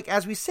also, like,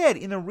 as we said,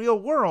 in the real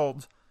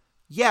world,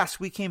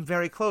 yes, we came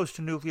very close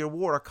to nuclear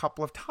war a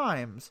couple of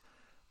times,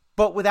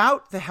 but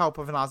without the help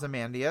of an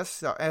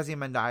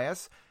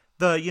Ozymandias,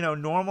 the, you know,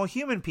 normal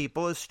human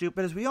people, as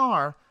stupid as we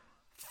are,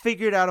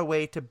 figured out a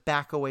way to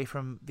back away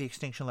from the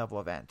extinction level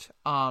event.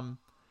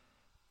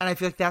 And I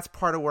feel like that's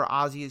part of where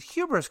Ozzy's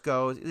hubris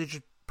goes. It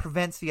just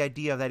prevents the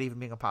idea of that even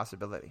being a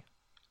possibility.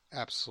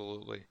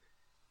 Absolutely.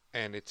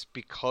 And it's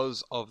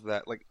because of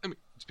that, like, I mean,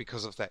 it's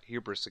because of that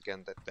hubris,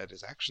 again, that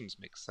his actions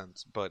make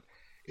sense, but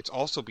it's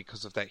also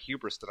because of that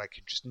hubris that I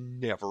could just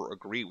never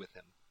agree with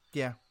him.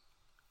 Yeah.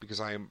 Because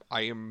I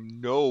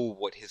know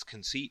what his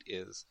conceit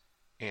is,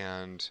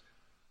 and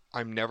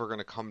I'm never going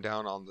to come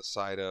down on the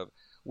side of,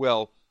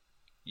 well,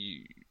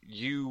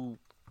 you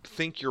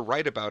think you're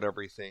right about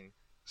everything,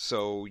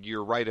 so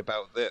you're right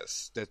about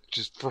this. That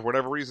just, for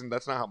whatever reason,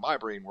 that's not how my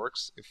brain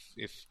works.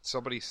 If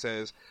somebody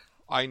says,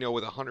 I know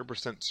with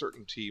 100%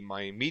 certainty,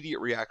 my immediate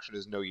reaction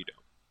is, no, you don't.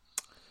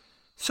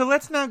 So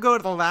let's now go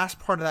to the last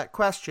part of that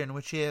question,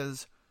 which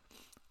is,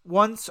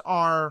 once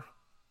our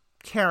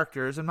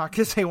characters, I'm not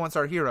going to say once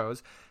our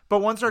heroes, but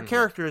once our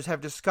characters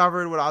have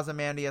discovered what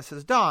Ozymandias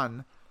has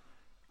done,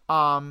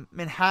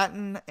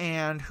 Manhattan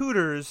and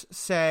Hooters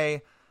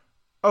say,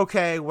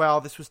 okay,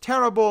 well, this was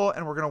terrible,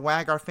 and we're going to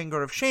wag our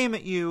finger of shame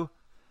at you,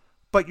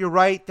 but you're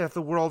right that if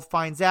the world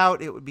finds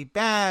out, it would be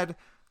bad,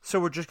 so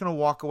we're just going to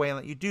walk away and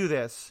let you do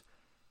this.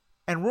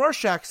 And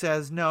Rorschach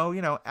says, no,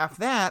 you know, F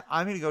that,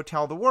 I'm going to go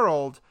tell the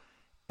world,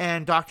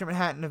 and Dr.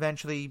 Manhattan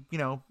eventually, you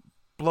know,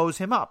 blows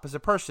him up as a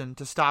person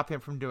to stop him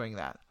from doing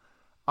that.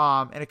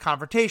 In a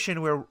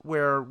confrontation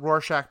where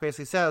Rorschach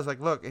basically says, like,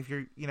 look, if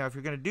you're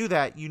going to do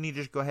that, you need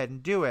to just go ahead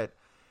and do it.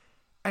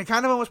 And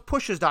kind of almost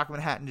pushes Dr.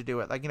 Manhattan to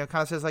do it. Like, you know,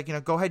 kind of says, like, you know,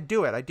 go ahead,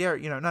 do it. I dare,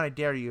 you know, not I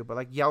dare you, but,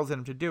 like, yells at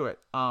him to do it.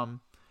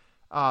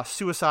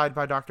 Suicide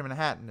by Dr.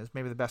 Manhattan is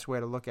maybe the best way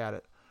to look at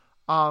it.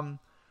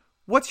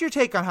 What's your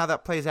take on how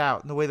that plays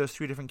out and the way those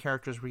three different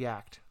characters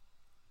react?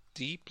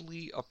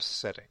 Deeply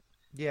upsetting.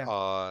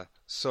 Yeah.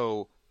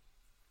 So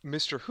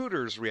Mr.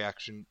 Hooter's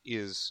reaction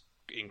is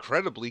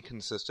incredibly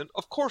consistent.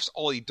 Of course,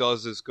 all he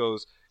does is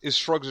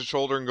shrugs his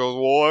shoulder and goes,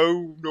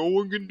 well, no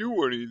one can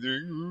do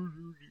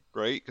anything.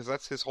 Right? Because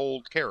that's his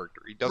whole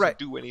character. He doesn't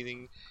do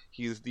anything.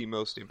 He is the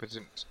most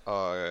impotent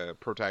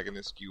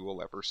protagonist you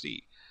will ever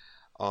see.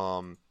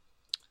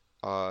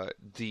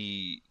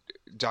 The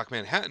Doc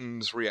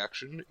Manhattan's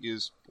reaction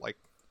is like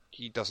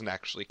he doesn't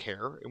actually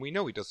care, and we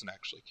know he doesn't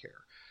actually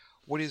care.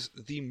 What is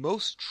the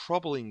most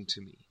troubling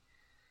to me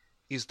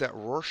is that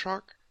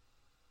Rorschach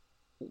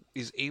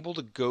is able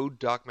to goad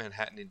Doc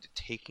Manhattan into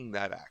taking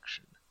that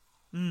action.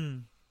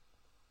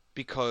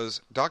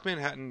 Because Doc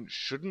Manhattan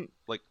shouldn't,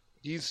 like,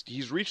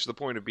 he's reached the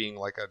point of being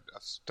like a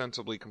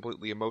ostensibly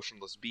completely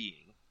emotionless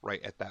being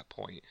right at that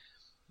point.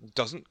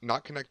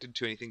 Not connected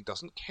to anything,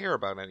 doesn't care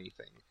about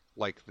anything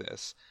like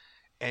this,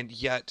 and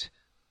yet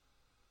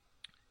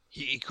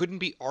he couldn't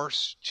be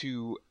arsed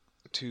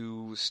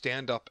to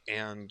stand up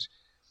and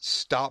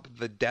stop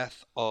the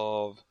death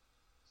of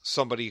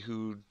somebody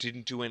who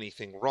didn't do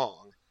anything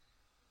wrong,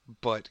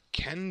 but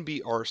can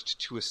be arsed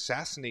to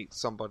assassinate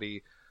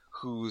somebody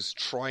who's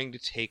trying to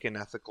take an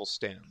ethical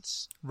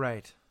stance.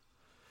 Right.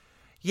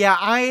 Yeah,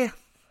 I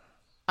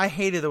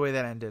hated the way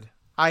that ended.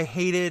 I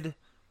hated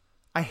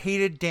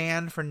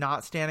Dan for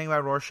not standing by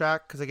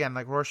Rorschach, because again,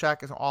 like,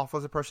 Rorschach, as awful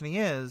as a person he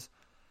is,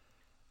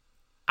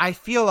 I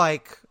feel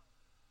like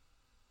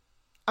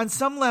on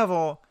some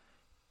level,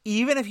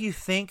 even if you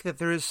think that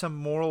there is some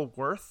moral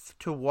worth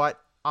to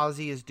what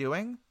Ozzy is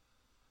doing,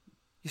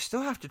 you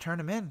still have to turn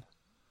him in.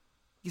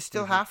 You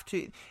still have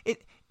to.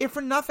 If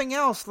for nothing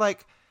else,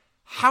 like,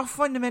 how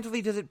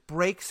fundamentally does it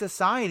break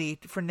society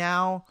for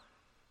now,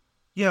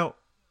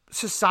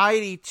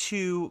 society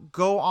to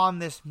go on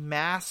this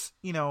mass,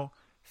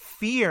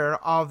 fear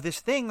of this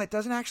thing that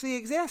doesn't actually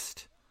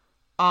exist?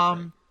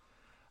 Right.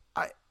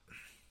 I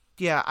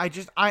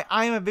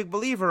am a big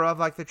believer of,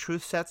 like, the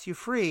truth sets you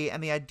free,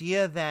 and the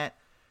idea that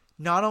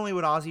not only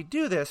would Ozzy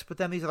do this, but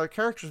then these other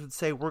characters would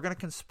say, we're going to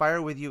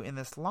conspire with you in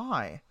this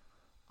lie.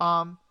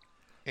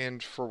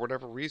 And for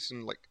whatever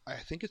reason, like, I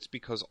think it's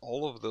because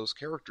all of those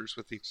characters,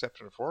 with the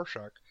exception of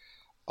Rorschach,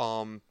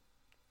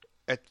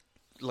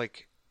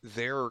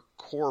 their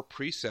core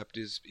precept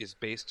is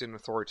based in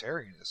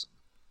authoritarianism.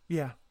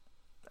 Yeah,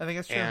 I think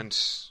that's true.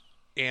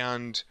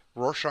 And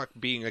Rorschach,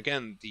 being,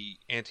 again, the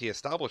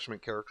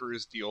anti-establishment character,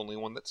 is the only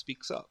one that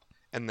speaks up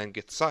and then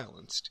gets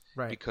silenced.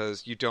 Right.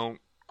 Because you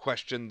don't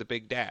question the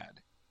big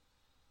dad.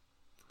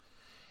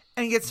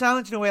 And he gets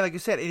silenced in a way, like you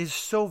said, it is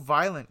so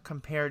violent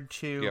compared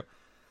to... Yep.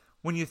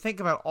 When you think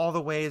about all the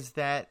ways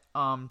that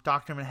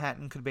Dr.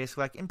 Manhattan could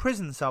basically, like,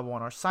 imprison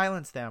someone or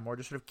silence them or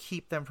just sort of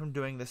keep them from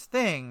doing this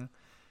thing,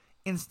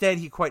 instead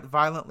he quite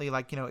violently,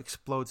 like,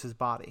 explodes his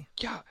body.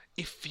 Yeah,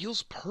 it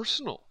feels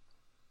personal.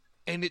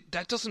 And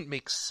that doesn't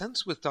make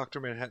sense with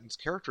Dr. Manhattan's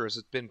character as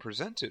it's been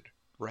presented,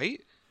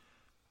 right?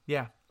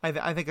 Yeah,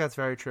 I think that's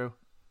very true.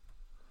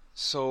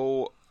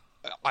 So,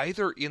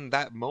 either in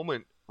that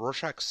moment,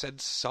 Rorschach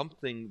said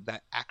something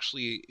that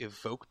actually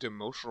evoked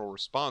emotional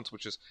response,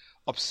 which is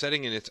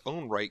upsetting in its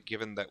own right,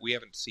 given that we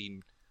haven't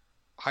seen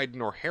hide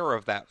nor hair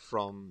of that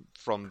from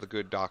the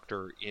good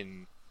doctor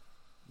in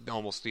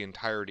almost the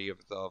entirety of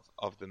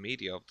the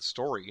media of the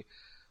story,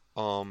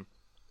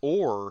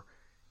 or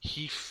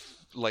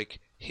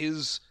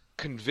his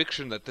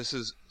conviction that this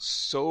is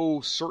so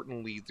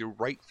certainly the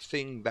right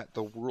thing that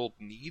the world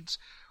needs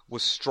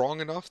was strong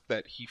enough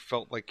that he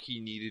felt like he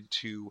needed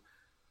to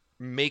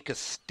make a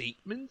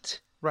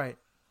statement, right?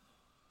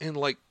 And,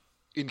 like,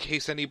 in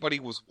case anybody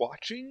was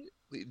watching,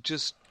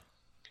 just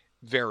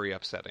very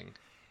upsetting.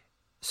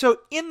 So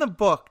in the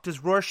book,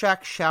 does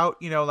Rorschach shout,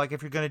 like,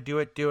 if you're going to do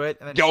it, do it?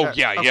 And then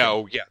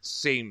yeah.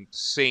 Same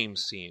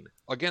scene.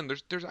 Again,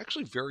 there's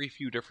actually very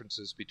few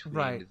differences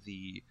between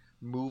the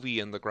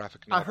movie and the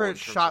graphic novel. I've heard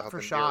shot for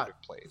shot,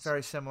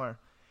 very similar.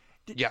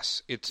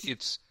 Yes,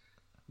 it's.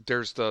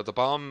 There's the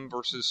bomb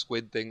versus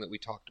squid thing that we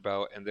talked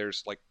about, and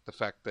there's, like, the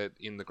fact that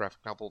in the graphic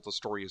novel the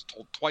story is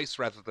told twice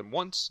rather than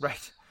once.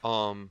 Right.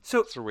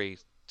 So through a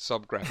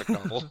sub-graphic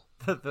novel.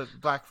 the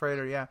Black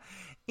Freighter, yeah.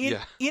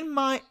 In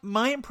my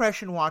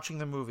impression watching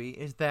the movie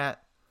is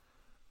that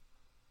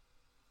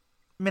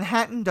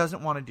Manhattan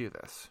doesn't want to do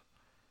this.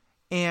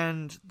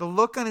 And the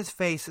look on his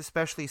face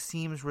especially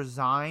seems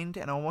resigned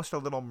and almost a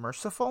little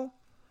merciful.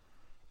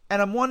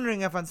 And I'm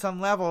wondering if on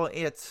some level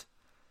it's,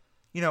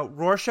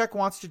 Rorschach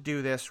wants to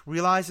do this,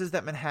 realizes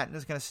that Manhattan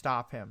is going to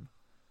stop him.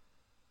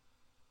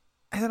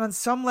 And then on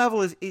some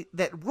level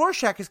that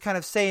Rorschach is kind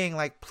of saying,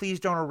 like, please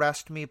don't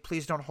arrest me,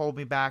 please don't hold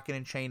me back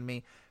and enchain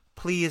me.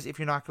 Please, if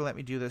you're not going to let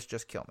me do this,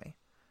 just kill me.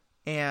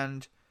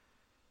 And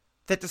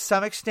that to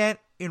some extent,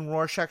 in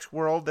Rorschach's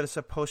world that is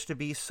supposed to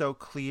be so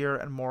clear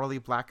and morally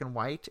black and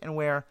white, and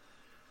where,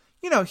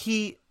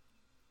 he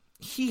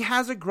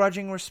has a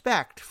grudging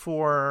respect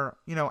for,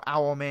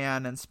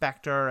 Owlman and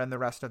Spectre and the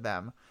rest of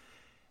them.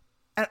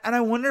 And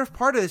I wonder if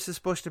part of this is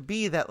supposed to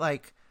be that,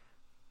 like,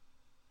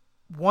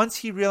 once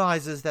he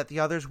realizes that the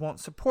others won't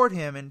support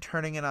him in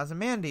turning in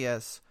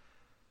Ozymandias,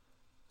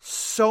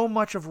 so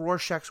much of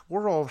Rorschach's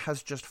world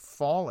has just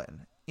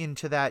fallen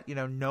into that,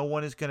 no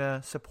one is going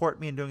to support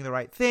me in doing the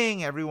right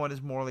thing, everyone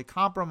is morally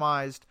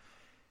compromised,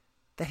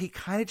 that he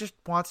kind of just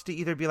wants to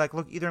either be like,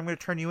 look, either I'm going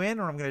to turn you in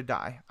or I'm going to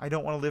die. I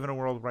don't want to live in a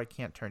world where I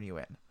can't turn you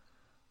in.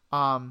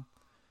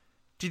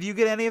 Did you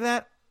get any of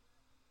that?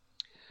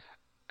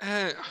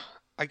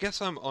 I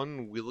guess I'm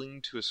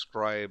unwilling to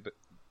ascribe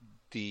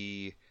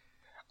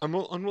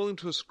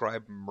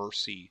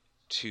mercy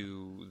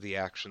to the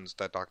actions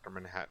that Dr.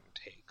 Manhattan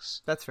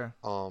takes. That's fair.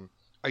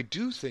 I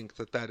do think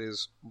that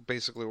is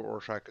basically what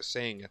Rorschach is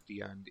saying at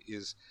the end,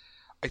 is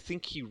I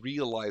think he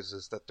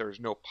realizes that there's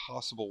no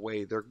possible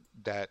way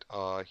that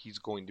he's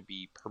going to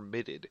be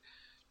permitted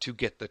to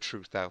get the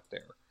truth out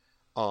there.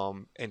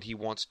 And he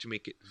wants to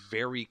make it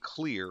very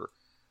clear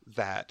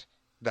that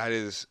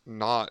is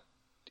not...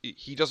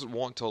 He doesn't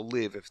want to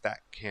live if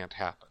that can't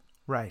happen.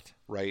 Right.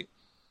 Right?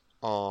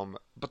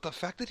 But the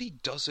fact that he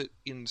does it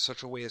in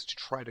such a way as to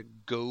try to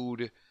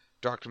goad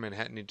Dr.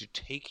 Manhattan into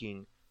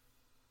taking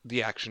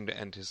the action to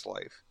end his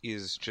life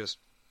is just,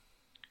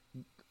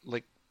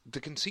 like, the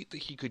conceit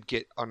that he could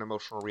get an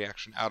emotional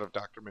reaction out of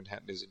Dr.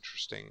 Manhattan is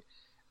interesting.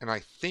 And I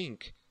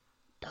think,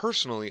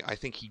 personally, I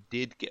think he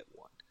did get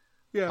one.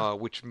 Yeah.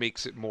 Which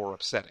makes it more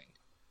upsetting.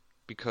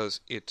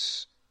 Because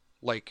it's,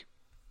 like,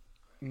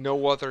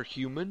 no other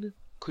human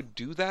could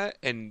do that,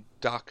 and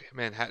Doc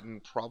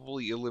Manhattan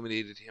probably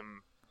eliminated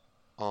him,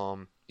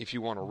 if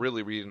you want to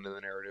really read into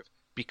the narrative,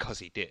 because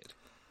he did.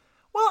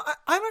 Well,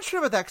 I'm not sure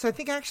about that, because I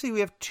think actually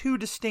we have two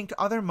distinct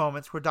other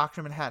moments where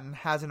Dr. Manhattan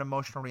has an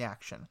emotional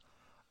reaction.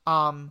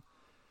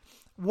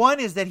 One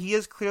is that he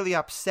is clearly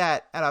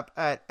upset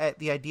at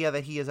the idea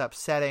that he is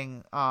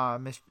upsetting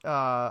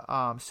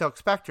Silk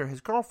Spectre,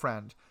 his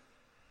girlfriend.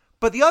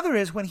 But the other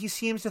is when he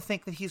seems to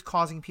think that he's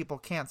causing people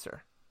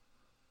cancer.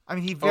 I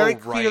mean, he very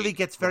clearly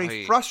gets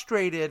very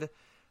frustrated,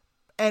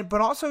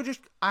 but also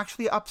just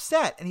actually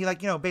upset, and he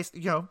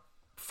basically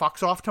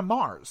fucks off to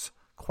Mars,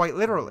 quite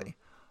literally.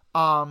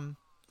 So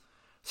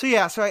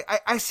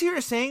I see what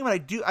you're saying,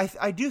 but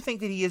I do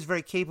think that he is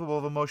very capable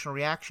of emotional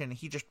reaction.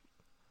 He just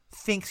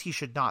thinks he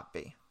should not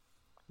be.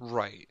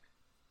 Right.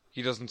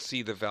 He doesn't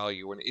see the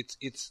value, and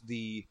it's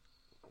the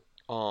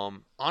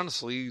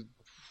honestly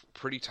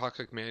pretty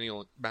toxic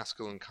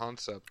masculine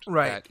concept,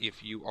 right, that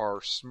if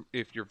you're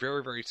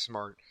very, very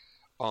smart,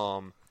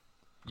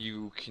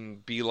 you can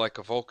be like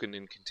a Vulcan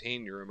and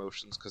contain your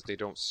emotions because they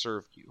don't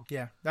serve you.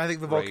 Yeah, I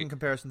think the Vulcan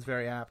comparison is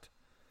very apt.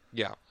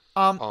 Yeah.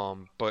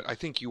 But I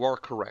think you are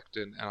correct,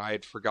 and I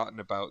had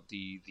forgotten about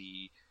the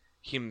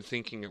him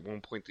thinking at one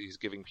point that he's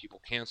giving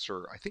people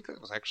cancer. I think that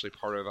was actually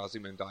part of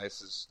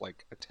Ozymandias'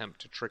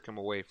 attempt to trick him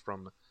away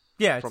from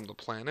the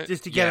planet,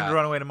 just to get him to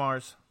run away to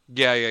Mars.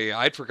 Yeah.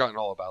 I'd forgotten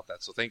all about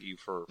that, so thank you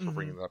for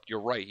bringing that up.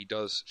 You're right. He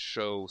does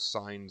show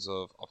signs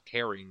of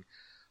caring,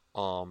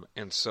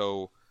 and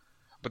so,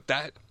 but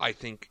that I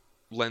think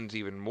lends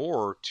even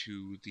more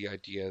to the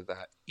idea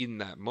that in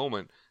that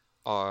moment,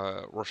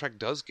 Rorschach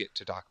does get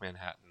to Doc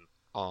Manhattan,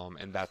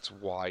 and that's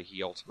why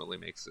he ultimately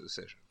makes the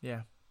decision.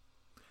 Yeah.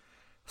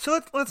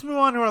 So let's move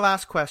on to our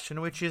last question,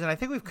 which is, and I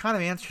think we've kind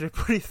of answered it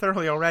pretty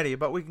thoroughly already,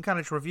 but we can kind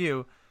of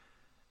review: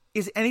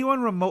 is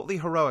anyone remotely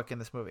heroic in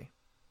this movie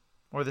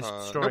or this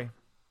story?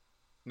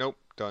 Nope.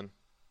 Done.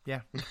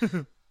 Yeah.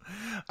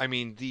 I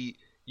mean,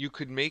 you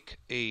could make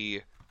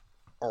a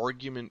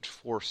argument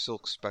for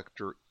Silk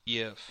Spectre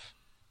if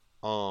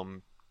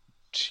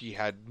she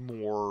had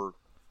more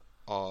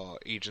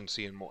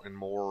agency and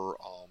more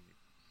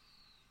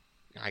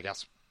I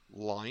guess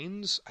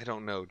lines. I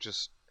don't know.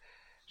 Just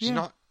she's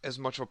not as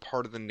much of a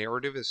part of the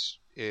narrative as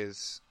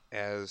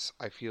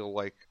I feel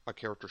like a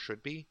character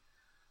should be.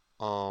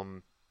 Yeah,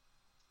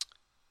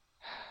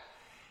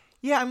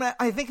 I mean,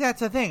 I think that's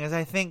the thing. Is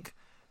I think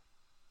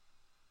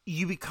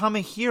you become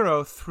a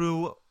hero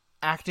through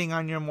acting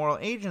on your moral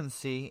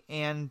agency,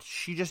 and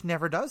she just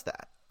never does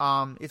that.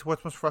 It's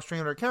what's most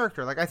frustrating with her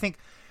character. Like, I think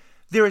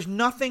there is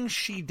nothing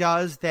she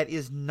does that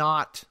is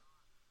not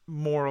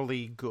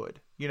morally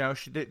good.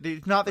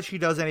 It's not that she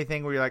does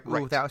anything where you're like,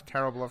 ooh, that was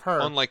terrible of her.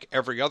 Unlike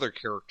every other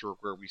character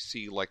where we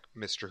see, like,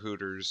 Mr.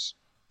 Hooters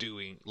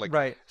doing,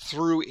 like,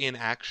 through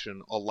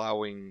inaction,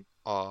 allowing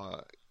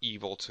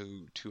evil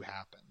to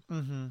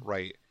happen,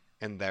 right?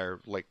 And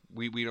they're like,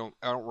 I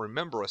don't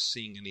remember us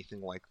seeing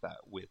anything like that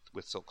with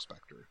Silk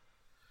Spectre.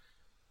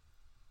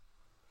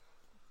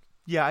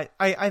 Yeah,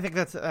 I think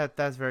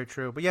that's very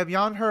true. But yeah,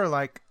 beyond her,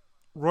 like,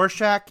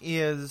 Rorschach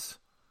is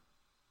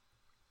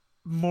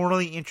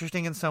morally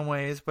interesting in some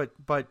ways, but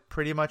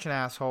pretty much an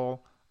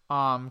asshole.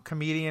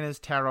 Comedian is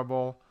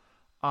terrible.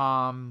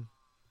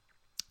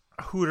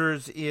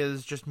 Hooters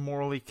is just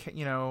morally,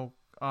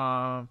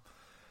 a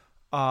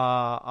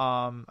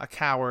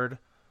coward.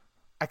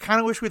 I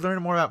kind of wish we'd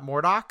learned more about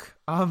Mordok,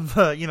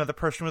 the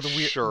person with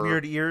the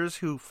weird ears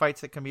who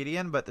fights the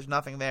comedian, but there's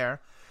nothing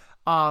there.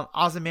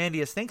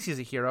 Ozymandias thinks he's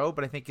a hero,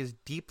 but I think is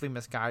deeply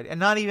misguided, and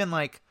not even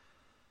like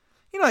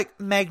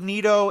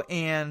Magneto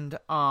and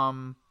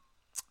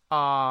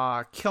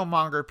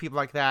Killmonger, people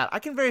like that. I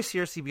can very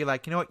seriously be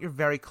like, you know what, you're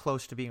very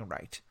close to being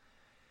right.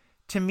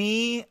 To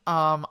me,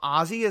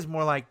 Ozzy is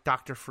more like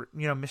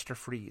Mr.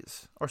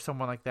 Freeze or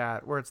someone like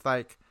that, where it's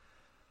like,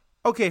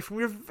 okay, from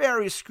your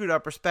very screwed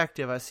up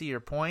perspective, I see your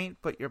point,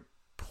 but your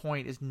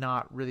point is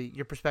not really,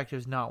 your perspective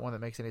is not one that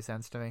makes any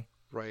sense to me.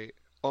 Right.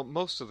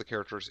 Most of the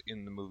characters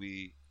in the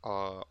movie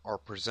are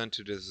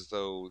presented as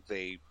though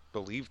they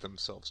believe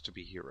themselves to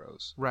be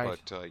heroes. Right.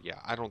 But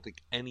I don't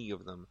think any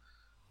of them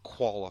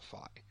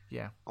qualify.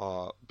 Yeah.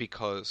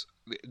 Because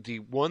the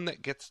one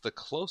that gets the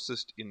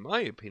closest, in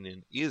my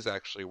opinion, is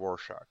actually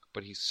Rorschach.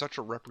 But he's such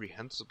a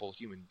reprehensible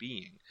human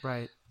being,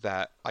 right,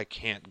 that I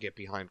can't get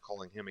behind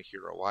calling him a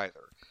hero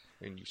either.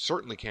 And you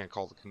certainly can't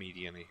call the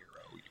comedian a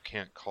hero. You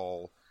can't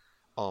call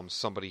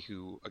somebody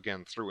who,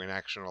 again, through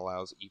inaction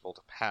allows evil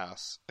to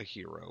pass a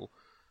hero.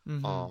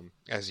 Mm-hmm.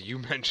 As you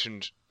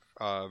mentioned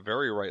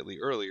very rightly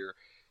earlier,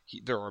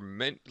 there are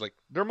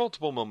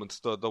multiple moments.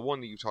 The one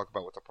that you talk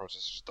about with the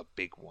protest is the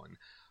big one,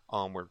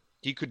 where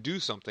he could do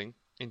something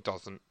and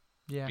doesn't,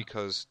 Yeah.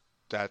 because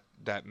that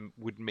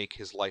would make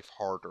his life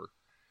harder,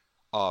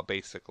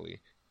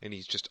 basically. And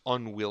he's just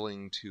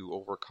unwilling to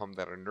overcome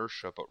that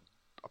inertia, but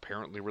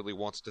apparently really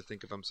wants to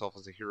think of himself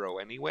as a hero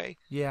anyway.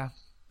 Yeah.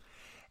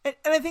 And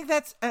I think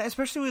that's,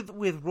 especially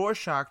with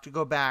Rorschach, to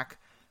go back,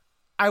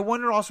 I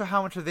wonder also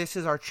how much of this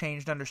is our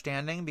changed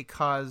understanding,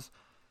 because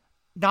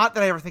not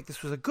that I ever think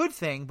this was a good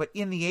thing, but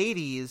in the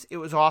 80s, it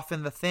was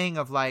often the thing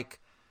of like,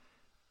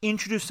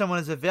 introduce someone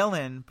as a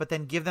villain, but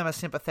then give them a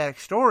sympathetic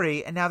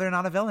story, and now they're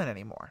not a villain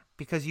anymore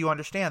because you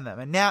understand them.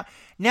 And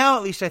now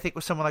at least I think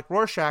with someone like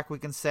Rorschach, we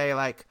can say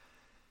like,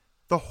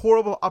 the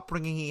horrible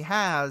upbringing he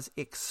has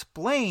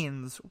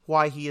explains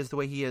why he is the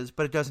way he is,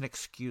 but it doesn't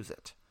excuse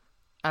it.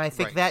 And I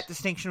think that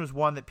distinction was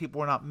one that people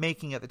were not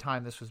making at the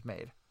time this was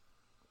made.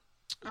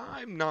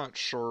 I'm not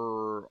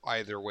sure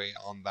either way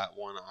on that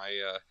one.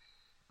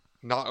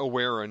 Not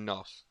aware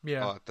enough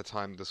at the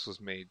time this was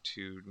made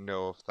to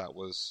know if that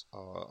was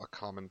a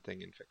common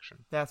thing in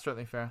fiction. That's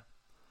certainly fair.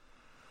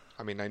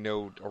 I mean, I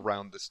know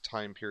around this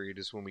time period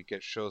is when we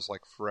get shows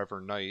like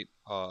Forever Knight,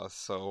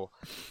 so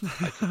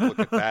I could look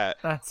at that.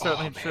 That's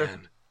certainly true.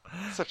 Man,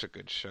 such a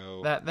good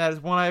show. That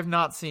is one I have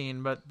not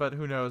seen, but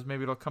who knows?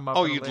 Maybe it'll come up.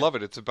 Oh, you'd love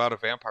it. It's about a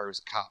vampire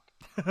who's a cop.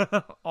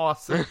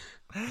 Awesome.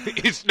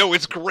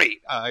 It's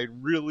great. I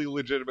really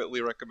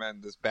legitimately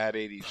recommend this Bad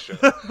 80s show.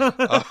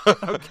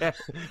 Okay.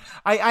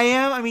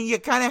 I mean, you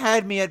kind of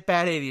had me at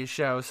Bad 80s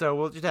show, so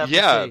we'll just have to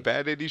see. Yeah,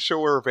 Bad 80s show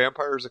where a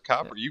vampire is a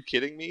cop. Are you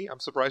kidding me? I'm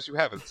surprised you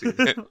haven't seen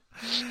it.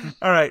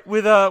 All right.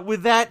 With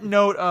that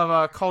note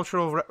of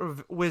cultural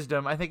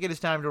wisdom, I think it is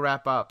time to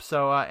wrap up.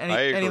 So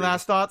any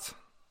last thoughts?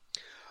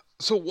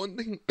 So one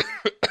thing,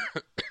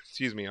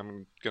 excuse me,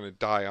 I'm going to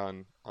die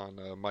on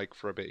mic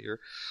for a bit here.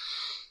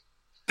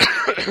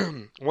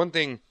 One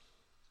thing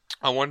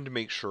I wanted to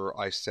make sure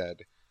I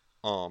said,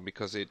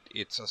 because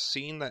it's a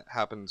scene that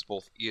happens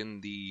both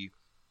in the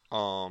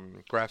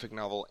graphic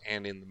novel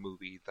and in the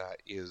movie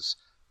that is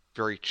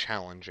very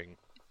challenging.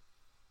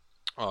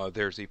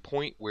 There's a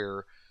point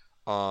where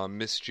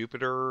Miss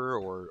Jupiter,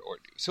 or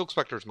Silk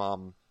Spectre's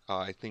mom,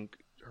 I think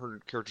her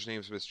character's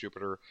name is Miss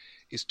Jupiter,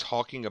 is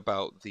talking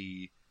about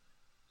the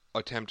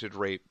attempted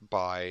rape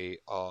by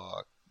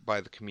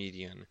the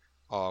comedian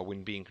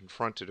when being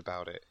confronted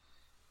about it.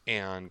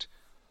 And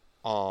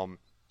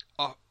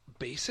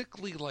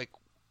basically, like,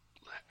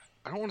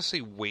 I don't want to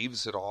say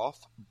waves it off,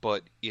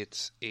 but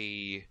it's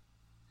a...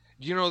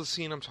 You know the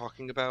scene I'm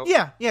talking about?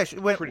 Yeah.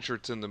 I'm pretty sure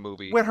it's in the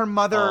movie. When her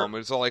mother...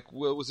 It's all like,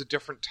 well, it was a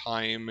different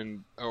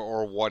time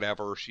or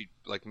whatever. She,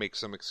 like, makes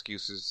some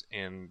excuses,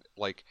 and,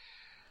 like...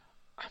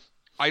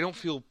 I don't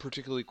feel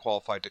particularly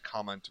qualified to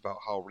comment about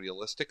how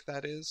realistic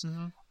that is.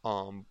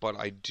 Mm-hmm. But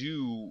I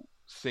do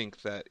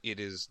think that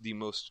it is the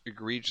most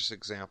egregious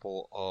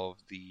example of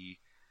the...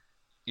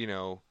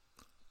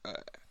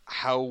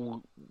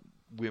 how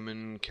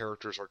women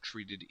characters are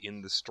treated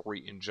in the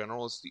story in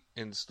general.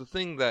 It's the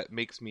thing that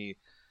makes me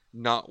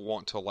not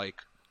want to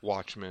like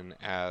Watchmen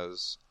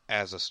as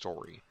a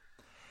story.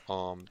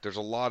 There's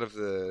a lot of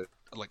the,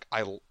 like,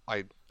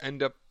 I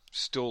end up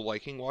still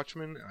liking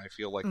Watchmen, and I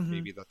feel like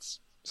maybe that's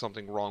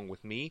something wrong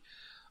with me.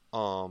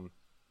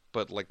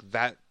 But like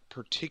that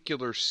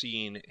particular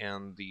scene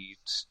and the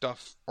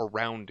stuff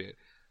around it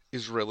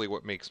is really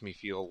what makes me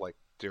feel like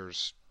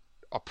there's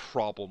a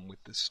problem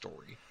with this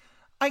story.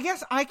 I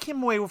guess I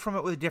came away from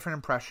it with a different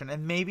impression,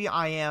 and maybe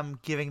I am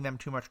giving them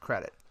too much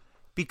credit,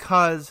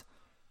 because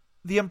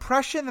the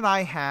impression that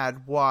I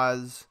had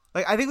was,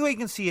 like, I think the way you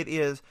can see it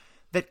is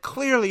that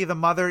clearly the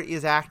mother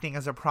is acting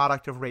as a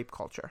product of rape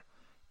culture.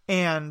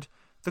 And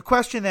the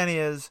question then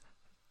is,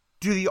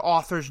 do the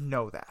authors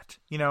know that?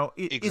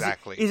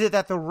 Exactly. Is it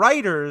that the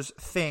writers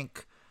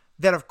think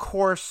that, of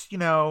course,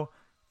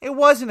 it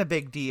wasn't a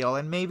big deal,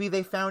 and maybe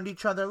they found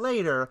each other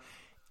later,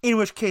 in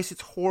which case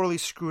it's horribly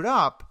screwed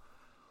up?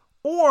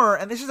 Or,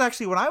 and this is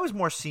actually what I was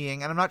more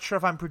seeing, and I'm not sure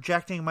if I'm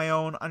projecting my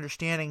own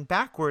understanding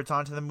backwards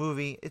onto the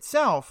movie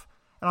itself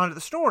and onto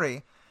the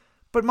story,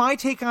 but my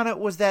take on it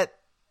was that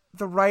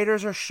the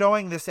writers are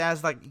showing this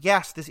as, like,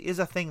 yes, this is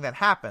a thing that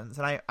happens,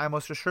 and I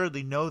most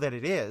assuredly know that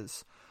it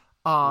is.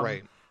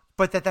 Right.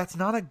 But that's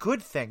not a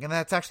good thing, and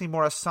that's actually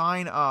more a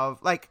sign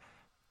of, like,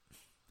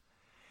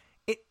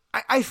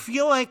 I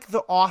feel like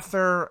the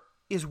author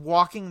is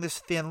walking this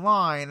thin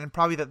line, and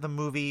probably that the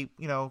movie,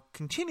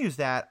 continues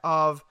that,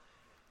 of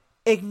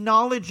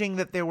acknowledging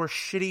that there were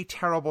shitty,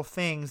 terrible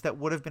things that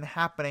would have been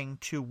happening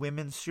to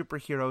women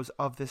superheroes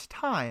of this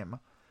time.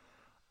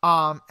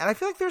 And I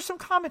feel like there's some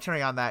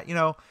commentary on that.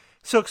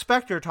 Silk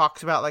Spectre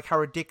talks about, like, how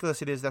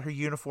ridiculous it is that her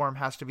uniform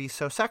has to be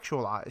so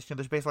sexualized.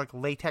 There's basically, like,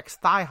 latex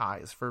thigh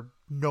highs for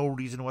no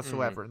reason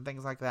whatsoever and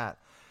things like that.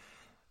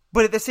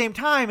 But at the same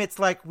time, it's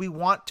like we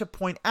want to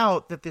point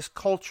out that this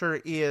culture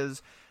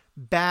is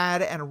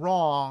bad and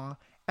wrong,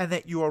 and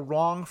that you are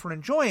wrong for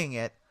enjoying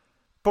it.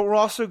 But we're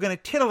also going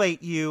to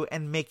titillate you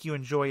and make you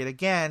enjoy it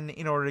again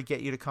in order to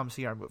get you to come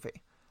see our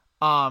movie.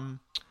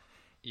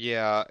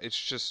 Yeah, it's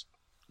just,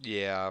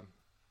 yeah.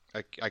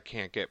 I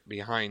can't get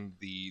behind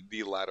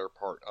the latter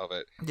part of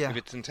it. Yeah. If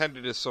it's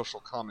intended as social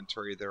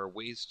commentary, there are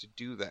ways to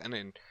do that,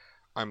 and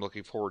I'm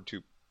looking forward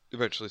to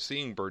eventually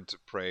seeing Birds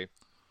of Prey,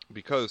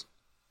 because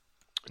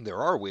there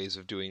are ways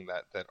of doing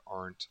that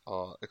aren't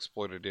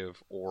exploitative,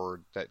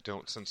 or that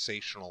don't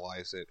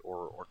sensationalize it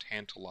or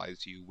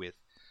tantalize you with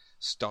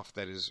stuff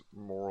that is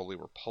morally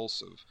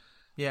repulsive.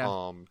 Yeah.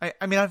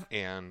 I mean,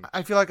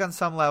 I feel like on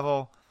some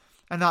level,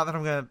 and not that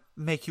I'm going to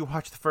make you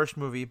watch the first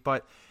movie,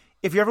 but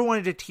if you ever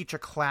wanted to teach a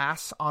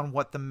class on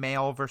what the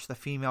male versus the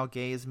female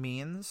gaze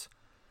means,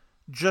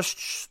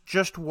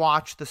 just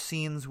watch the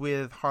scenes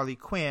with Harley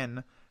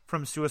Quinn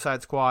from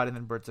Suicide Squad and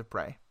then Birds of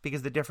Prey,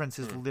 because the difference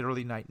is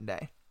literally night and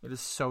day. It is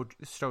so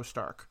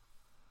stark.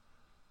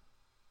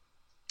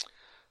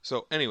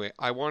 So anyway,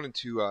 I wanted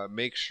to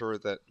make sure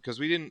that,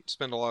 because we didn't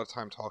spend a lot of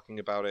time talking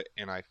about it,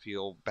 and I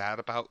feel bad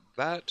about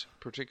that,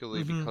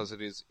 particularly because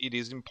it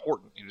is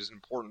important. It is an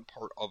important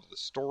part of the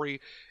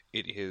story.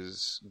 It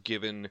is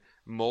given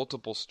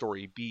multiple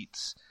story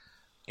beats,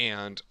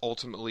 and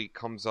ultimately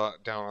comes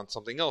down on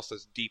something else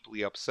that's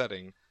deeply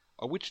upsetting,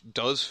 which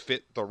does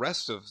fit the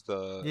rest of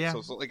the. Yeah.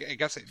 So like, I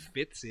guess it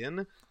fits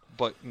in,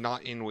 but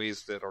not in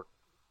ways that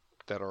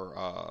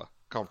are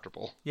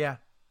comfortable. Yeah.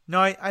 No,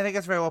 I think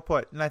that's very well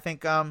put. And I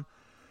think,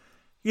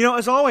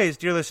 as always,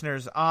 dear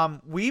listeners,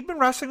 we've been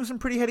wrestling with some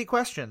pretty heady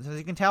questions. As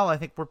you can tell, I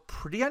think we're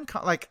pretty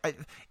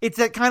it's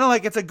a kind of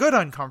like, it's a good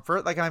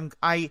uncomfort. Like I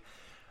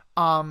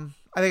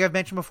think I've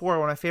mentioned before,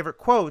 one of my favorite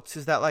quotes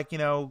is that, like,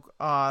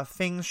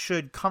 things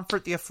should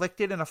comfort the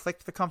afflicted and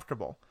afflict the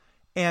comfortable.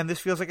 And this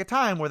feels like a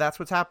time where that's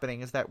what's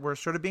happening, is that we're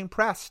sort of being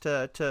pressed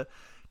to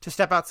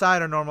step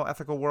outside our normal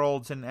ethical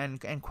worlds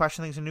and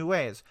question things in new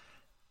ways.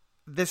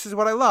 This is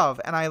what I love,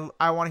 and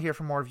I want to hear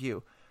from more of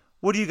you.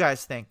 What do you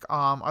guys think?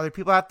 Are there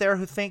people out there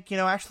who think,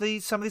 actually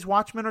some of these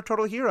Watchmen are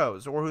total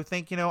heroes, or who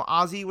think,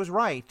 Ozzy was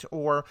right,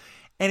 or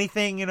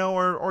anything,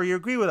 or you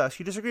agree with us,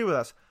 you disagree with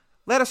us?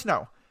 Let us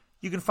know.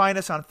 You can find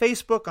us on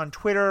Facebook, on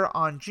Twitter,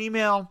 on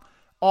Gmail,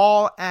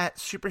 all at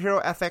Superhero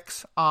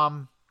Ethics.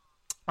 On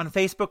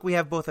Facebook, we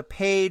have both a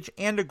page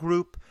and a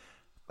group.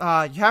 You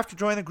have to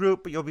join the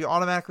group, but you'll be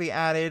automatically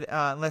added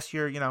unless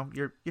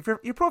if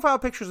your profile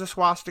picture is a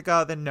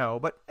swastika, then no.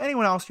 But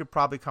anyone else, you're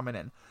probably coming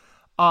in.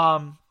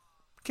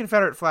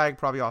 Confederate flag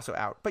probably also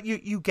out, but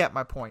you get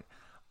my point.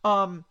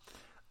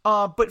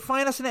 But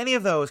find us in any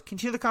of those.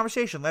 Continue the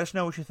conversation. Let us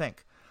know what you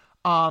think.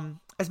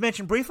 As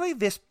mentioned briefly,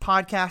 this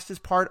podcast is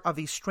part of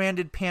the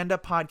Stranded Panda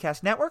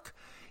Podcast Network,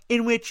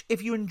 in which,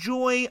 if you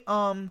enjoy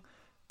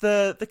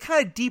the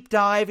kind of deep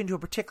dive into a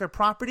particular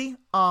property,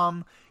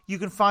 you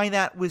can find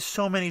that with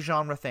so many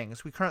genre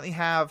things. We currently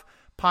have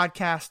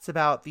podcasts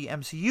about the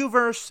MCU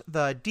verse,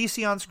 the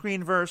DC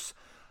on-screen verse,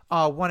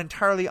 one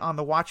entirely on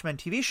the Watchmen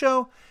TV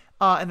show,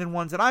 and then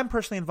ones that I'm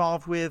personally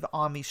involved with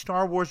on the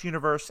Star Wars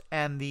universe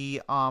and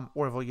the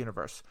Orville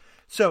universe.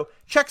 So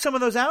check some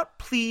of those out.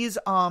 Please,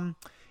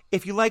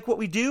 if you like what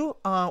we do,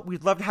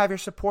 we'd love to have your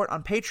support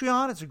on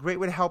Patreon. It's a great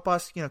way to help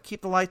us,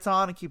 keep the lights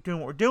on and keep doing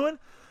what we're doing.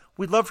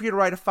 We'd love for you to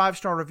write a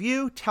 5-star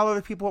review, tell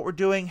other people what we're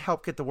doing,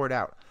 help get the word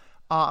out.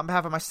 On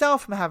behalf of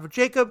myself, on behalf of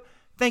Jacob,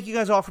 thank you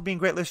guys all for being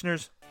great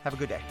listeners. Have a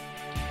good day.